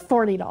 Those were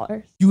 $40.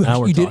 Now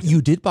we're You talking.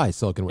 did buy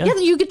silicon wafers.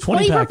 Yeah, you get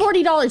 20 for pack.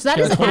 $40. That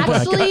is 20 pack.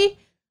 actually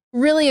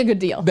really a good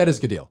deal. That is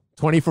a good deal.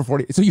 20 for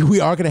 40. So we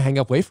are going to hang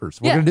up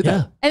wafers. We're Yeah. going to do Yeah.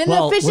 that. And then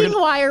Well, the we're fishing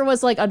gonna- wire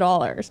was like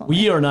 $1 or something.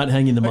 We are not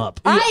hanging them up.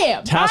 I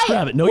am.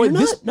 TaskRabbit. No, Wait,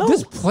 you're this, not. No.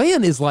 this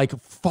plan is like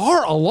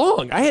far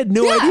along. I had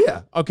no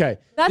idea. Okay.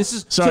 That's- This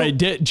is Sorry,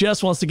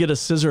 Jess wants to get a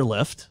scissor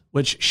lift,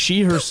 which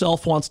she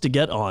herself wants to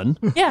get on.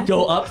 Yeah.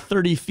 Go up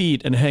 30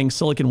 feet and hang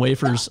silicon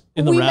wafers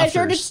in the we rafters.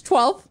 measured it's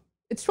 12.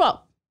 It's 12.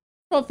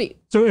 12 feet.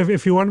 So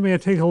if you wanted me to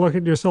take a look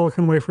at your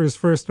silicon wafers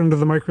first under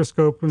the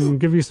microscope and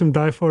give you some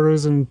dye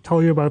photos and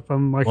tell you about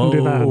them, I can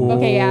do that.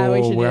 Okay, yeah,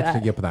 we should do We're actually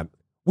that. get with that.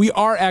 We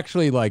are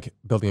actually like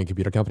building a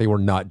computer company. We're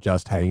not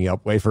just hanging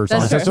up wafers.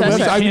 That's on true, systems.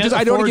 that's true.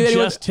 I don't want to give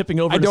anyone, just tipping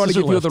over. I don't want to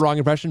give scissor people the lift. wrong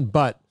impression,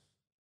 but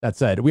that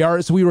said, we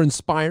were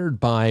inspired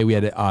by, we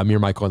had Amir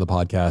Michael on the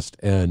podcast,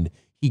 and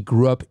he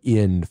grew up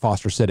in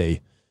Foster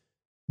City.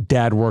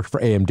 Dad worked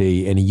for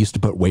AMD, and he used to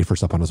put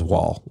wafers up on his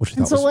wall, which I And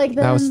thought so, was, like,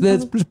 that was then-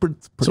 that's pretty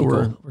So we're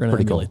cool. gonna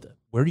Pretty cool. emulate that.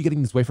 Where are you getting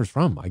these wafers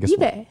from? I guess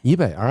eBay.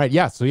 eBay. All right.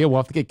 Yeah. So yeah, we'll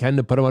have to get Ken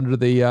to put them under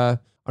the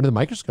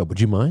microscope. Would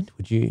you mind?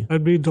 Would you?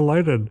 I'd be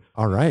delighted.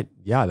 All right.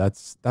 Yeah,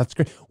 that's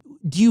great.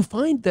 Do you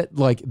find that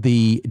like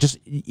just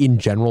in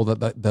general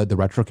that the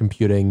retro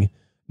computing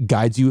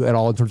guides you at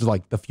all in terms of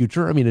like the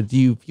future? I mean,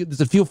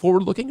 does it feel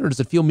forward looking or does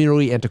it feel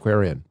merely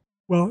antiquarian?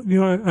 Well,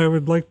 I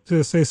would like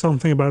to say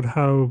something about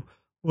how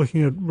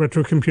looking at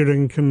retro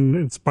computing can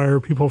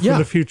inspire people for Yeah.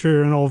 the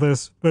future and all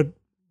this. But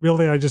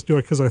Really, I just do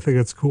it because I think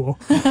it's cool.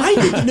 But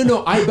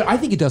I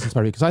think it does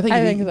inspire me because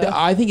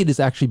I think it has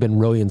actually been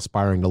really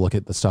inspiring to look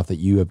at the stuff that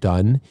you have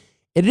done.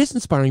 It is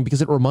inspiring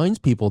because it reminds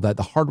people that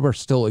the hardware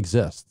still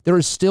exists. There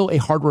is still a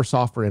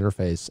hardware-software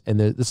interface, and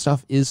the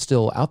stuff is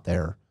still out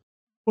there.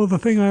 Well, the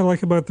thing I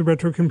like about the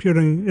retro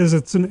computing is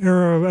it's an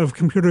era of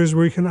computers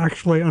where you can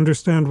actually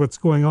understand what's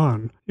going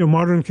on.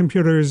 Modern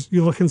computers,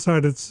 you look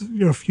inside, it's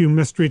a few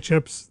mystery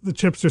chips. The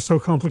chips are so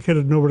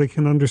complicated, nobody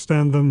can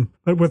understand them.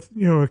 But with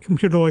a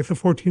computer like the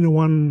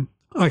 1401,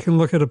 I can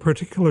look at a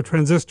particular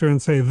transistor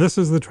and say, this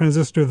is the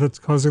transistor that's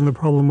causing the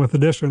problem with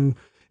addition.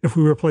 If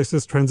we replace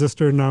this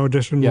transistor, now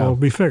addition will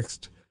be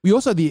fixed. We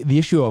also have the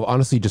issue of,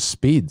 honestly, just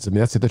speeds. I mean,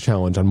 that's the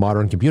challenge on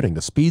modern computing.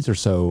 The speeds are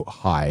so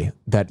high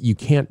that you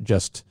can't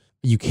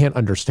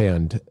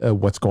understand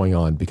what's going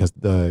on because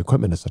the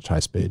equipment is such high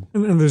speed.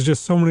 And there's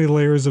just so many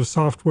layers of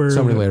software.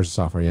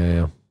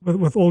 Yeah.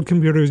 With old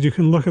computers, you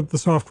can look at the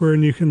software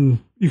and you can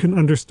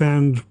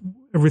understand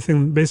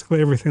basically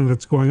everything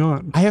that's going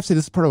on. I have to say,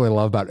 this is part of what I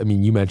love about,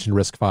 you mentioned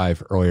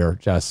RISC-V earlier,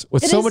 Jess.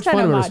 What's so much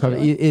fun about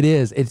RISC-V, it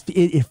is.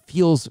 It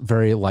feels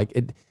very like,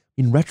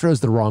 retro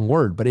is the wrong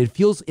word, but it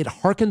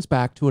harkens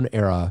back to an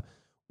era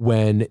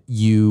when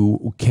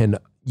you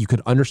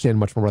could understand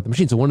much more about the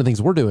machine. So one of the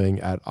things we're doing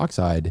at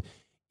Oxide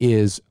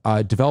is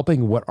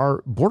developing what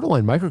are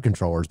borderline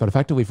microcontrollers, but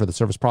effectively for the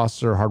service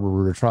processor, hardware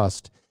root of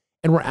trust.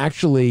 And we're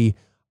actually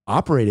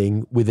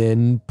operating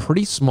within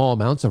pretty small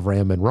amounts of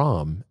RAM and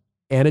ROM.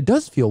 And it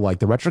does feel like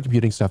the retro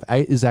computing stuff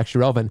is actually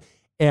relevant.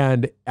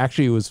 And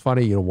actually, it was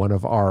funny, one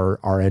of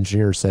our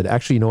engineers said,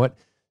 actually, you know what?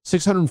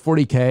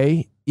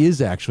 640K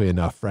is actually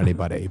enough for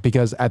anybody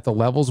because at the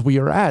levels we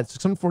are at,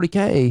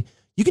 640K,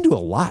 you can do a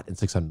lot in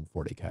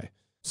 640K.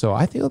 So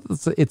I think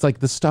it's like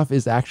this stuff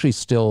is actually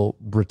still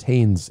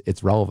retains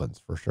its relevance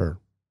for sure.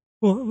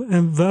 Well,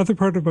 and the other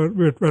part about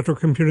retro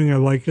computing I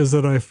like is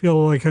that I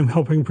feel like I'm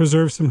helping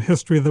preserve some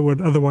history that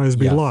would otherwise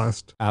be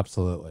lost.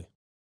 Absolutely.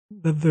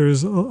 That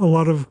there's a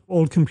lot of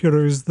old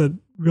computers that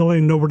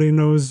really nobody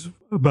knows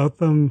about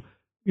them.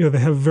 They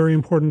have very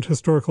important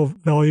historical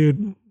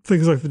value.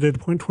 Things like the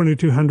Datapoint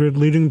 2200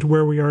 leading to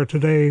where we are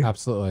today.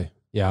 Absolutely.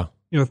 Yeah.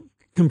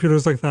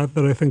 Computers like that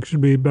I think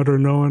should be better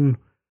known.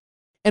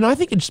 And I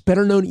think it's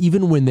better known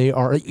even when they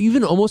are,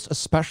 even almost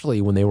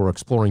especially when they were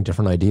exploring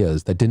different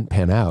ideas that didn't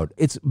pan out.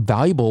 It's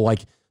valuable,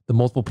 like the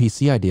multiple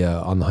PC idea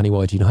on the Honeywell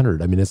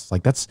 1800.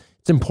 It's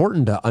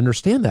important to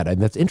understand that, and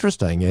that's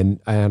interesting. And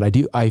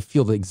I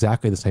feel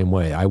exactly the same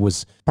way. I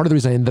was part of the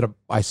reason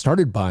I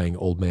started buying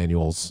old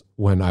manuals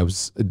when I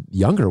was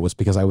younger was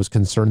because I was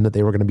concerned that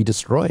they were going to be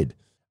destroyed.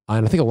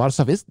 And I think a lot of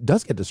stuff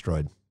does get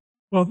destroyed.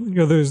 Well,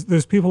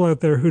 there's people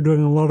out there who are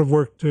doing a lot of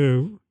work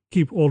to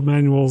keep old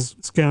manuals,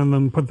 scan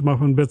them, put them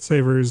up on bit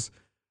savers.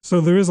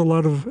 So there is a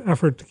lot of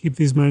effort to keep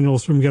these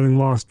manuals from getting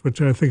lost, which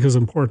I think is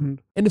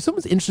important. And if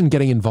someone's interested in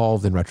getting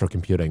involved in retro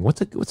computing,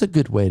 what's a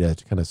good way to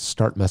kind of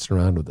start messing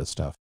around with this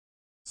stuff?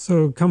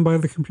 So come by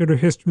the Computer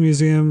History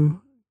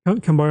Museum.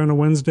 Come by on a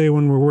Wednesday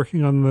when we're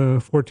working on the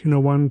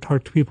 1401.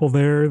 Talk to people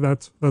there.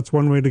 That's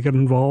one way to get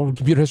involved.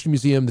 Computer History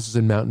Museum. This is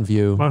in Mountain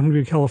View,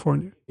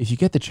 California. If you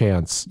get the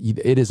chance,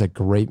 it is a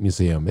great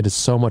museum. It is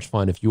so much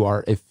fun. If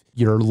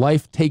your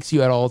life takes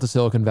you at all to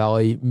Silicon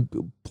Valley,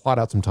 plot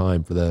out some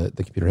time for the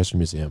Computer History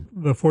Museum.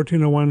 The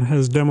 1401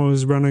 has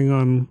demos running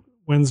on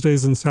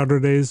Wednesdays and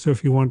Saturdays. So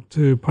if you want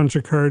to punch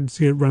a card,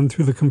 see it run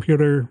through the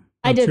computer.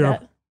 I did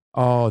that.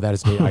 Oh, that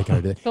is me. I kind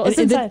of did. Well,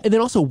 and then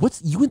also,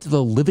 you went to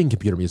the Living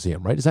Computer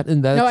Museum, right? Is that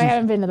in that? No, I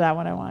haven't been to that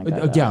one. I want to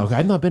go. Yeah, okay.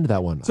 I've not been to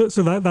that one. So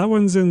that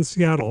one's in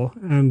Seattle,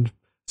 and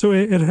so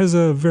it has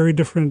a very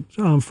different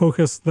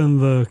focus than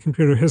the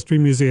Computer History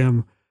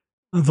Museum.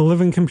 The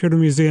Living Computer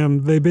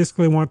Museum, they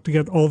basically want to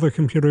get all their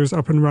computers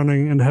up and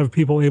running and have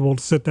people able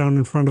to sit down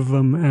in front of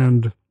them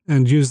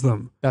and use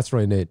them. That's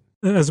really neat.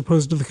 As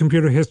opposed to the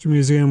Computer History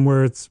Museum,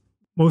 where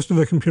most of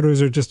the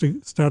computers are just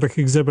static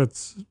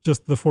exhibits,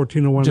 just the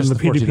 1401 and the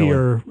PDP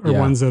are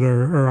ones that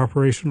are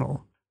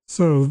operational.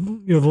 So,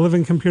 the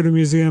Living Computer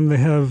Museum, they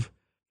have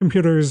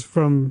computers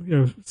from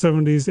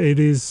 70s,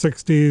 80s,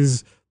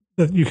 60s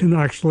that you can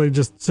actually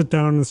just sit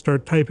down and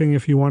start typing.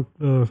 If you want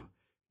the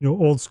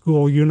old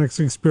school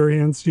Unix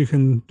experience, you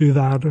can do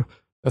that.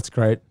 That's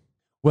great.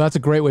 Well, that's a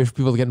great way for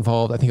people to get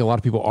involved. I think a lot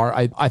of people are.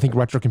 I think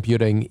retro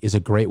computing is a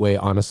great way,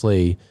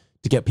 honestly,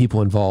 to get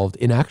people involved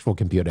in actual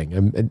computing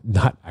and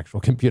not actual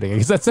computing. I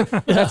guess that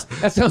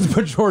sounds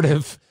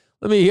pejorative.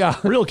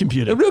 Real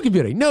computing. Real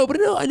computing. No,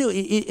 I know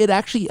it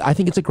actually, I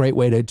think it's a great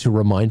way to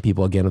remind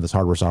people again of this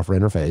hardware software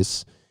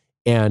interface,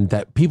 and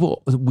that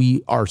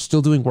we are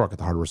still doing work at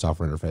the hardware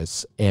software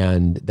interface,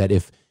 and that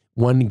if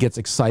one gets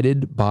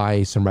excited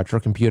by some retro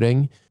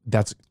computing,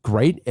 that's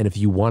great. And if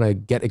you want to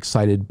get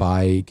excited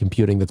by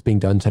computing that's being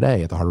done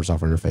today at the hardware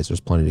software interface, there's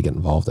plenty to get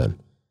involved in.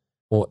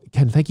 Well,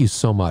 Ken, thank you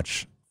so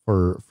much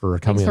for coming.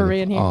 Thanks for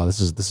being here. Oh, this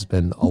has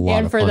been a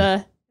lot of fun.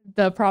 And for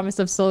the promise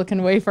of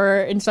silicon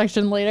wafer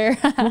instruction later.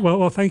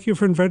 well, thank you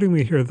for inviting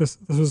me here. This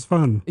was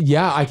fun.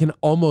 Yeah, I can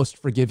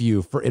almost forgive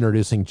you for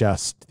introducing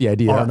Jess to the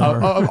idea of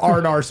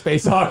R&R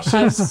space auctions,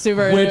 I'm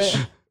super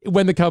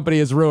when the company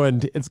is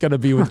ruined, it's going to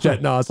be with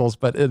jet nozzles,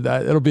 but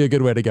it'll be a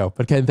good way to go.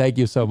 But Ken, thank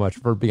you so much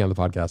for being on the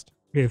podcast.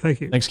 Okay,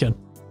 thank you. Thanks, Ken.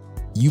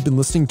 You've been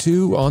listening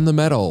to On the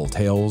Metal,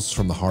 Tales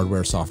from the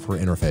Hardware Software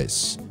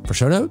Interface. For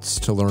show notes,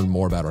 to learn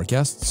more about our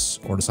guests,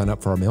 or to sign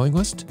up for our mailing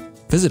list,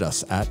 visit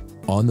us at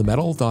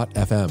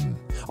onthemetal.fm.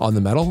 On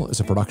the Metal is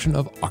a production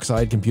of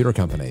Oxide Computer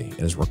Company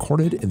and is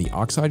recorded in the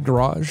Oxide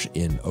Garage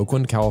in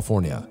Oakland,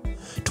 California.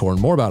 To learn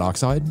more about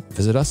Oxide,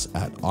 visit us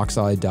at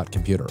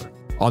oxide.computer.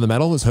 On the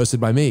Metal is hosted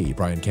by me,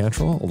 Bryan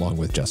Cantrill, along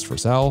with Jess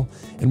Frazelle,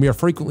 and we are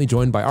frequently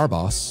joined by our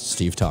boss,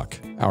 Steve Tuck.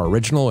 Our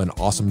original and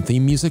awesome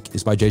theme music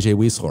is by JJ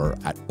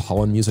Wiesler at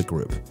Pollen Music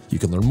Group. You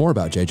can learn more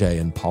about JJ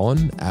and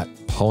Pollen at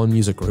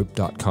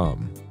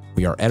pollenmusicgroup.com.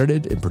 We are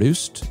edited and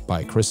produced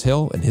by Chris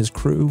Hill and his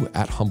crew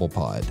at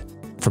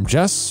HumblePod. From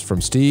Jess, from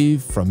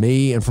Steve, from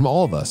me, and from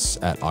all of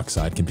us at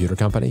Oxide Computer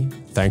Company,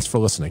 thanks for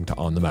listening to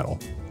On the Metal.